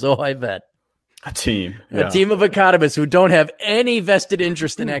economists. Oh, I bet. A team. Yeah. A team of economists who don't have any vested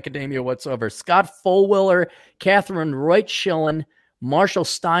interest in academia whatsoever. Scott Fulwiller, Catherine Reut-Schillen, Marshall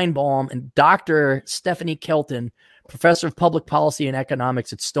Steinbaum, and Dr. Stephanie Kelton, professor of public policy and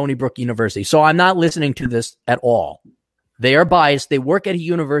economics at Stony Brook University. So I'm not listening to this at all. They are biased. They work at a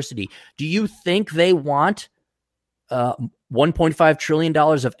university. Do you think they want $1.5 trillion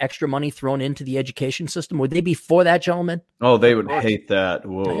of extra money thrown into the education system? Would they be for that, gentlemen? Oh, they would hate that.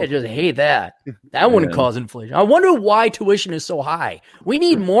 Whoa. I just hate that. That wouldn't cause inflation. I wonder why tuition is so high. We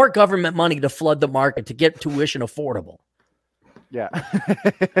need more government money to flood the market to get tuition affordable. Yeah.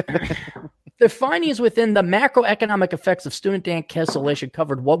 The findings within the macroeconomic effects of student debt cancellation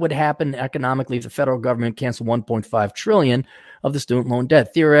covered what would happen economically if the federal government canceled $1.5 trillion of the student loan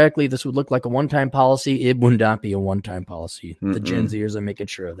debt. Theoretically, this would look like a one-time policy. It would not be a one-time policy. The Gen Zers are making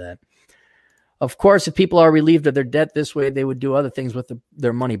sure of that. Of course, if people are relieved of their debt this way, they would do other things with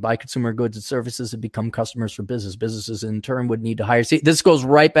their money, buy consumer goods and services and become customers for business. Businesses, in turn, would need to hire. See, this goes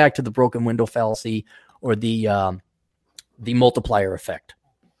right back to the broken window fallacy or the multiplier effect.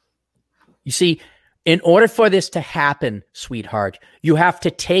 You see, In order for this to happen, sweetheart, you have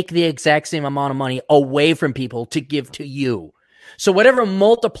to take the exact same amount of money away from people to give to you. So whatever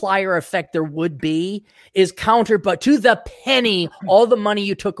multiplier effect there would be is countered, but to the penny, all the money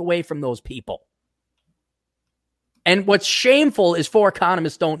you took away from those people. And what's shameful is 4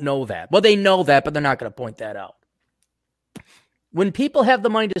 economists don't know that. Well, they know that, but they're not going to point that out. When people have the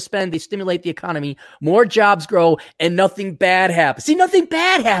money to spend, they stimulate the economy, more jobs grow, and nothing bad happens. See, nothing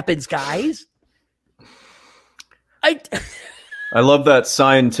bad happens, guys. I love that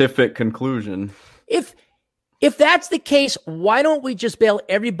scientific conclusion. If that's the case, why don't we just bail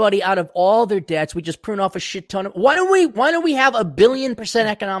everybody out of all their debts? We just prune off a shit ton of. Why don't we have 1 billion%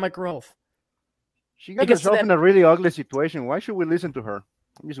 economic growth? She got herself in a really ugly situation. Why should we listen to her?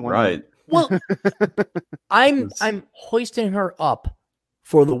 I'm just wondering. Right. Well, I'm hoisting her up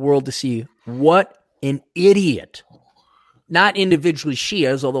for the world to see what an idiot. Not individually she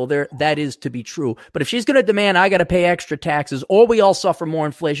is, although that is to be true. But if she's going to demand I got to pay extra taxes, or we all suffer more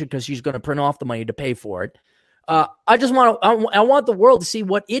inflation because she's going to print off the money to pay for it, I want the world to see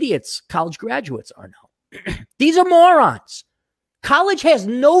what idiots college graduates are now. These are morons. College has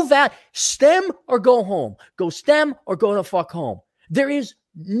no value. STEM or go home. Go STEM or go the fuck home. There is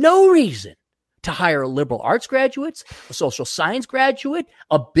no reason to hire a liberal arts graduate, a social science graduate,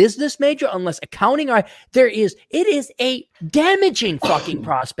 a business major, unless accounting it is a damaging fucking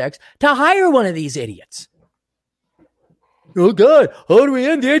prospect to hire one of these idiots. Oh God, how do we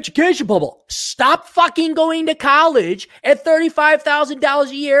end the education bubble? Stop fucking going to college at $35,000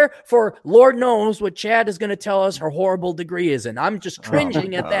 a year for Lord knows what Chad is going to tell us her horrible degree is in. I'm just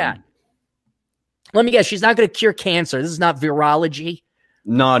cringing at that. Let me guess, she's not going to cure cancer. This is not virology.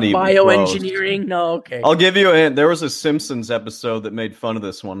 Not even bioengineering. Close. No, okay. I'll give you a hint. There was a Simpsons episode that made fun of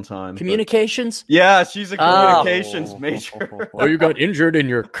this one time. Communications? Yeah, she's a communications major. Well, you got injured and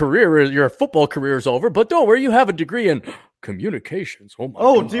your football career is over, but don't worry, you have a degree in communications.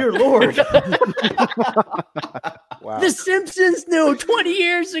 Oh, dear Lord. Wow. The Simpsons knew 20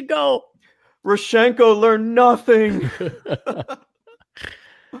 years ago. Roshenko learned nothing.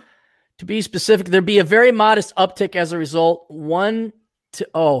 To be specific, there'd be a very modest uptick as a result.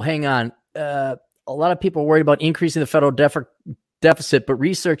 Hang on. A lot of people are worried about increasing the federal deficit, but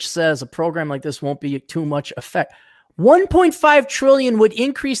research says a program like this won't be too much effect. 1.5 trillion would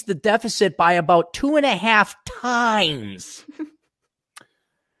increase the deficit by about 2.5 times.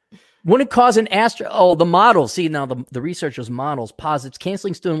 Wouldn't cause an the models. See, now the researchers' models posits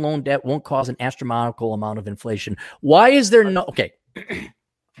canceling student loan debt won't cause an astronomical amount of inflation. Why is there no? Okay,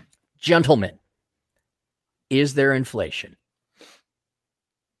 gentlemen, is there inflation?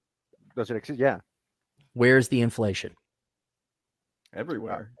 Does it exist? Yeah. Where's the inflation?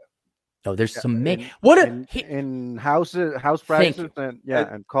 Everywhere. Oh, there's some. In house prices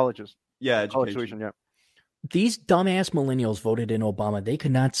and colleges. Yeah, college tuition. Yeah. These dumbass millennials voted in Obama. They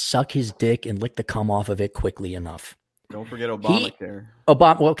could not suck his dick and lick the cum off of it quickly enough. Don't forget Obamacare.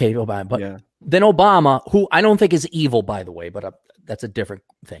 Obama. But then Obama, who I don't think is evil, by the way, but that's a different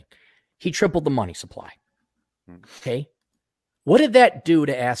thing. He tripled the money supply. Okay. What did that do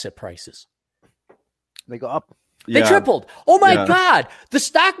to asset prices? They go up. They tripled. Oh my God. The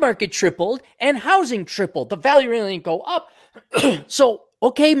stock market tripled and housing tripled. The value really didn't go up. So,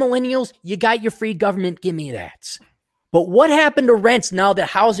 okay, millennials, you got your free government. Give me that. But what happened to rents now that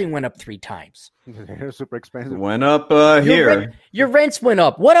housing went up 3 times? They're super expensive. Went up here. Your rents went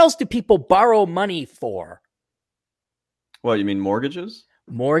up. What else do people borrow money for? What, you mean mortgages?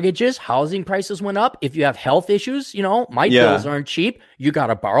 Mortgages, housing prices went up. If you have health issues, my bills aren't cheap. You got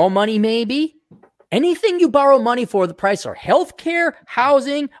to borrow money maybe. Anything you borrow money for, the price are healthcare,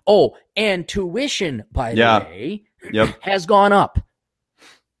 housing, and tuition, by the way, has gone up.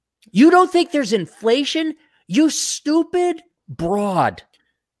 You don't think there's inflation? You stupid broad.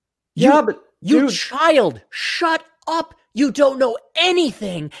 You child, shut up. You don't know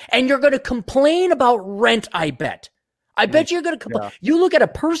anything, and you're going to complain about rent, I bet. I bet you're going to complain. Yeah. You look at a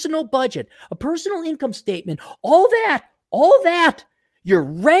personal budget, a personal income statement, all that. Your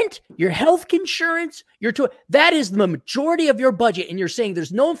rent, your health insurance, that is the majority of your budget, and you're saying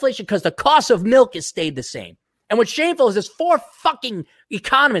there's no inflation because the cost of milk has stayed the same. And what's shameful is there's 4 fucking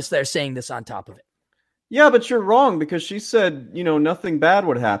economists that are saying this on top of it. Yeah, but you're wrong because she said, nothing bad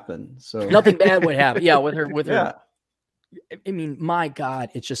would happen. So nothing bad would happen. Yeah, with her. I mean, my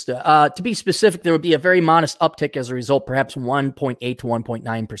God, it's just to be specific, there would be a very modest uptick as a result, perhaps 1.8 to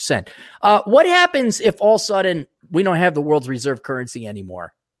 1.9%. What happens if all of a sudden we don't have the world's reserve currency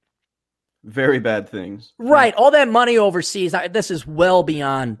anymore? Very bad things. Right. All that money overseas. This is well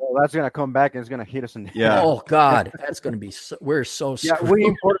beyond. Well, that's gonna come back and it's gonna hit us in the head. Yeah. Oh God, that's going to be. We're so Yeah, screwed. we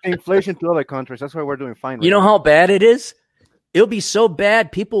import inflation to other countries. That's why we're doing fine. You know how bad it is? It'll be so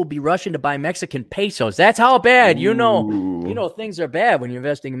bad, people will be rushing to buy Mexican pesos. That's how bad. You know things are bad when you're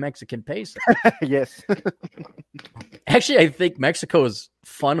investing in Mexican pesos. Yes. Actually, I think Mexico's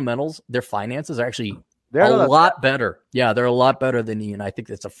fundamentals, their finances are actually They're a not lot better. Yeah, they're a lot better than the United. I think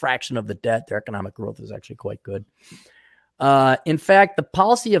it's a fraction of the debt. Their economic growth is actually quite good. In fact, the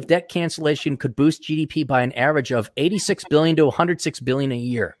policy of debt cancellation could boost GDP by an average of $86 billion to $106 billion a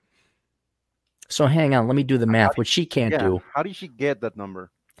year. So hang on, let me do the math, which she can't do. How did she get that number?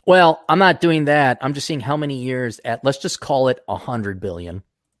 Well, I'm not doing that. I'm just seeing how many years at, let's just call it 100 billion.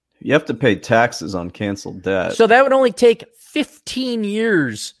 You have to pay taxes on canceled debt. So that would only take 15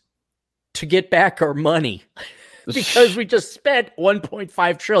 years to get back our money because we just spent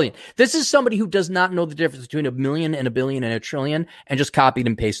 1.5 trillion. This is somebody who does not know the difference between a million and a billion and a trillion and just copied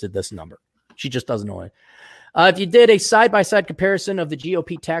and pasted this number. She just doesn't know it. If you did a side-by-side comparison of the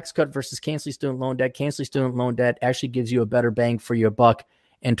GOP tax cut versus canceling student loan debt actually gives you a better bang for your buck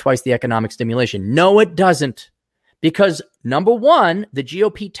and twice the economic stimulation. No, it doesn't. Because number one, the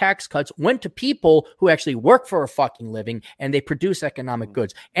GOP tax cuts went to people who actually work for a fucking living and they produce economic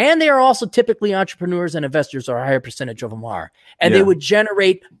goods. And they are also typically entrepreneurs and investors, or a higher percentage of them are. And they would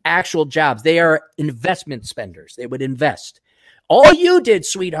generate actual jobs. They are investment spenders. They would invest. All you did,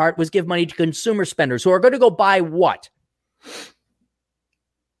 sweetheart, was give money to consumer spenders who are going to go buy what?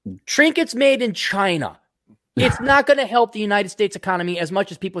 Trinkets made in China. It's not going to help the United States economy as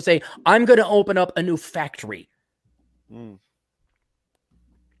much as people say, I'm going to open up a new factory.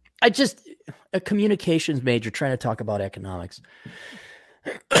 A communications major trying to talk about economics.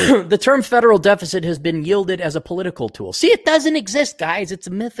 The term federal deficit has been yielded as a political tool. See, it doesn't exist, guys. It's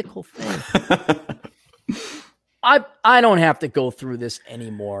a mythical thing. I don't have to go through this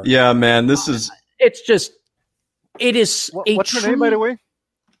anymore. Yeah, man, it is. What's her name, by the way?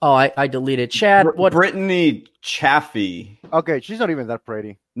 Oh, I deleted Chad. What? Brittany Chaffee. Okay, she's not even that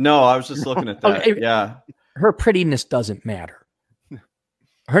pretty. No, I was just looking at that. Okay. Yeah. Her prettiness doesn't matter.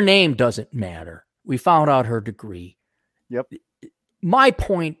 Her name doesn't matter. We found out her degree. Yep. My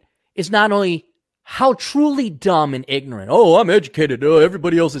point is not only how truly dumb and ignorant. Oh, I'm educated. Oh,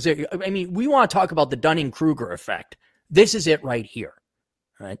 everybody else is. I mean, we want to talk about the Dunning-Kruger effect. This is it right here,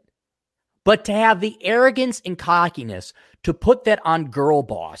 right? But to have the arrogance and cockiness to put that on Girl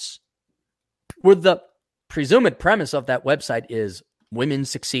Boss, where the presumed premise of that website is women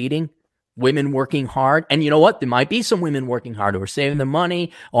succeeding, women working hard. And you know what? There might be some women working hard who are saving their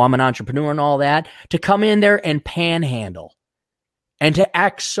money. Oh, I'm an entrepreneur and all that. To come in there and panhandle and to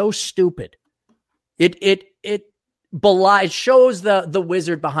act so stupid. It belies, shows the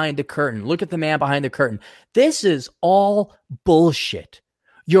wizard behind the curtain. Look at the man behind the curtain. This is all bullshit.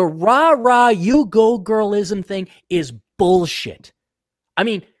 Your rah-rah, you go girlism thing is bullshit. I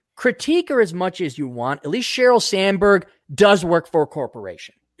mean, critique her as much as you want. At least Sheryl Sandberg does work for a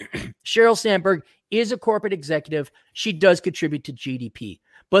corporation. Sheryl Sandberg is a corporate executive. She does contribute to GDP.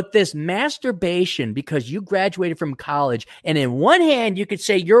 But this masturbation because you graduated from college, and in one hand you could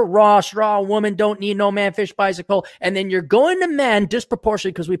say you're raw, straw woman, don't need no man, fish, bicycle, and then you're going to men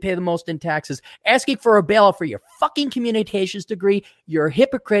disproportionately because we pay the most in taxes, asking for a bailout for your fucking communications degree. You're a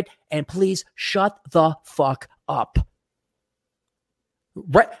hypocrite, and please shut the fuck up.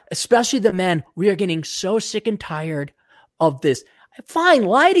 Right, especially the men. We are getting so sick and tired of this. Fine,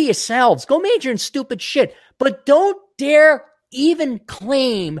 lie to yourselves. Go major in stupid shit, but don't dare even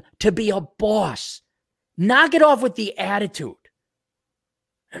claim to be a boss. Knock it off with the attitude.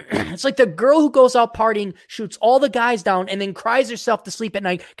 It's like the girl who goes out partying, shoots all the guys down, and then cries herself to sleep at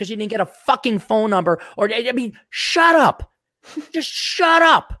night because she didn't get a fucking phone number. Or, I mean, shut up. Just shut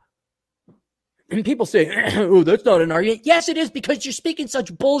up. And people say, oh, that's not an argument. Yes, it is, because you're speaking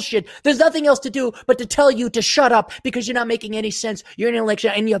such bullshit. There's nothing else to do but to tell you to shut up because you're not making any sense. You're an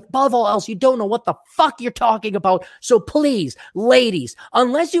intellectual, and above all else, you don't know what the fuck you're talking about. So please, ladies,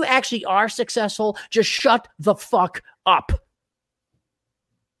 unless you actually are successful, just shut the fuck up.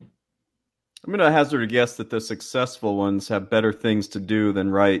 I'm going to hazard a guess that the successful ones have better things to do than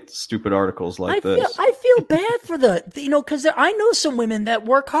write stupid articles like this. I feel bad for because I know some women that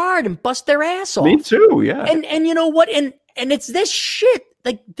work hard and bust their ass off. Me too, yeah. And you know what? And it's this shit.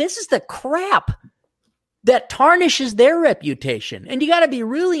 Like, this is the crap that tarnishes their reputation. And you got to be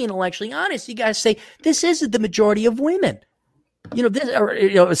really intellectually honest. You got to say, this isn't the majority of women.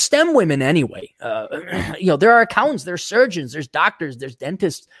 STEM women anyway. There are accountants, there's surgeons, there's doctors, there's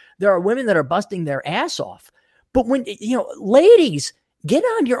dentists. There are women that are busting their ass off. But when, ladies, Get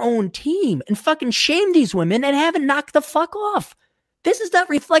on your own team and fucking shame these women and have it knock the fuck off. This is not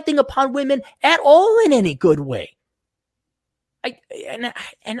reflecting upon women at all in any good way.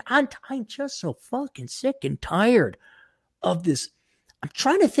 I'm just so fucking sick and tired of this. I'm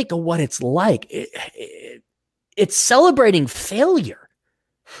trying to think of what it's like. It's celebrating failure.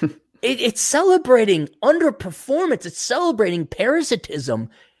 It's celebrating underperformance. It's celebrating parasitism.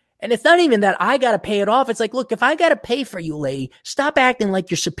 And it's not even that I got to pay it off. It's like, look, if I got to pay for you, lady, stop acting like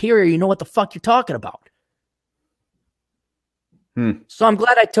you're superior. You know what the fuck you're talking about. So I'm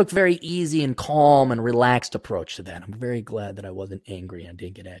glad I took very easy and calm and relaxed approach to that. I'm very glad that I wasn't angry and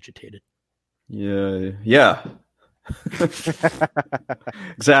didn't get agitated. Yeah.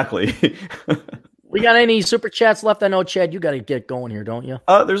 Exactly. We got any super chats left? I know, Chad, you got to get going here, don't you?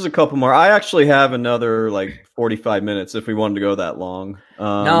 There's a couple more. I actually have another 45 minutes if we wanted to go that long.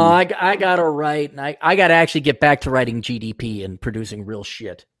 No, I got to write, and I got to actually get back to writing GDP and producing real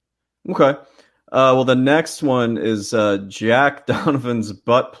shit. Okay. Well, the next one is Jack Donovan's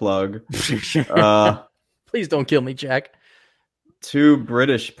butt plug. Please don't kill me, Jack. £2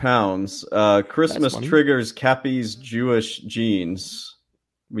 British. Christmas triggers Cappy's Jewish genes.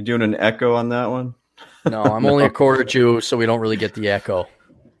 We doing an echo on that one? No, I'm only a quarter Jew, so we don't really get the echo.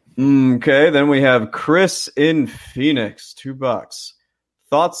 Okay, then we have Chris in Phoenix, $2.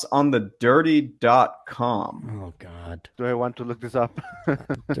 Thoughts on the dirty.com? Oh, God. Do I want to look this up?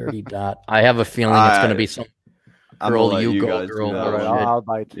 Dirty dot. I have a feeling it's going to be some girl you go girl. All right, I'll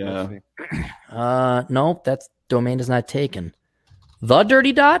buy it. Yeah. No, that domain is not taken. The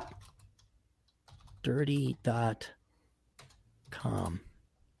dirty dot? Dirty.com.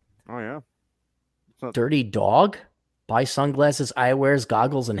 Oh, yeah. Dirty dog? Buy sunglasses, eyewears,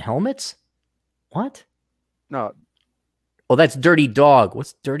 goggles, and helmets? What? No. Oh, that's dirty dog.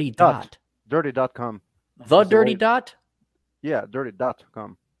 What's dirty dot? Dirty.com. The dirty dot? Yeah,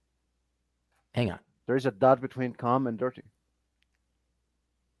 dirty.com. Hang on. There's a dot between com and dirty.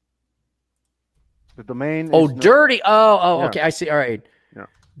 The domain is dirty. Yeah. Okay. I see. All right. Yeah.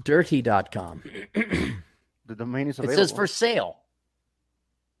 Dirty.com. The domain is available. It says for sale.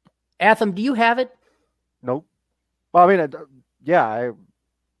 Atham, do you have it? Nope. Well, I mean,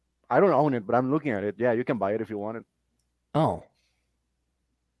 I don't own it, but I'm looking at it. Yeah, you can buy it if you want it. Oh.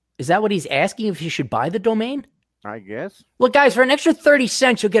 Is that what he's asking, if you should buy the domain? I guess. Look, guys, for an extra 30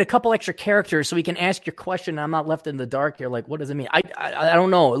 cents, you'll get a couple extra characters so we can ask your question. I'm not left in the dark here. Like, what does it mean? I don't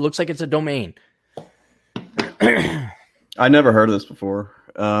know. It looks like it's a domain. I never heard of this before.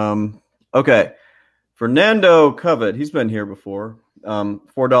 Okay. Fernando Covet, he's been here before.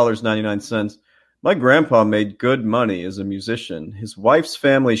 $4.99. My grandpa made good money as a musician. His wife's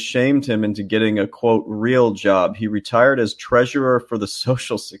family shamed him into getting a, quote, real job. He retired as treasurer for the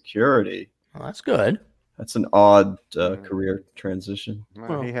Social Security. Well, that's good. That's an odd career transition.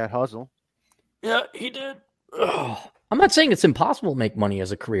 Well, he had hustle. Yeah, he did. Ugh. I'm not saying it's impossible to make money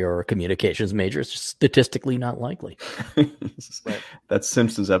as a career or a communications major. It's just statistically not likely. That's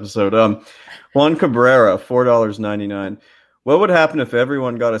Simpsons episode. Juan Cabrera, $4.99. What would happen if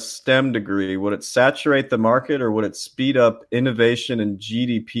everyone got a STEM degree? Would it saturate the market or would it speed up innovation and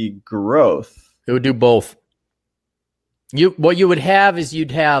GDP growth? It would do both. What you would have is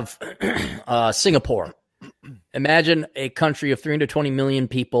you'd have Singapore. Imagine a country of 320 million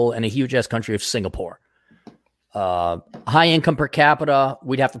people and a huge-ass country of Singapore. High income per capita.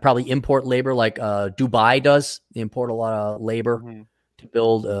 We'd have to probably import labor like Dubai does. They import a lot of labor to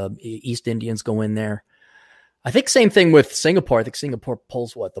build. East Indians go in there. I think same thing with Singapore. I think Singapore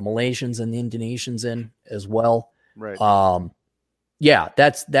pulls the Malaysians and the Indonesians in as well. Right. Yeah,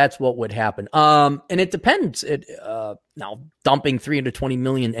 that's what would happen. And it depends. Now dumping 320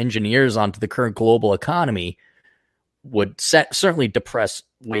 million engineers onto the current global economy would certainly depress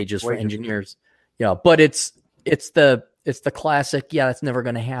wages for engineers. Yeah, but it's the classic. Yeah, that's never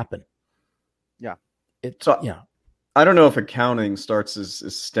going to happen. Yeah. I don't know if accounting starts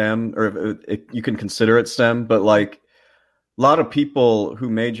as STEM or if you can consider it STEM, but like a lot of people who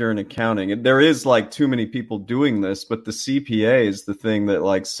major in accounting, there is too many people doing this, but the CPA is the thing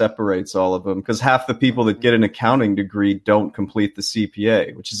that separates all of them because half the people that get an accounting degree don't complete the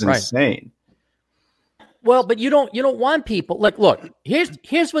CPA, which is insane. Well, but you don't want people look,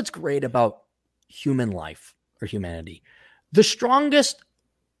 here's what's great about human life or humanity. The strongest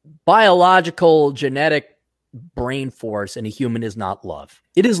biological genetic brain force in a human is not love.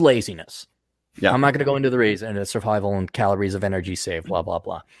 It is laziness. Yeah. I'm not going to go into the reason and survival and calories of energy saved, blah, blah,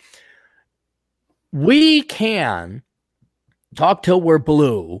 blah. We can talk till we're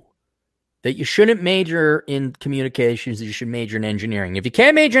blue that you shouldn't major in communications, that you should major in engineering. If you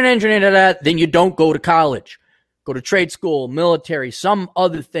can't major in engineering, then you don't go to college. Go to trade school, military, some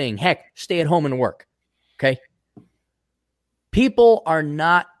other thing. Heck, stay at home and work. Okay? People are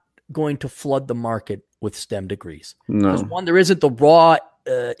not going to flood the market with STEM degrees. No. Because one, there isn't the raw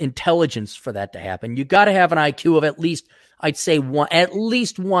intelligence for that to happen. You got to have an IQ of at least, I'd say, at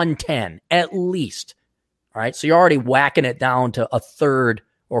least 110. At least. All right? So you're already whacking it down to a third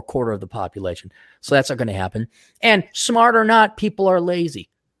or a quarter of the population. So that's not going to happen. And smart or not, people are lazy.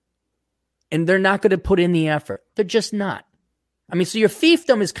 And they're not going to put in the effort. They're just not. I mean, so your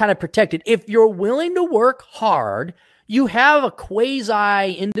fiefdom is kind of protected. If you're willing to work hard, you have a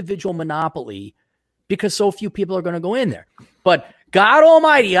quasi-individual monopoly because so few people are going to go in there. But God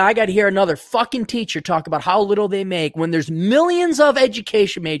almighty, I got to hear another fucking teacher talk about how little they make when there's millions of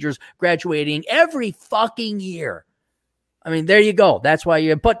education majors graduating every fucking year. I mean, there you go. That's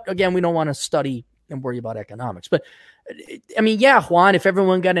why but again, we don't want to study and worry about economics. But I mean, yeah, Juan, if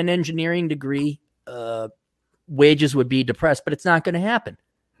everyone got an engineering degree, wages would be depressed, but it's not going to happen.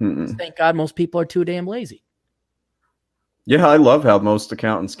 Thank God most people are too damn lazy. Yeah, I love how most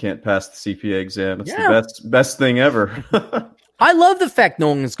accountants can't pass the CPA exam. It's the best thing ever. I love the fact no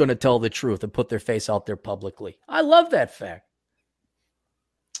one's going to tell the truth and put their face out there publicly. I love that fact.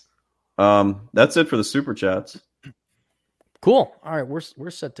 That's it for the super chats. Cool. All right,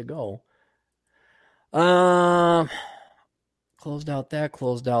 we're set to go. Closed out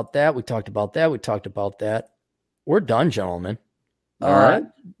that. We talked about that. We're done, gentlemen. All right.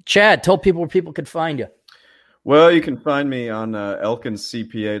 Chad, tell people where people could find you. Well, you can find me on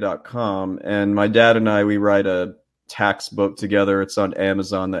elkinscpa.com. And my dad and I, we write a tax book together. It's on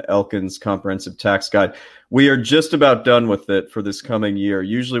Amazon, the Elkins Comprehensive Tax Guide. We are just about done with it for this coming year.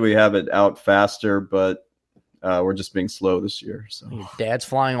 Usually we have it out faster, but we're just being slow this year. So your dad's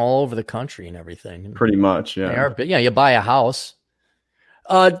flying all over the country and everything. Pretty much, yeah. You buy a house.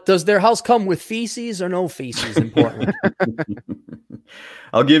 Does their house come with feces or no feces in Portland?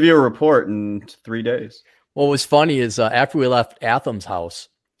 I'll give you a report in 3 days. What was funny is after we left Atham's house,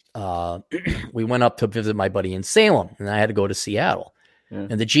 we went up to visit my buddy in Salem, and I had to go to Seattle. Yeah.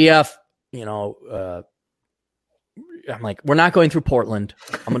 And the GF, I'm like, we're not going through Portland.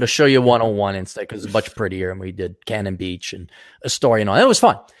 I'm going to show you 101 instead because it's much prettier. And we did Cannon Beach and Astoria and all. It was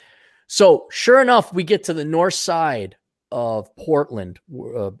fun. So sure enough, we get to the north side of Portland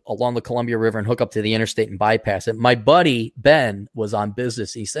along the Columbia River and hook up to the interstate and bypass it. My buddy, Ben, was on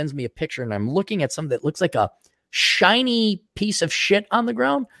business. He sends me a picture and I'm looking at something that looks like a shiny piece of shit on the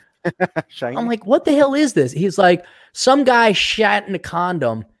ground. I'm like, what the hell is this? He's like, some guy shat in a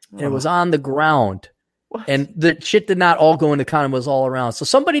condom and it was on the ground. What? And the shit did not all go in the condom, it was all around. So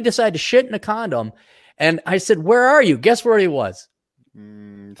somebody decided to shit in a condom. And I said, where are you? Guess where he was?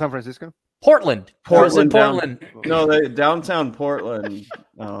 San Francisco? Portland. Portland. Downtown Portland.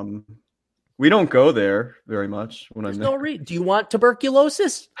 We don't go there very much. Do you want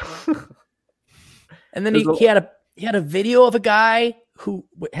tuberculosis? And then he had a video of a guy who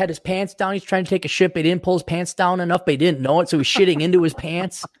had his pants down. He's trying to take a shit, but he didn't pull his pants down enough, but he didn't know it, so he's shitting into his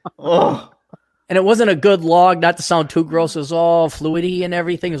pants. Oh. And it wasn't a good log, not to sound too gross. It was all fluidy and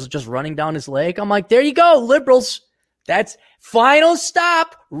everything. It was just running down his leg. I'm like, there you go, liberals. That's final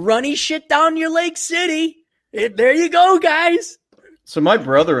stop. Runny shit down your Lake City. There you go, guys. So my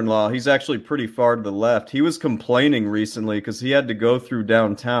brother-in-law, he's actually pretty far to the left. He was complaining recently because he had to go through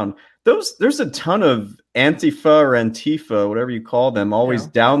downtown. There's a ton of Antifa, whatever you call them, always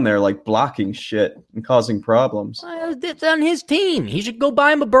down there, like blocking shit and causing problems. It's on his team. He should go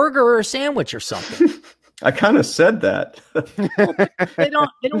buy him a burger or a sandwich or something. I kind of said that. They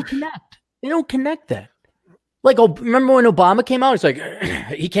don't connect. They don't connect that. Like, remember when Obama came out? It's like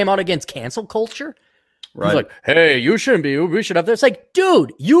he came out against cancel culture. Right. He's like, hey, you shouldn't be. We should have this. Like,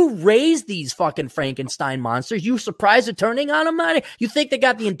 dude, you raised these fucking Frankenstein monsters. You surprised at turning on them? You think they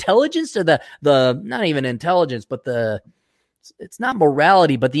got the intelligence or the not even intelligence, but it's not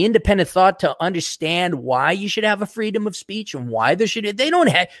morality, but the independent thought to understand why you should have a freedom of speech and why they don't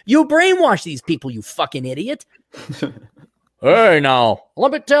have. You brainwash these people, you fucking idiot. Hey, now,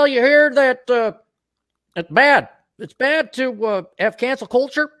 let me tell you here that it's bad. It's bad to have cancel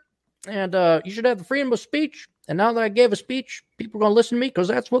culture. And you should have the freedom of speech. And now that I gave a speech, people are going to listen to me because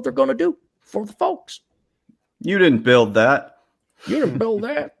that's what they're going to do for the folks. You didn't build that. You didn't build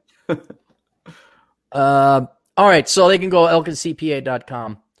that. All right. So they can go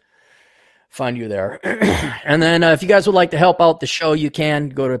elkinscpa.com. Find you there. And then if you guys would like to help out the show, you can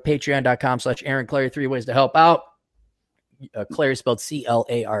go to patreon.com/Aaron Clarey. 3 ways to help out. Clarey spelled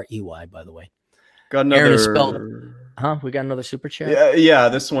Clarey, by the way. Got another. Aaron is spelled. We got another super chat. Yeah.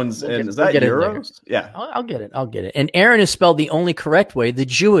 This one's in. Is that euros? Yeah, I'll get it. And Aaron is spelled the only correct way, the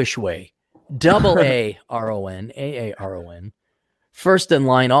Jewish way. AARON, AARON. First in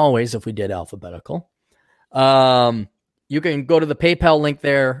line always if we did alphabetical. You can go to the PayPal link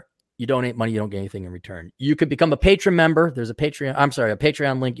there. You donate money, you don't get anything in return. You could become a patron member. There's a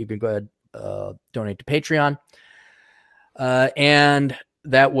Patreon link. You can go ahead donate to Patreon. And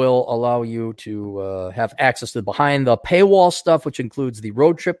that will allow you to have access to the behind the paywall stuff, which includes the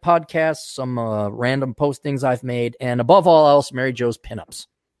road trip podcast, some random postings I've made, and above all else, Mary Jo's pinups,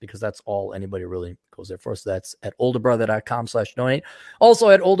 because that's all anybody really goes there for. So that's at olderbrother.com/donate. Also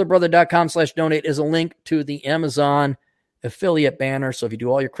at olderbrother.com/donate is a link to the Amazon affiliate banner. So if you do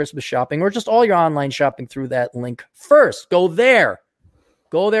all your Christmas shopping or just all your online shopping through that link first, go there,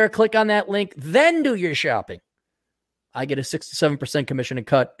 click on that link, then do your shopping. I get a 6 to 7% commission and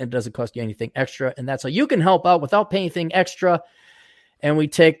cut, and it doesn't cost you anything extra. And that's how you can help out without paying anything extra. And we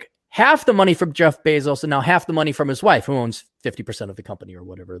take half the money from Jeff Bezos and now half the money from his wife, who owns 50% of the company or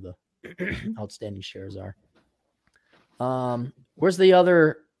whatever the outstanding shares are. Where's the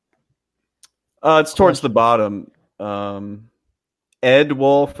other? It's towards the bottom. Ed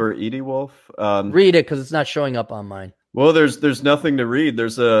Wolf or Edie Wolf. Read it because it's not showing up on mine. Well, there's nothing to read.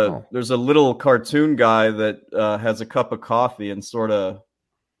 There's a little cartoon guy that has a cup of coffee and sort of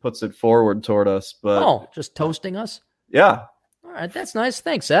puts it forward toward us. But just toasting us? Yeah. All right, that's nice.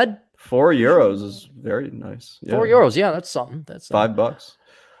 Thanks, Ed. €4 is very nice. Yeah. €4, yeah, that's something. That's $5.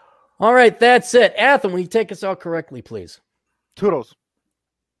 All right, that's it. Atham, will you take us out correctly, please? Toodles.